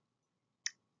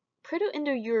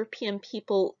Proto-Indo-European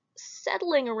people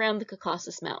settling around the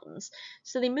Caucasus Mountains.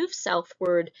 So they move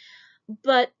southward,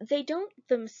 but they don't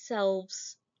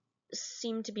themselves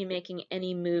seem to be making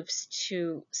any moves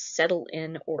to settle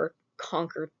in or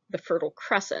conquer the Fertile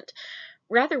Crescent.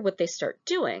 Rather, what they start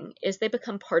doing is they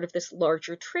become part of this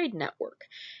larger trade network,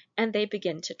 and they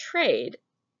begin to trade.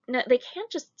 Now, they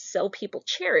can't just sell people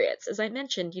chariots. As I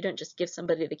mentioned, you don't just give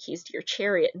somebody the keys to your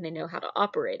chariot and they know how to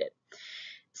operate it.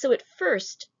 So at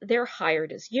first, they're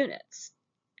hired as units.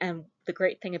 And the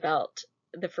great thing about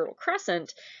the Fertile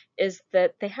Crescent is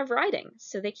that they have writing,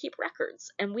 so they keep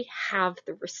records, and we have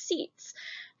the receipts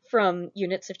from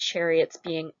units of chariots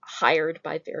being hired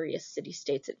by various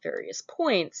city-states at various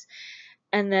points,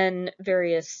 and then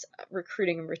various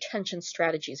recruiting and retention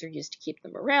strategies are used to keep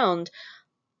them around.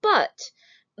 But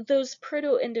those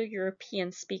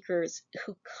Proto-Indo-European speakers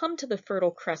who come to the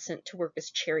Fertile Crescent to work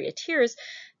as charioteers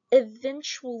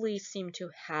eventually seem to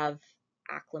have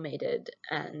acclimated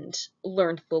and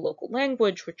learned the local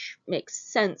language, which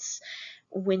makes sense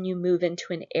when you move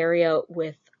into an area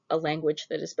with a language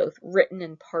that is both written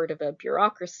and part of a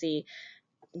bureaucracy.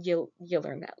 You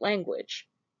learn that language.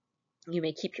 You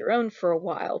may keep your own for a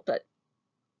while, but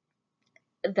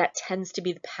that tends to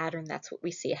be the pattern. That's what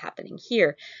we see happening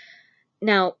here.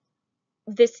 Now,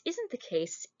 this isn't the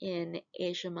case in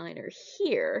Asia Minor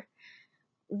here,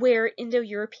 where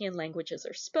Indo-European languages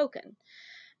are spoken.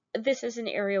 This is an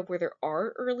area where there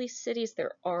are early cities,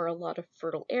 there are a lot of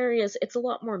fertile areas. It's a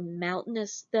lot more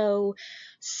mountainous, though,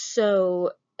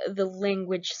 so the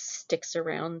language sticks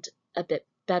around a bit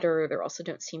better. There also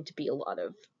don't seem to be a lot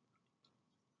of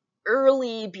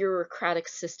early bureaucratic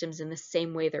systems in the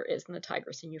same way there is in the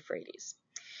Tigris and Euphrates.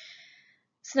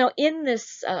 So now in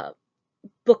this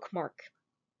bookmark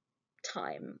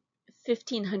time,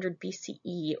 1500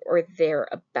 BCE or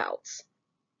thereabouts,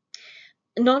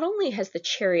 not only has the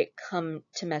chariot come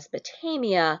to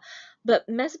Mesopotamia, but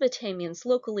Mesopotamians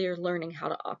locally are learning how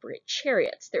to operate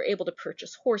chariots. They're able to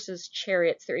purchase horses,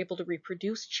 chariots, they're able to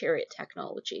reproduce chariot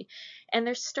technology, and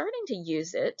they're starting to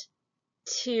use it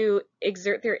to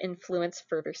exert their influence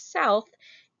further south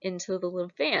into the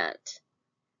Levant,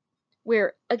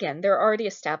 where, again, there are already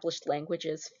established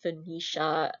languages.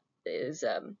 Phoenicia is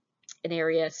an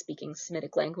area speaking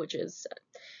Semitic languages.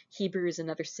 Hebrew is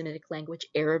another Semitic language.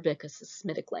 Arabic is a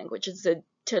Semitic language. It's a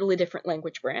totally different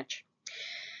language branch.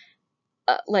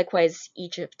 Likewise,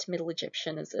 Egypt, Middle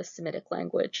Egyptian, is a Semitic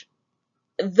language.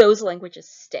 those languages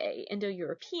stay.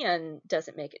 Indo-European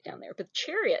doesn't make it down there, but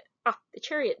the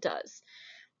chariot does.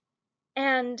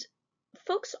 And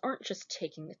folks aren't just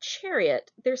taking the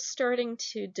chariot, they're starting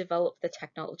to develop the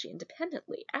technology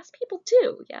independently, as people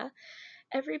do, yeah?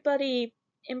 Everybody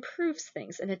improves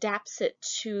things and adapts it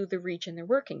to the region they're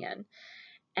working in.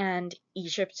 And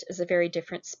Egypt is a very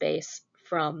different space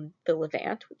from the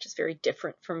Levant, which is very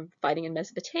different from fighting in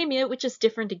Mesopotamia, which is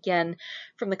different again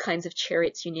from the kinds of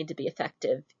chariots you need to be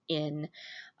effective in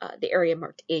the area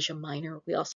marked Asia Minor.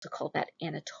 We also call that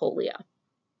Anatolia.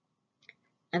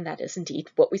 And that is indeed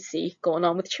what we see going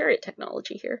on with chariot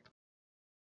technology here.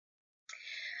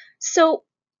 So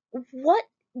what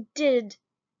did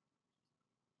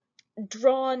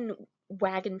drawn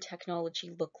wagon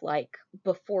technology look like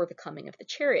before the coming of the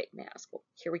chariot, you may ask? Well,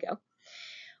 here we go.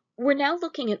 We're now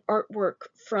looking at artwork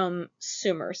from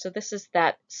Sumer. So this is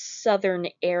that southern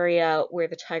area where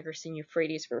the Tigris and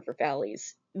Euphrates River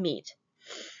valleys meet.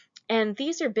 And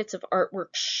these are bits of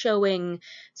artwork showing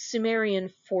Sumerian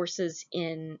forces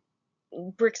in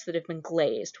bricks that have been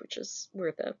glazed, which is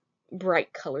where the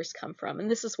bright colors come from. And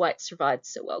this is why it survived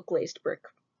so well. Glazed brick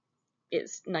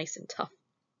is nice and tough.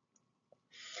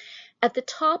 At the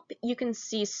top, you can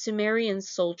see Sumerian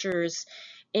soldiers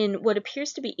in what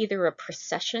appears to be either a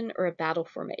procession or a battle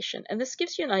formation. And this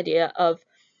gives you an idea of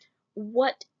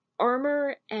what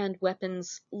armor and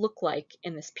weapons look like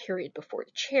in this period before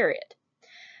the chariot.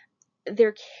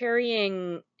 They're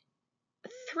carrying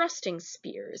thrusting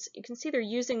spears. You can see they're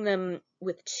using them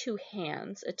with two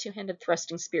hands. A two-handed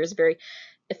thrusting spear is a very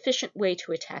efficient way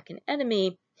to attack an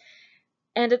enemy.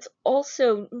 And it's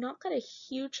also not got a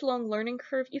huge long learning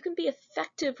curve. You can be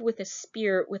effective with a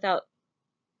spear without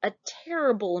a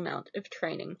terrible amount of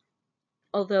training.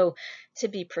 Although to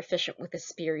be proficient with a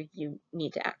spear, you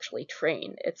need to actually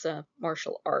train. It's a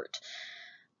martial art.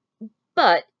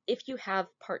 But if you have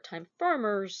part-time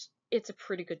farmers, it's a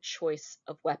pretty good choice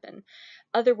of weapon.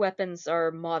 Other weapons are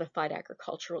modified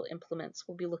agricultural implements.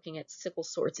 We'll be looking at sickle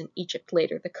swords in Egypt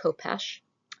later, the khopesh.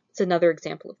 It's another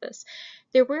example of this.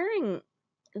 They're wearing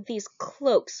these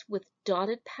cloaks with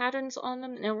dotted patterns on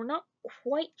them. Now, we're not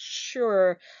quite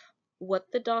sure what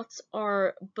the dots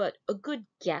are, but a good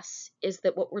guess is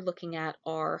that what we're looking at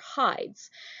are hides.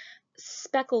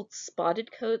 Speckled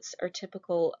spotted coats are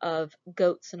typical of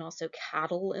goats and also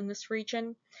cattle in this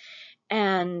region.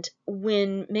 And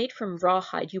when made from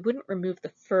rawhide, you wouldn't remove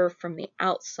the fur from the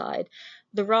outside.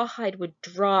 The rawhide would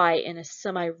dry in a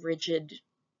semi-rigid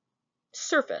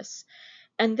surface,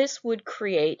 and this would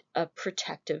create a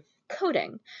protective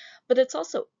coating. But it's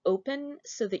also open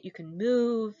so that you can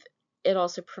move. It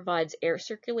also provides air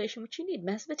circulation, which you need.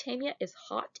 Mesopotamia is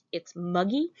hot. It's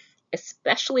muggy,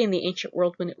 especially in the ancient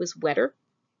world when it was wetter.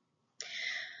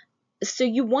 So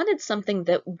you wanted something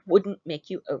that wouldn't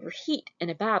make you overheat in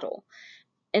a battle.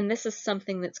 And this is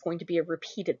something that's going to be a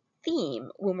repeated theme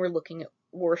when we're looking at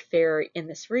warfare in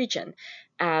this region.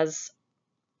 As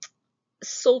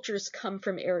soldiers come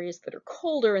from areas that are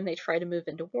colder and they try to move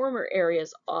into warmer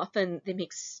areas, often they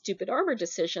make stupid armor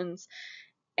decisions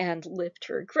and live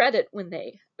to regret it when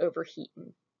they overheat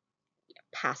and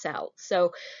pass out.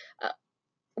 So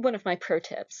one of my pro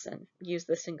tips, and use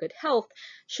this in good health,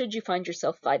 should you find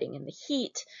yourself fighting in the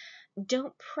heat,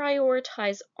 don't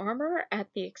prioritize armor at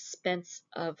the expense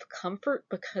of comfort,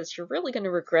 because you're really going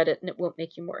to regret it and it won't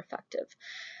make you more effective.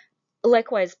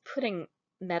 Likewise, putting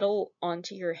metal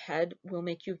onto your head will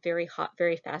make you very hot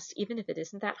very fast, even if it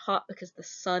isn't that hot, because the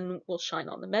sun will shine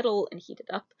on the metal and heat it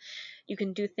up. You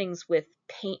can do things with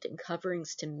paint and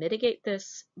coverings to mitigate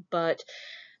this, but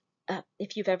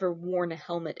if you've ever worn a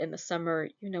helmet in the summer,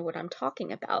 you know what I'm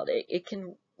talking about. It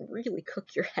can really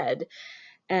cook your head,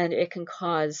 and it can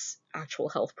cause actual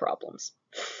health problems.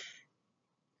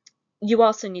 You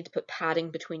also need to put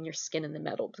padding between your skin and the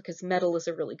metal, because metal is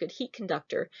a really good heat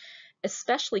conductor,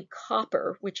 especially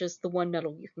copper, which is the one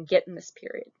metal you can get in this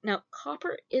period. Now,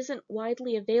 copper isn't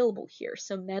widely available here,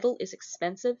 so metal is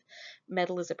expensive.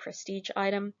 Metal is a prestige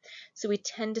item, so we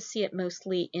tend to see it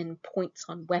mostly in points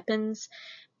on weapons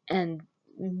and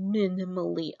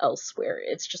minimally elsewhere.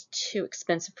 It's just too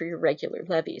expensive for your regular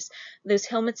levies. Those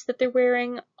helmets that they're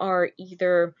wearing are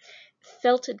either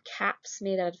felted caps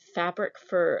made out of fabric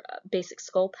for basic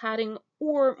skull padding,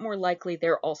 or more likely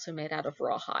they're also made out of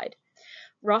rawhide.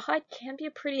 Rawhide can be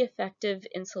a pretty effective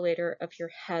insulator of your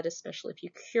head, especially if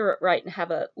you cure it right and have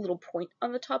a little point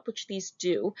on the top, which these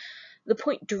do. The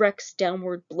point directs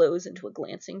downward blows into a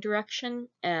glancing direction,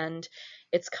 and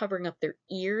it's covering up their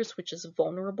ears, which is a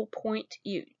vulnerable point.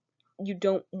 You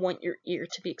don't want your ear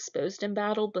to be exposed in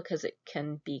battle because it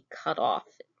can be cut off.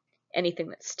 Anything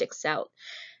that sticks out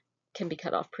can be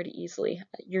cut off pretty easily.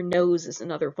 Your nose is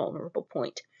another vulnerable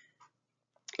point.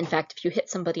 In fact, if you hit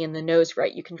somebody in the nose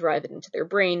right, you can drive it into their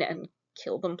brain and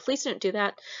kill them. Please don't do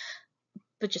that,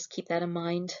 but just keep that in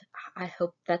mind. I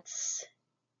hope that's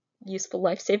useful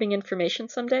life-saving information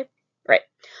someday. Right.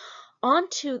 On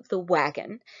to the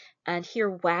wagon. And here,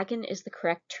 wagon is the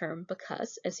correct term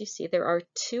because, as you see, there are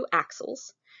two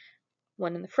axles,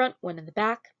 one in the front, one in the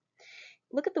back.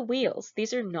 Look at the wheels.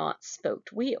 These are not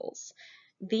spoked wheels.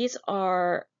 These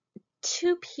are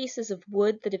two pieces of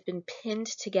wood that have been pinned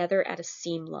together at a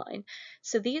seam line.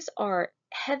 So these are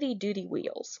heavy-duty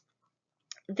wheels.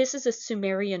 This is a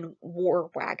Sumerian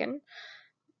war wagon.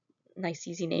 Nice,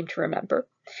 easy name to remember.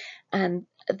 And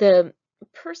the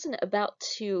person about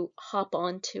to hop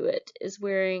onto it is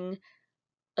wearing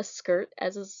a skirt,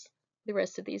 as is the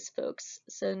rest of these folks.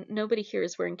 So nobody here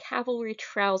is wearing cavalry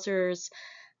trousers.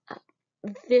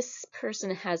 This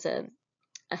person has a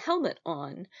helmet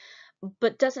on,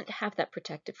 but doesn't have that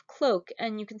protective cloak,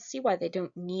 and you can see why they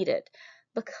don't need it,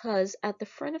 because at the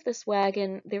front of this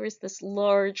wagon there is this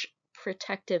large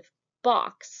protective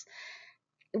box.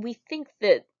 We think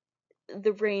that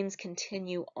the reins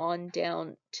continue on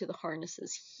down to the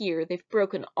harnesses here. They've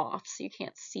broken off, so you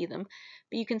can't see them,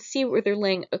 but you can see where they're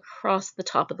laying across the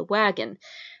top of the wagon.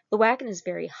 The wagon is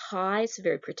very high, so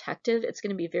very protective. It's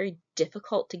going to be very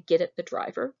difficult to get at the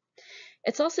driver.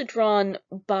 It's also drawn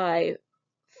by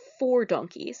 4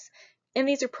 donkeys, and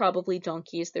these are probably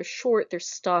donkeys. They're short, they're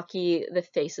stocky, the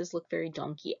faces look very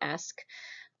donkey-esque.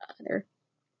 They're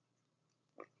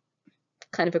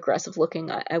kind of aggressive looking.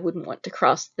 I wouldn't want to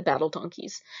cross the battle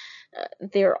donkeys.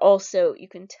 They're also, you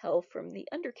can tell from the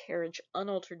undercarriage,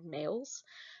 unaltered males.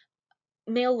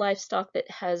 Male livestock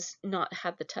that has not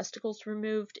had the testicles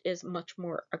removed is much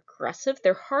more aggressive.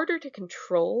 They're harder to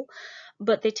control,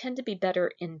 but they tend to be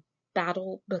better in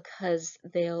battle because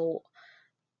they'll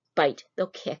bite, they'll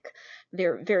kick.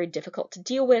 They're very difficult to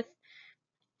deal with.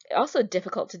 Also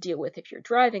difficult to deal with if you're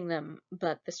driving them,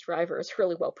 but this driver is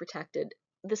really well protected.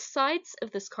 The sides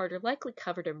of this cart are likely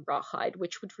covered in rawhide,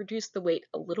 which would reduce the weight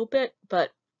a little bit, but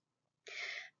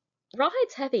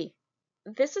rawhide's heavy.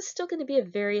 This is still going to be a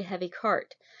very heavy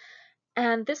cart.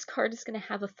 And this cart is going to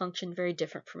have a function very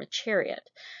different from a chariot.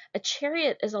 A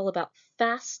chariot is all about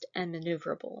fast and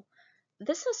maneuverable.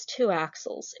 This has 2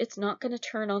 axles. It's not going to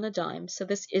turn on a dime, so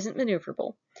this isn't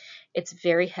maneuverable. It's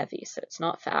very heavy, so it's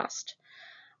not fast.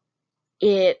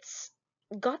 It's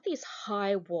got these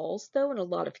high walls, though, and a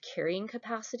lot of carrying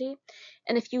capacity.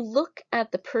 And if you look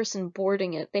at the person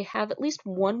boarding it, they have at least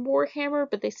one war hammer,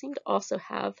 but they seem to also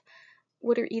have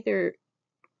what are either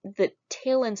the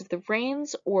tail ends of the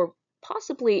reins or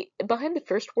possibly behind the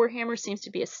first war hammer seems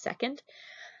to be a second,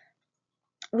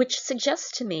 which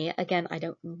suggests to me, again, I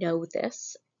don't know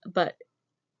this, but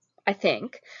I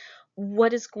think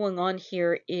what is going on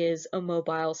here is a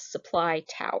mobile supply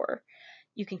tower.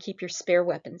 You can keep your spare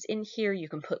weapons in here, you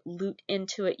can put loot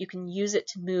into it, you can use it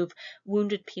to move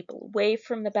wounded people away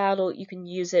from the battle, you can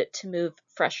use it to move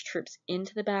fresh troops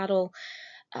into the battle,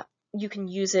 you can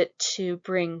use it to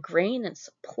bring grain and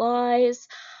supplies,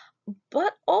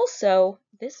 but also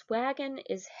this wagon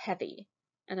is heavy,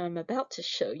 and I'm about to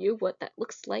show you what that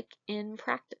looks like in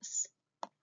practice.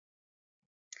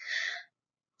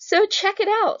 So check it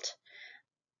out.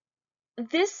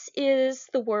 This is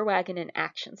the war wagon in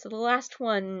action. So the last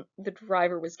one, the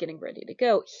driver was getting ready to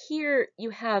go. Here you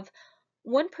have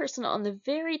one person on the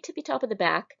very tippy top of the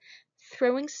back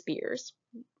throwing spears,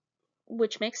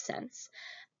 which makes sense.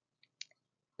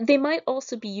 They might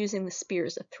also be using the spear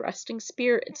as a thrusting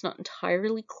spear. It's not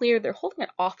entirely clear. They're holding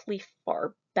it awfully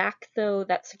far back, though.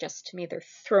 That suggests to me they're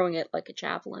throwing it like a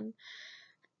javelin.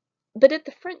 But at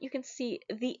the front, you can see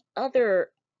the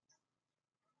other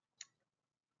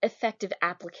effective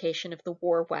application of the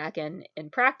war wagon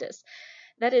in practice.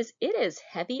 That is, it is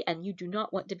heavy and you do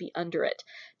not want to be under it.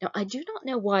 Now, I do not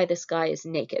know why this guy is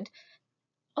naked.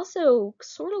 Also,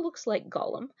 sort of looks like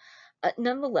Gollum.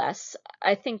 Nonetheless,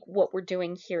 I think what we're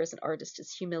doing here as an artist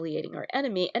is humiliating our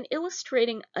enemy and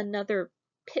illustrating another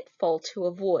pitfall to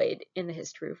avoid in the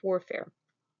history of warfare.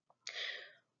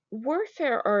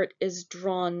 Warfare art is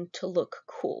drawn to look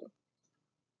cool.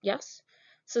 Yes?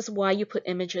 This is why you put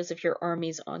images of your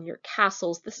armies on your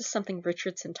castles. This is something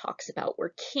Richardson talks about,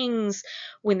 where kings,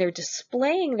 when they're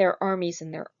displaying their armies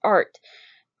and their art,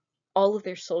 all of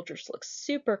their soldiers look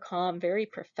super calm, very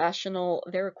professional,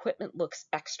 their equipment looks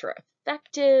extra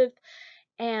effective,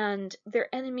 and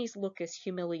their enemies look as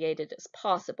humiliated as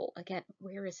possible. Again,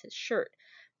 where is his shirt?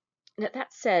 Now,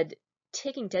 that said,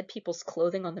 taking dead people's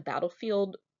clothing on the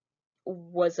battlefield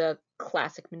was a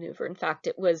classic maneuver. In fact,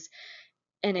 it was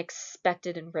an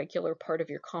expected and regular part of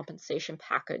your compensation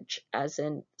package as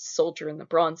in soldier in the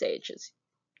Bronze Age. Is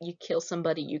you kill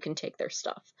somebody, you can take their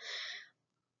stuff.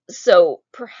 So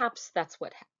perhaps that's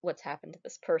what's happened to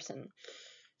this person.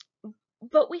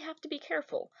 But we have to be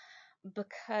careful,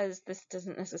 because this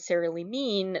doesn't necessarily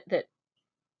mean that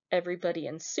everybody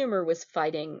in Sumer was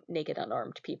fighting naked,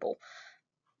 unarmed people.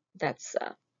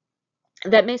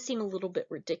 That may seem a little bit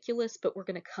ridiculous, but we're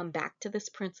going to come back to this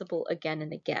principle again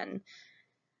and again.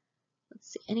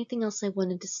 Let's see, anything else I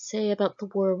wanted to say about the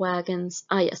war wagons?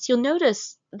 Yes, you'll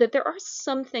notice that there are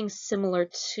some things similar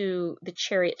to the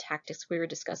chariot tactics we were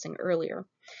discussing earlier.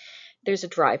 There's a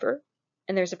driver,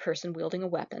 and there's a person wielding a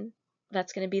weapon.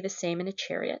 That's going to be the same in a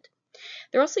chariot.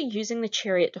 They're also using the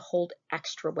chariot to hold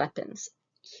extra weapons.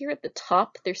 Here at the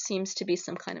top, there seems to be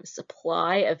some kind of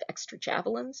supply of extra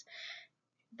javelins.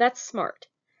 That's smart,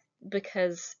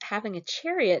 because having a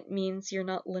chariot means you're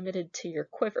not limited to your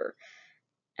quiver,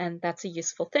 and that's a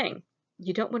useful thing.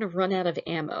 You don't want to run out of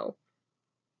ammo.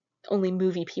 Only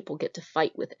movie people get to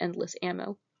fight with endless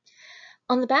ammo.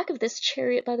 On the back of this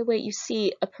chariot, by the way, you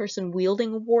see a person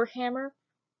wielding a warhammer.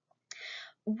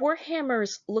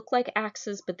 Warhammers look like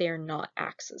axes, but they are not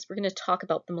axes. We're going to talk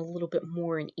about them a little bit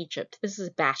more in Egypt. This is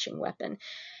a bashing weapon,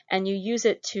 and you use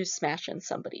it to smash in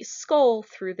somebody's skull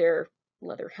through their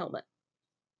leather helmet.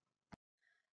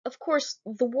 Of course,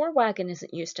 the war wagon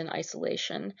isn't used in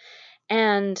isolation,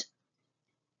 and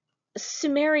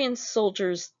Sumerian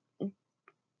soldiers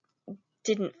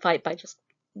didn't fight by just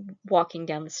walking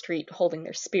down the street holding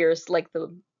their spears like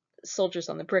the soldiers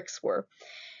on the bricks were.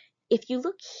 If you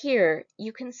look here,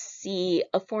 you can see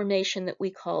a formation that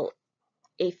we call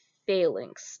a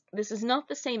phalanx. This is not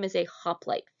the same as a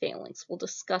hoplite phalanx. We'll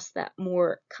discuss that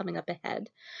more coming up ahead.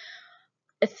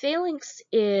 A phalanx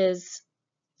is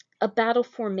a battle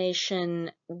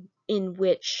formation in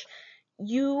which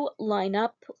you line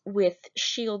up with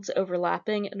shields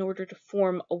overlapping in order to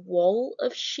form a wall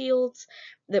of shields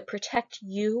that protect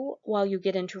you while you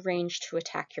get into range to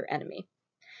attack your enemy.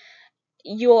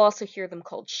 You'll also hear them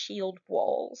called shield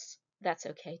walls. That's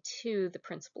okay too. The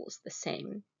principle is the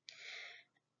same.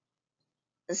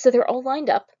 So they're all lined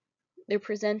up. They're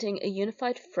presenting a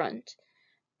unified front.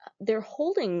 They're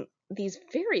holding these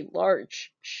very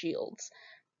large shields.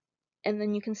 And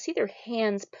then you can see their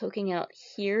hands poking out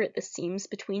here at the seams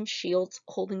between shields,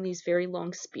 holding these very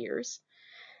long spears.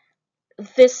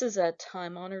 This is a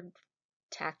time-honored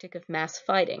tactic of mass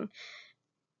fighting.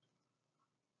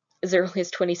 As early as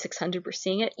 2600, we're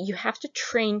seeing it. You have to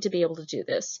train to be able to do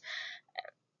this.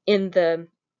 In the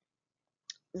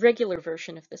regular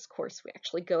version of this course, we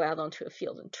actually go out onto a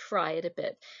field and try it a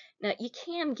bit. Now, you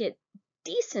can get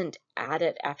decent at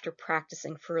it after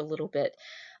practicing for a little bit,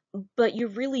 but you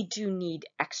really do need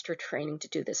extra training to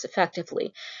do this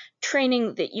effectively.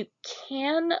 Training that you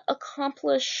can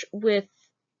accomplish with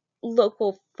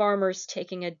local farmers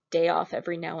taking a day off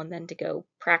every now and then to go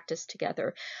practice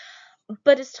together.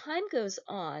 But as time goes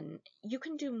on, you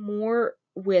can do more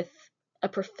with a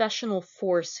professional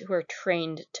force who are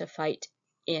trained to fight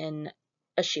in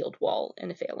a shield wall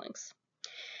in a phalanx.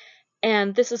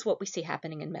 And this is what we see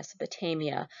happening in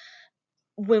Mesopotamia.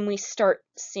 When we start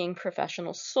seeing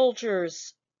professional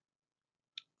soldiers,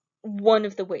 one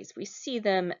of the ways we see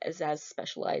them is as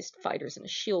specialized fighters in a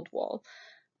shield wall.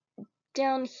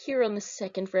 Down here on the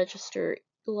second register,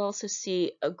 you'll also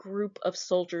see a group of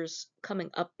soldiers coming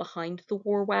up behind the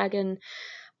war wagon.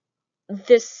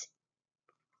 This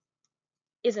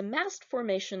is a massed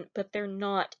formation, but they're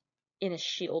not in a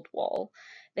shield wall.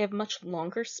 They have much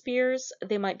longer spears.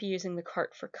 They might be using the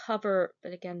cart for cover,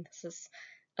 but again, this is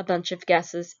a bunch of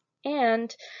guesses.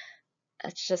 And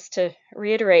just to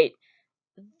reiterate,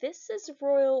 this is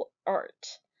royal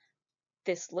art.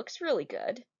 This looks really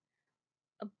good,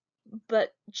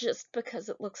 but just because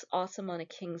it looks awesome on a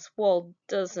king's wall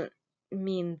doesn't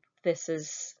mean this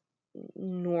is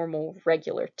normal,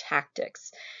 regular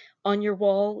tactics. On your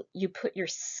wall, you put your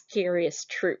scariest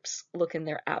troops looking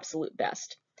their absolute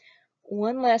best.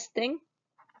 One last thing,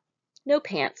 no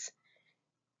pants.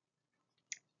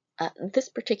 This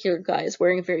particular guy is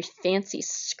wearing a very fancy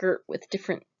skirt with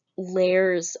different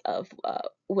layers of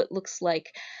what looks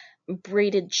like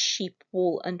braided sheep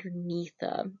wool underneath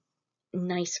a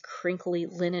nice crinkly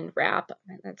linen wrap.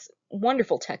 That's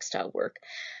wonderful textile work.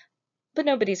 But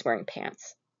nobody's wearing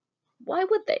pants. Why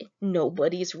would they?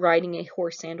 Nobody's riding a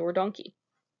horse and or donkey.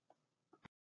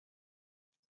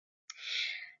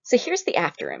 So here's the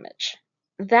after image.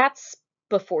 That's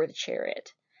before the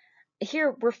chariot.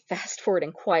 Here we're fast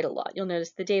forwarding quite a lot. You'll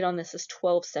notice the date on this is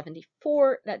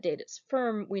 1274. That date is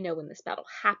firm. We know when this battle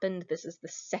happened. This is the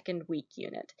second week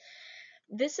unit.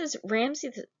 This is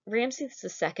Ramses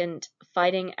II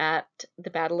fighting at the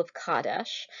Battle of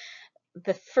Kadesh,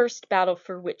 the first battle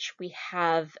for which we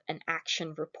have an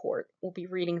action report. We'll be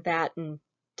reading that and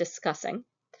discussing.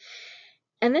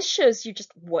 And this shows you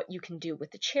just what you can do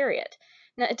with the chariot.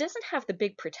 Now, it doesn't have the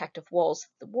big protective walls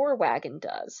the war wagon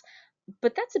does,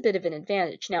 but that's a bit of an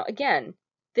advantage. Now, again,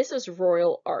 this is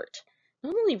royal art.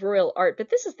 Not only royal art,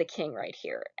 but this is the king right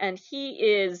here, and he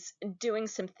is doing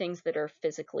some things that are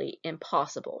physically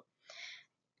impossible.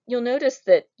 You'll notice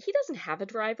that he doesn't have a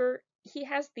driver. He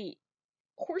has the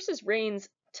horse's reins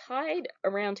tied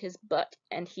around his butt,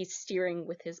 and he's steering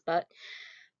with his butt.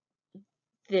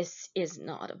 This is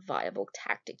not a viable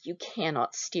tactic. You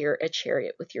cannot steer a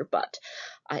chariot with your butt.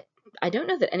 I don't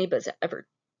know that anybody's ever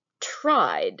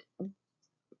tried.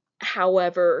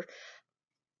 However,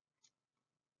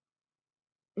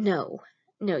 no,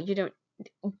 you don't.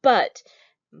 But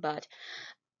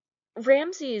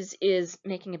Ramses is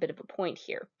making a bit of a point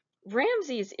here.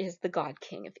 Ramses is the god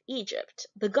king of Egypt.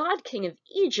 The god king of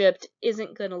Egypt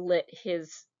isn't going to let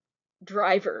his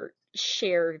driver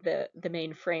share the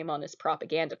main frame on his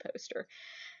propaganda poster.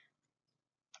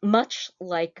 Much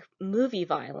like movie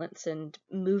violence and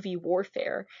movie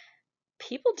warfare,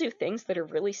 people do things that are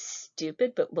really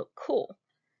stupid but look cool.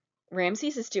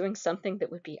 Ramses is doing something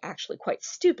that would be actually quite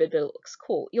stupid, but it looks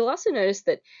cool. You'll also notice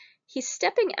that he's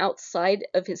stepping outside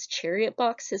of his chariot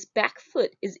box. His back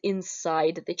foot is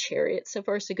inside the chariot. So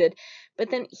far, so good. But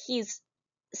then he's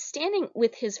standing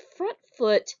with his front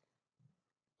foot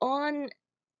on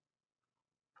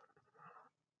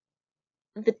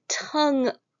the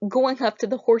tongue going up to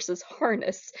the horse's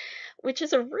harness, which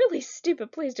is a really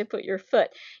stupid place to put your foot.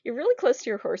 You're really close to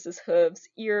your horse's hooves.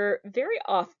 You're very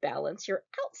off balance. You're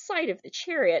outside of the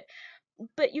chariot,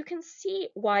 but you can see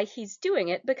why he's doing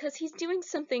it, because he's doing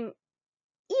something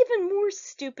even more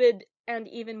stupid and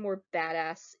even more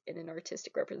badass in an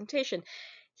artistic representation.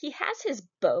 He has his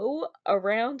bow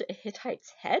around a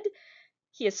Hittite's head.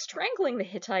 He is strangling the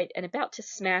Hittite and about to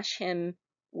smash him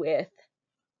with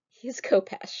his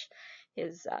khopesh,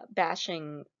 his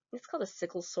bashing. It's called a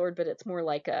sickle sword, but it's more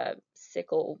like a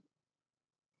sickle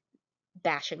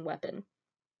bashing weapon.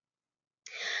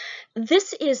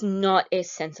 This is not a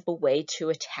sensible way to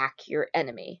attack your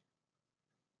enemy.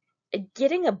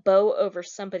 Getting a bow over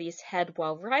somebody's head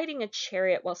while riding a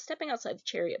chariot, while stepping outside the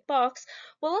chariot box,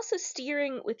 while also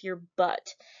steering with your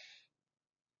butt,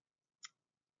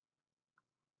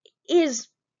 is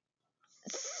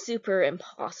super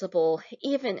impossible,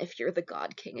 even if you're the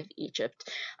god king of Egypt.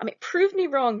 I mean, prove me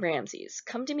wrong, Ramses.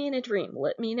 Come to me in a dream.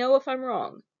 Let me know if I'm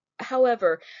wrong.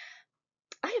 However,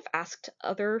 I have asked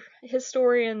other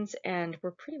historians, and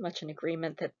we're pretty much in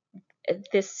agreement that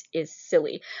this is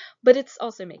silly. But it's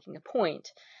also making a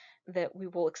point that we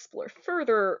will explore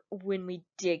further when we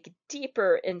dig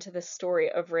deeper into the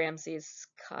story of Ramses'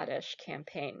 Kadesh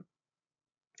campaign.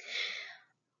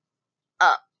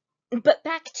 But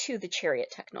back to the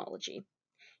chariot technology.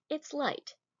 It's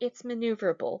light, it's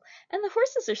maneuverable, and the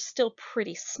horses are still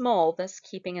pretty small, thus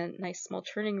keeping a nice small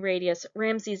turning radius.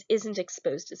 Ramses isn't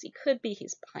exposed as he could be.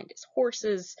 He's behind his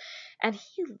horses, and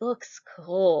he looks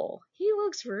cool. He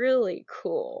looks really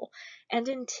cool and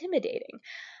intimidating.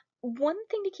 One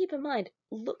thing to keep in mind,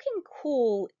 looking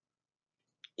cool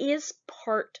is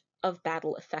part of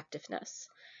battle effectiveness.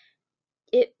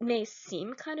 It may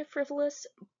seem kind of frivolous,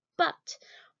 but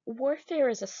warfare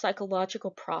is a psychological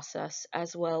process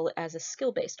as well as a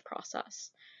skill-based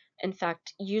process. In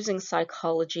fact, using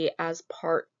psychology as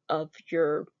part of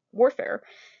your warfare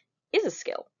is a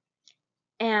skill.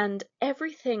 And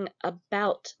everything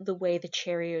about the way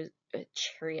the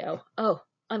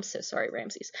I'm so sorry,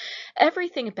 Ramses.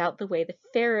 Everything about the way the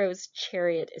pharaoh's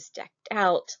chariot is decked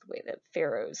out, the way the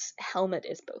pharaoh's helmet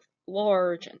is both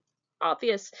large and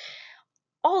obvious,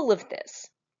 all of this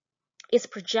is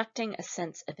projecting a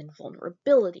sense of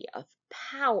invulnerability, of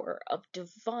power, of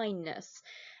divineness.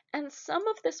 And some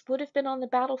of this would have been on the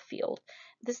battlefield.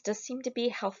 This does seem to be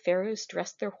how pharaohs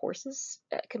dressed their horses,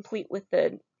 complete with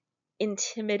the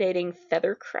intimidating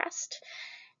feather crest.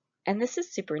 And this is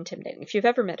super intimidating. If you've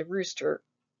ever met a rooster,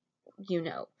 you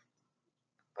know.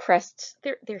 Crests,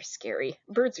 they're scary.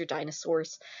 Birds are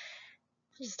dinosaurs.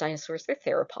 Just dinosaurs, they're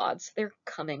theropods. They're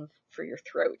coming for your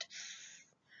throat.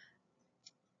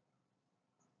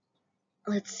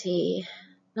 Let's see.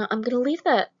 No, I'm going to leave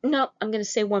that. No, I'm going to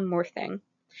say one more thing.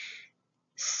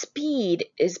 Speed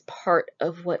is part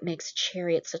of what makes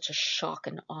chariot such a shock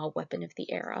and awe weapon of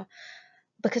the era,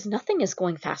 because nothing is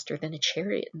going faster than a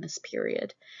chariot in this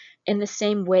period. In the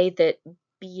same way that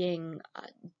being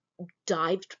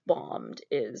dived bombed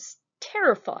is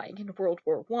terrifying in World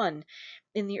War I.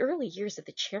 In the early years of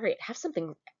the chariot, have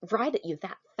something ride at you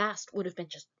that fast would have been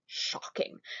just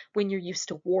shocking when you're used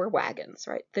to war wagons,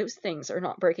 right? Those things are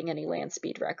not breaking any land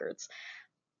speed records.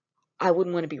 I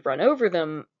wouldn't want to be run over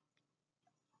them,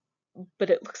 but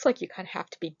it looks like you kind of have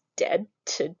to be dead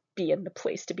to be in the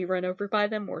place to be run over by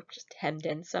them, or just hemmed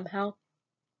in somehow.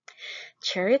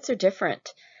 Chariots are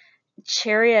different.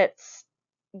 Chariots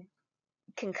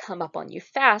can come up on you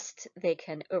fast, they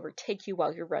can overtake you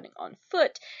while you're running on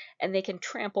foot, and they can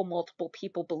trample multiple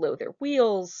people below their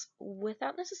wheels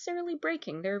without necessarily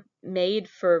breaking. They're made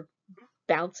for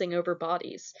bouncing over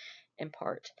bodies, in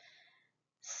part.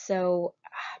 So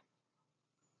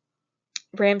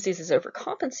Ramses is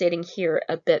overcompensating here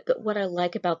a bit, but what I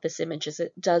like about this image is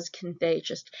it does convey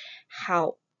just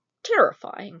how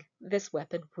terrifying this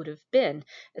weapon would have been,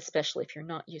 especially if you're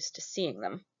not used to seeing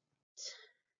them.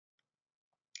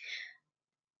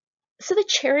 So the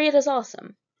chariot is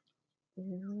awesome.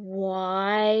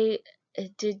 Why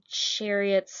did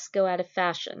chariots go out of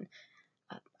fashion?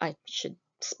 I should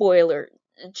spoiler,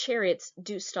 chariots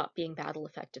do stop being battle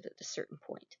effective at a certain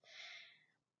point.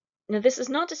 Now, this is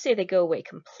not to say they go away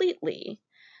completely,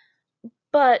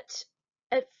 but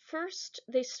at first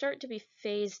they start to be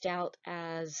phased out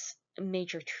as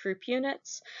major troop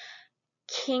units.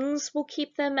 Kings will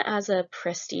keep them as a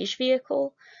prestige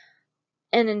vehicle,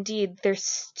 and indeed they're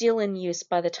still in use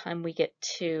by the time we get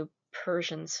to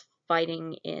Persians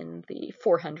fighting in the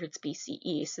 400s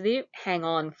BCE, so they hang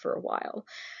on for a while.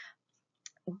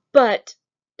 But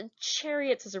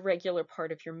chariots as a regular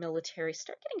part of your military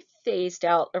start getting phased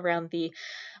out around the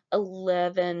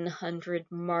 1100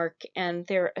 mark, and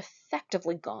they're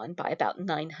effectively gone by about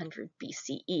 900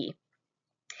 BCE.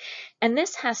 And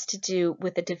this has to do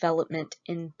with the development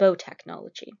in bow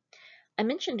technology. I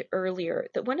mentioned earlier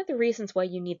that one of the reasons why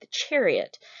you need the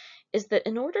chariot is that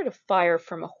in order to fire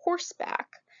from a horseback,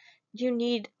 you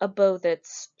need a bow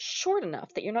that's short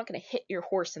enough that you're not going to hit your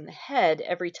horse in the head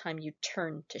every time you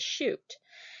turn to shoot.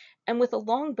 And with a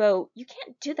long bow, you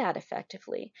can't do that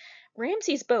effectively.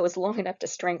 Ramses' bow is long enough to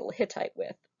strangle a Hittite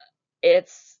with.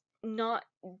 It's not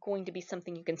going to be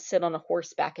something you can sit on a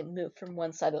horseback and move from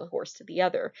one side of the horse to the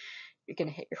other. You're going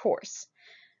to hit your horse.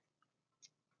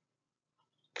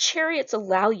 Chariots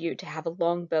allow you to have a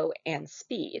long bow and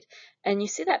speed, and you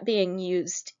see that being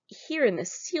used here in the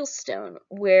seal stone,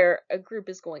 where a group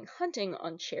is going hunting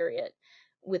on chariot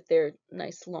with their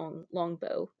nice long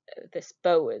bow. This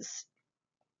bow is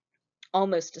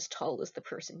almost as tall as the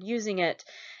person using it.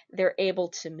 They're able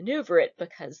to maneuver it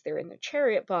because they're in their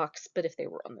chariot box, but if they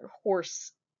were on their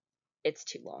horse, it's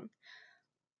too long.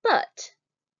 But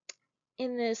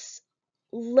in this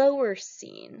lower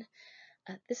scene,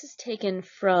 this is taken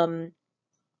from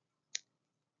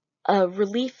a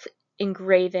relief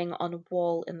engraving on a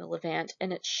wall in the Levant,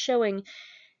 and it's showing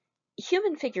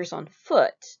human figures on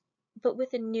foot, but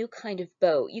with a new kind of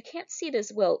bow. You can't see it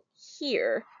as well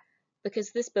here,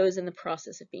 because this bow is in the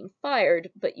process of being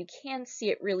fired, but you can see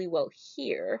it really well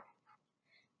here.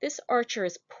 This archer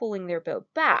is pulling their bow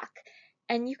back,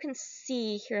 and you can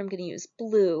see, here I'm going to use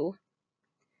blue,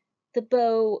 the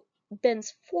bow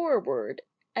bends forward,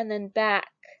 and then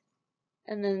back,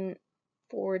 and then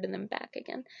forward, and then back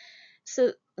again.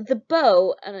 So the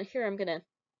bow, and here I'm going to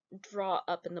draw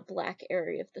up in the black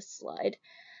area of the slide,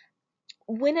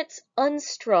 when it's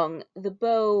unstrung, the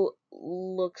bow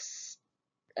looks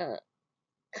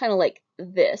kind of like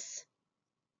this.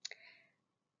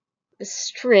 The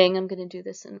string, I'm going to do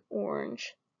this in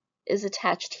orange, is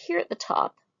attached here at the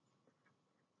top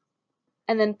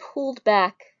and then pulled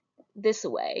back this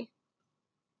way.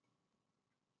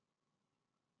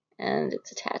 And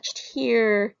it's attached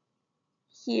here,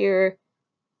 here.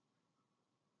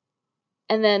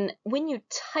 And then when you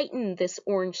tighten this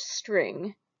orange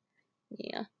string,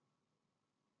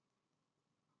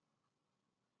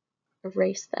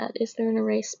 erase that. Is there an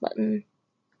erase button?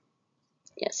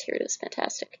 Yes, here it is.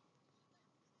 Fantastic.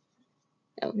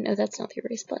 Oh, no, that's not the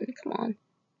erase button. Come on.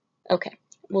 Okay,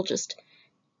 we'll just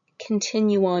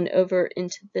continue on over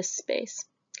into this space.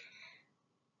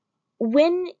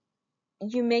 When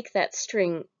you make that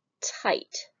string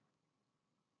tight,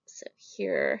 so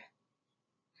here,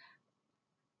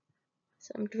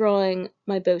 so I'm drawing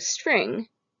my bow string,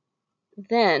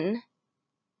 then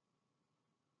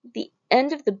the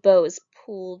end of the bow is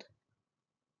pulled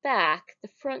back, the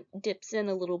front dips in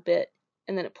a little bit,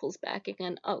 and then it pulls back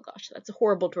again. Oh gosh, that's a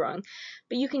horrible drawing,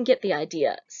 but you can get the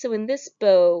idea. So in this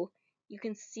bow, you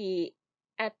can see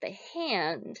at the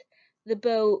hand, the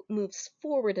bow moves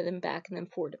forward and then back and then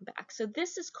forward and back. So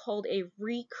this is called a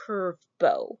recurve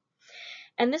bow.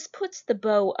 And this puts the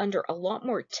bow under a lot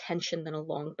more tension than a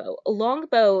longbow. A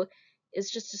longbow is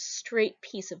just a straight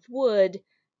piece of wood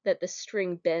that the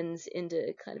string bends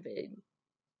into kind of a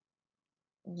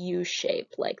U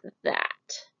shape like that.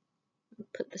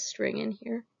 Put the string in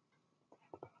here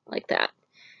like that.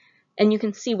 And you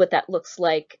can see what that looks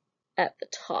like at the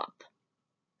top.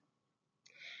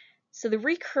 So the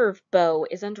recurve bow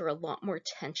is under a lot more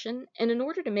tension, and in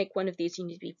order to make one of these, you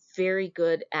need to be very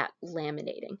good at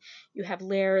laminating. You have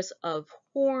layers of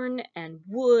horn and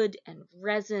wood and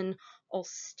resin all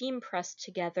steam pressed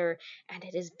together, and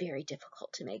it is very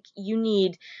difficult to make. You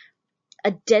need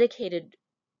a dedicated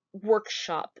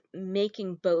workshop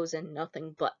making bows and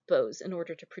nothing but bows in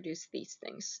order to produce these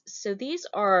things. So these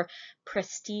are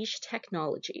prestige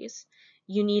technologies.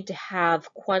 You need to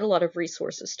have quite a lot of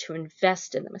resources to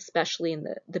invest in them, especially in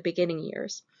the beginning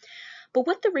years. But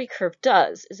what the recurve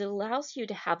does is it allows you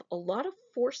to have a lot of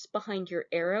force behind your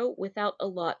arrow without a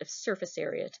lot of surface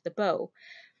area to the bow.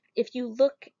 If you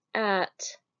look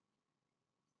at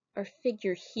our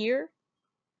figure here,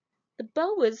 the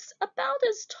bow is about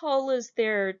as tall as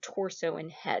their torso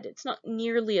and head. It's not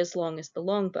nearly as long as the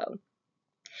longbow.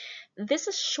 This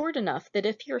is short enough that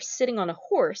if you're sitting on a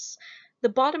horse, the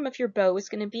bottom of your bow is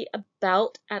going to be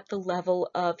about at the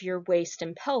level of your waist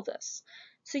and pelvis.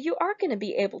 So you are going to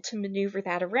be able to maneuver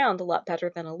that around a lot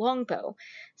better than a longbow.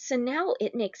 So now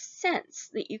it makes sense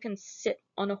that you can sit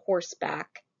on a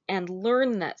horseback and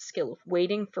learn that skill of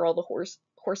waiting for all the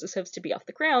horse's hooves to be off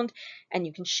the ground, and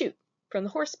you can shoot from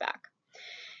the horseback.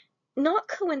 Not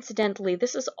coincidentally,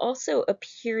 this is also a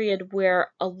period where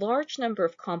a large number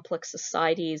of complex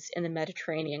societies in the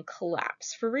Mediterranean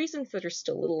collapse for reasons that are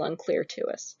still a little unclear to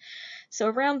us. So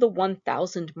around the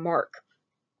 1000 mark,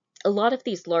 a lot of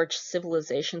these large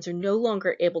civilizations are no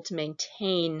longer able to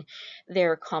maintain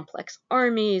their complex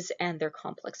armies and their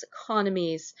complex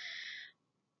economies.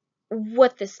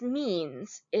 What this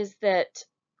means is that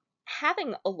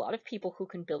having a lot of people who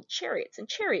can build chariots and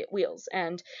chariot wheels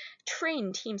and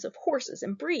train teams of horses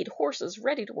and breed horses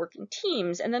ready to work in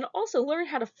teams and then also learn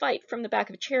how to fight from the back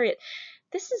of a chariot,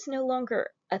 this is no longer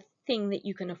a thing that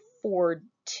you can afford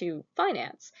to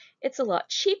finance. It's a lot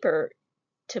cheaper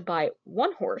to buy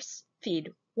one horse,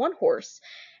 feed one horse,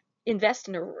 invest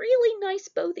in a really nice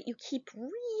bow that you keep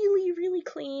really, really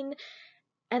clean,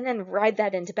 and then ride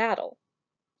that into battle.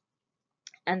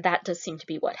 And that does seem to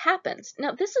be what happens.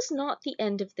 Now, this is not the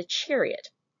end of the chariot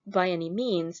by any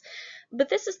means, but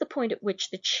this is the point at which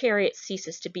the chariot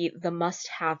ceases to be the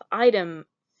must-have item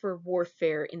for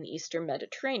warfare in the Eastern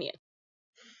Mediterranean.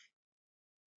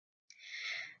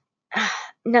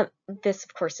 Now, this,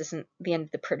 of course, isn't the end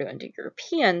of the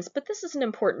Proto-Indo-Europeans, but this is an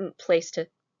important place to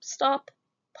stop,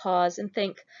 pause, and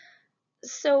think,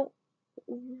 so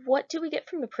what do we get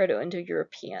from the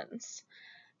Proto-Indo-Europeans?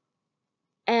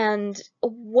 And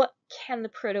what can the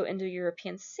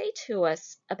Proto-Indo-Europeans say to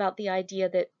us about the idea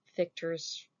that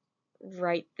victors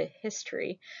write the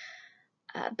history?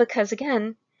 Because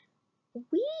again,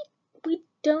 we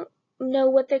don't know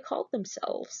what they called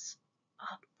themselves.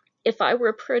 If I were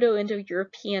a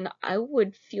Proto-Indo-European, I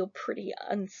would feel pretty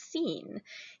unseen,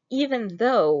 even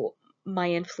though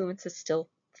my influence is still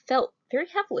felt very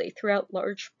heavily throughout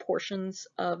large portions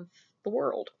of the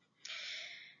world.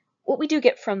 What we do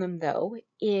get from them, though,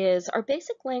 is our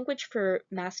basic language for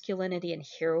masculinity and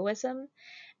heroism,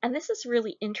 and this is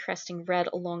really interesting read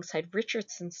alongside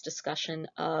Richardson's discussion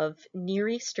of Near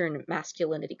Eastern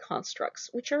masculinity constructs,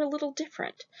 which are a little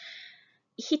different.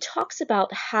 He talks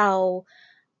about how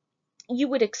you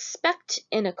would expect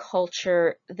in a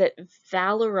culture that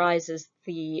valorizes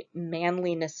the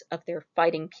manliness of their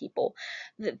fighting people,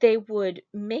 that they would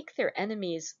make their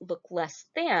enemies look less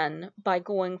than by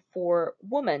going for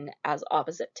woman as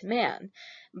opposite to man,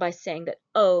 by saying that,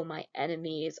 oh, my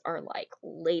enemies are like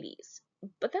ladies.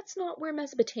 But that's not where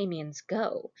Mesopotamians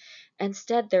go.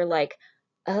 Instead, they're like,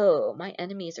 oh, my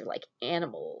enemies are like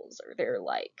animals, or they're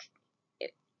like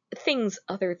things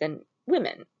other than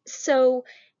women. So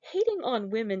hating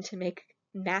on women to make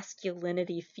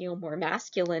masculinity feel more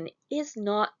masculine is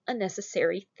not a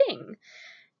necessary thing.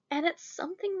 And it's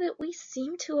something that we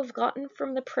seem to have gotten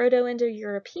from the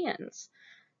Proto-Indo-Europeans.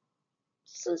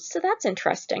 So that's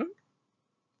interesting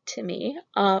to me.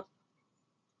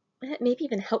 Maybe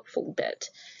even helpful a bit.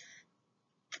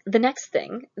 The next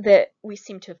thing that we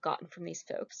seem to have gotten from these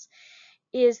folks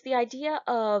is the idea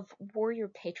of warrior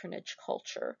patronage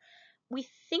culture. We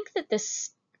think that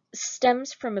this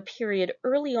stems from a period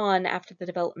early on after the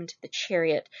development of the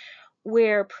chariot,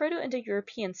 where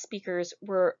Proto-Indo-European speakers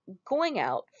were going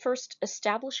out, first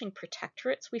establishing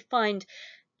protectorates. We find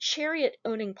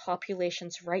chariot-owning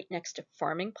populations right next to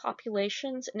farming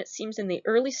populations, and it seems in the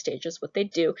early stages what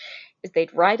they'd do is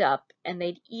they'd ride up and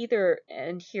they'd either,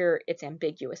 and here it's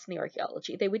ambiguous in the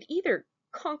archaeology, they would either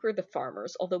conquer the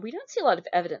farmers, although we don't see a lot of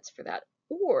evidence for that,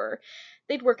 or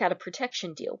they'd work out a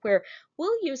protection deal where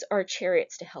we'll use our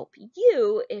chariots to help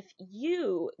you if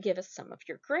you give us some of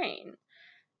your grain.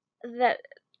 That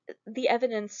the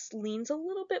evidence leans a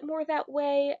little bit more that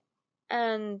way,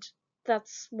 and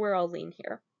that's where I'll lean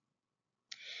here.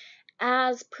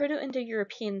 As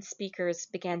Proto-Indo-European speakers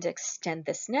began to extend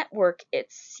this network, it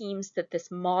seems that this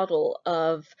model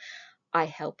of I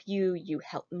help you, you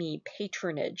help me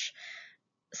patronage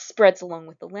spreads along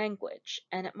with the language,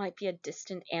 and it might be a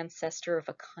distant ancestor of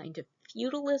a kind of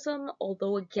feudalism,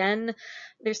 although again,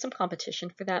 there's some competition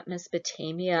for that.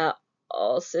 Mesopotamia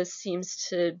also seems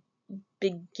to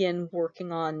begin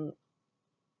working on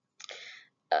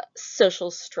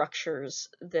social structures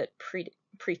that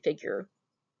prefigure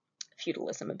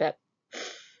feudalism a bit.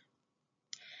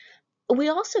 We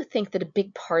also think that a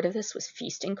big part of this was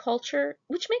feasting culture,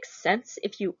 which makes sense.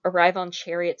 If you arrive on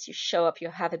chariots, you show up, you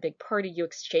have a big party, you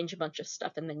exchange a bunch of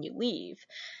stuff, and then you leave.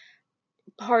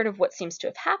 Part of what seems to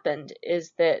have happened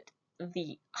is that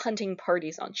the hunting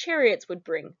parties on chariots would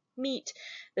bring meat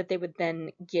that they would then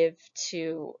give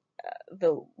to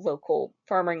the local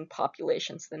farming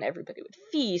populations. Then everybody would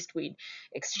feast, we'd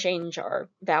exchange our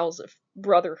vows of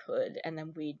brotherhood, and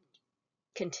then we'd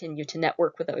continue to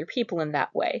network with other people in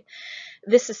that way.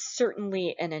 This is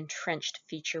certainly an entrenched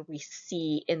feature we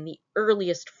see in the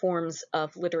earliest forms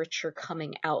of literature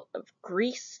coming out of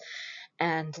Greece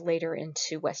and later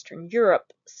into Western Europe.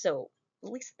 So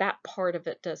at least that part of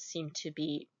it does seem to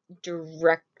be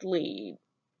directly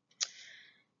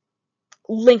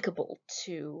linkable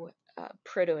to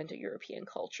Proto-Indo-European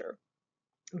culture.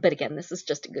 But again, this is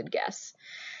just a good guess.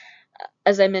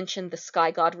 As I mentioned, the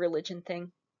sky god religion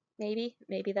thing, maybe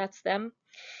that's them.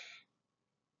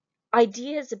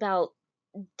 Ideas about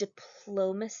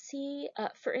diplomacy,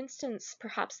 for instance,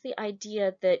 perhaps the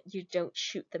idea that you don't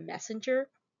shoot the messenger.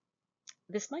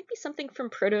 This might be something from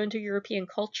Proto-Indo-European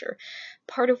culture.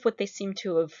 Part of what they seem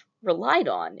to have relied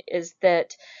on is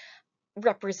that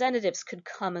representatives could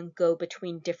come and go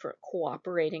between different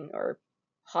cooperating or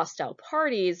hostile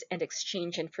parties and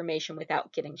exchange information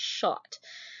without getting shot.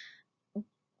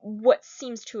 What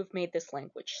seems to have made this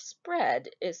language spread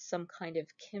is some kind of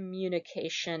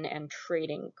communication and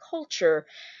trading culture,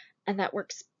 and that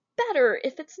works better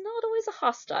if it's not always a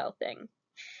hostile thing.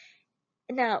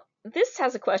 Now, this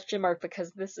has a question mark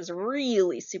because this is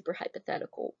really super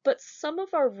hypothetical, but some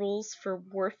of our rules for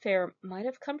warfare might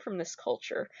have come from this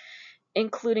culture,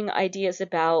 including ideas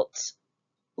about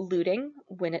looting,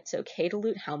 when it's okay to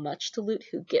loot, how much to loot,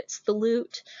 who gets the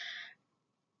loot.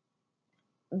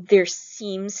 There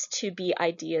seems to be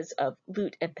ideas of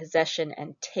loot and possession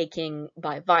and taking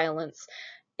by violence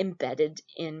embedded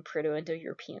in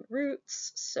Proto-Indo-European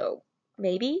roots, so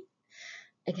maybe.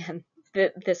 Again,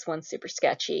 this one's super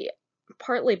sketchy,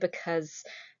 partly because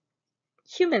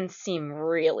humans seem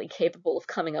really capable of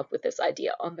coming up with this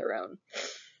idea on their own.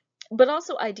 But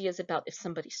also ideas about if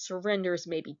somebody surrenders,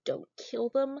 maybe don't kill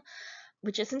them,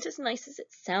 which isn't as nice as it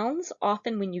sounds.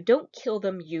 Often when you don't kill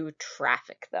them, you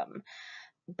traffic them,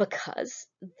 because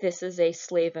this is a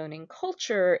slave-owning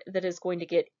culture that is going to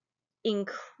get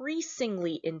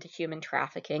increasingly into human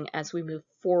trafficking as we move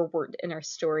forward in our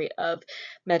story of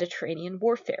Mediterranean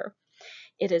warfare.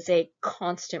 It is a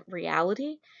constant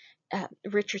reality.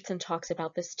 Richardson talks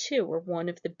about this too, where one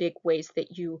of the big ways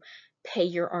that you pay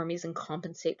your armies and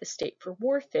compensate the state for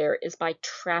warfare is by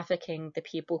trafficking the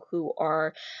people who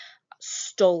are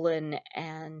stolen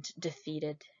and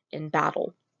defeated in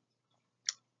battle.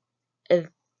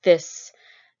 This,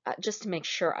 just to make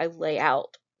sure I lay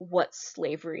out what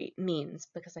slavery means,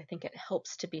 because I think it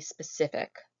helps to be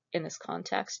specific in this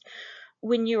context.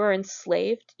 When you are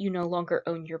enslaved, you no longer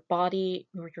own your body,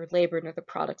 nor your labor, nor the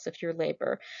products of your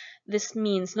labor. This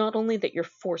means not only that you're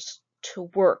forced to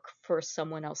work for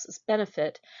someone else's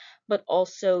benefit, but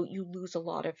also you lose a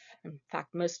lot of, in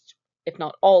fact, most, if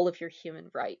not all of your human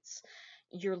rights.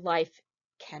 Your life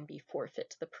can be forfeit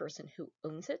to the person who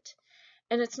owns it.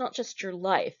 And it's not just your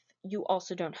life, you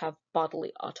also don't have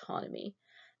bodily autonomy.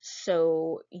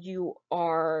 So you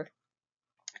are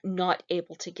not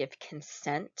able to give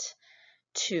consent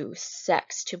to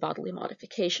sex, to bodily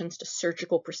modifications, to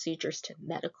surgical procedures, to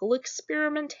medical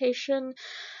experimentation.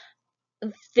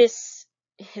 This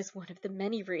is one of the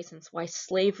many reasons why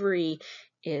slavery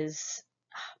is...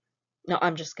 Now,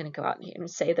 I'm just going to go out and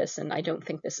say this, and I don't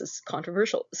think this is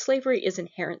controversial. Slavery is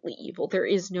inherently evil. There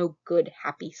is no good,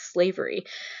 happy slavery.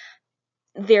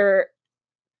 There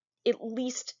at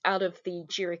least out of the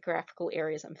geographical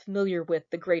areas I'm familiar with,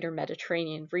 the greater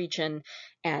Mediterranean region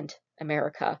and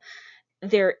America,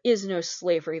 there is no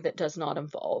slavery that does not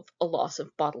involve a loss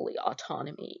of bodily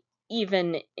autonomy,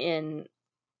 even in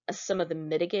some of the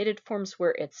mitigated forms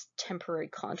where it's temporary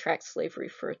contract slavery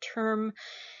for a term.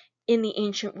 In the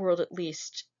ancient world, at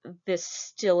least, this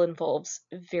still involves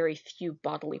very few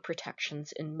bodily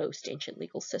protections in most ancient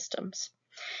legal systems.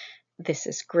 This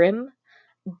is grim,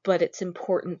 but it's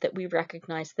important that we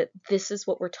recognize that this is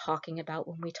what we're talking about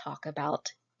when we talk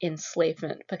about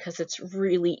enslavement, because it's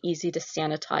really easy to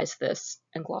sanitize this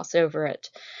and gloss over it,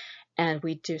 and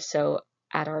we do so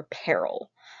at our peril.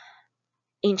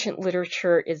 Ancient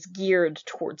literature is geared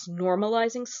towards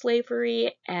normalizing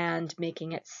slavery and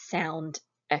making it sound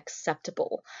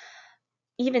acceptable.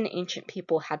 Even ancient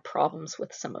people had problems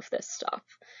with some of this stuff.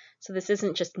 So this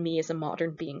isn't just me as a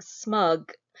modern being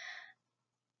smug.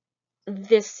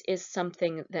 This is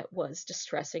something that was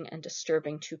distressing and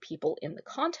disturbing to people in the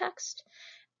context,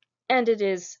 and it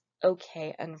is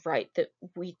okay and right that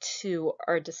we too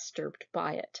are disturbed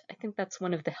by it. I think that's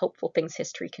one of the helpful things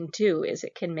history can do, is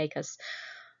it can make us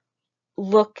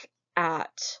look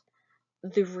at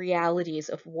the realities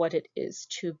of what it is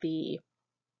to be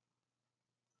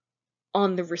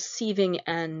on the receiving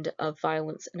end of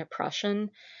violence and oppression,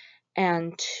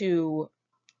 and to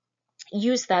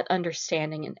use that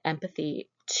understanding and empathy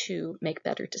to make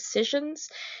better decisions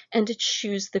and to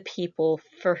choose the people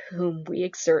for whom we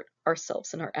exert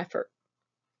ourselves and our effort.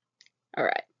 All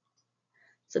right,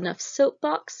 it's enough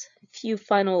soapbox, a few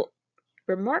final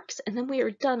remarks, and then we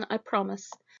are done, I promise.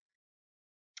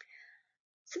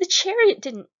 So the chariot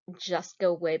didn't just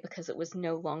go away because it was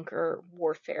no longer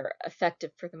warfare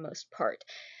effective for the most part.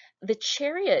 The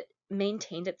chariot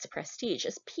maintained its prestige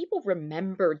as people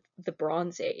remembered the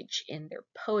Bronze Age in their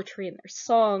poetry and their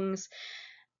songs.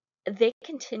 They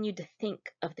continued to think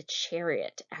of the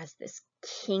chariot as this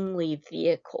kingly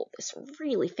vehicle, this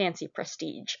really fancy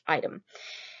prestige item.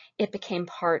 It became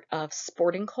part of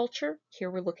sporting culture. Here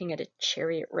we're looking at a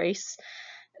chariot race.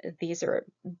 These are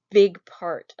a big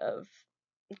part of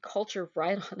culture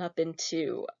right on up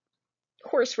into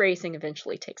horse racing,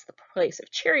 eventually takes the place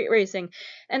of chariot racing,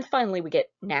 and finally we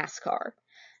get NASCAR.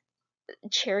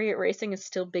 Chariot racing is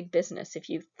still big business if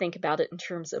you think about it in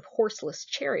terms of horseless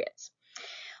chariots.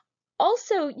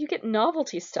 Also, you get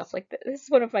novelty stuff like this. This is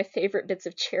one of my favorite bits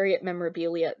of chariot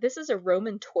memorabilia. This is a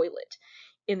Roman toilet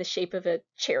in the shape of a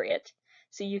chariot.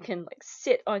 So you can like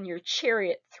sit on your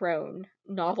chariot throne,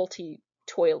 novelty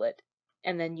toilet,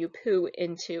 and then you poo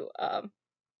into a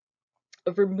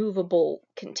removable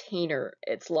container.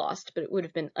 It's lost, but it would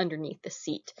have been underneath the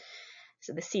seat.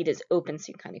 So the seat is open, so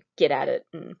you kind of get at it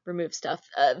and remove stuff.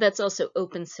 That's also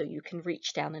open so you can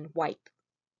reach down and wipe,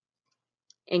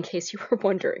 in case you were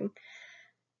wondering.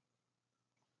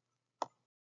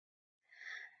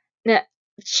 Now,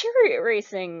 chariot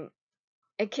racing,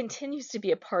 it continues to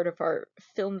be a part of our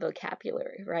film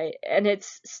vocabulary, right? And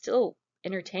it's still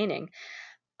entertaining.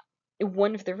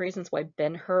 One of the reasons why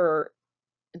Ben-Hur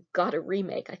got a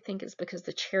remake, I think, is because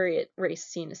the chariot race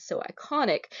scene is so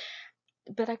iconic,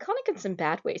 but iconic in some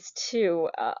bad ways too.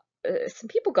 Some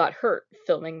people got hurt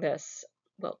filming this,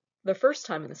 well, the first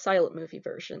time in the silent movie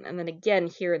version, and then again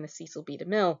here in the Cecil B.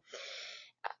 DeMille.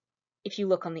 If you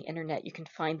look on the internet, you can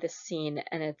find this scene,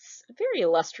 and it's very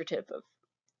illustrative of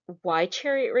why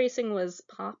chariot racing was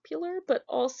popular, but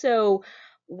also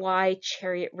why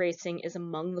chariot racing is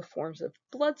among the forms of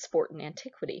blood sport in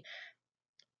antiquity.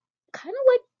 Kind of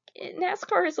like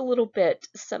NASCAR is a little bit.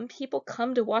 Some people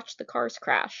come to watch the cars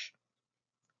crash.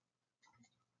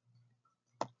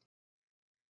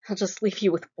 I'll just leave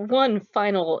you with one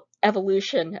final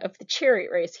evolution of the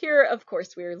chariot race. Here, of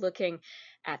course, we are looking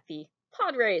at the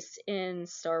pod race in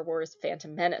Star Wars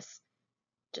Phantom Menace,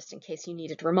 just in case you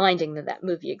needed reminding that that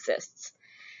movie exists.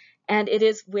 And it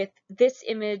is with this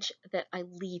image that I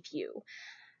leave you.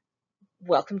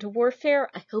 Welcome to Warfare.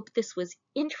 I hope this was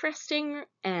interesting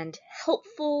and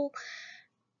helpful.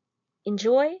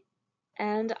 Enjoy,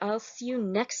 and I'll see you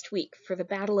next week for the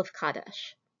Battle of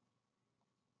Kadesh.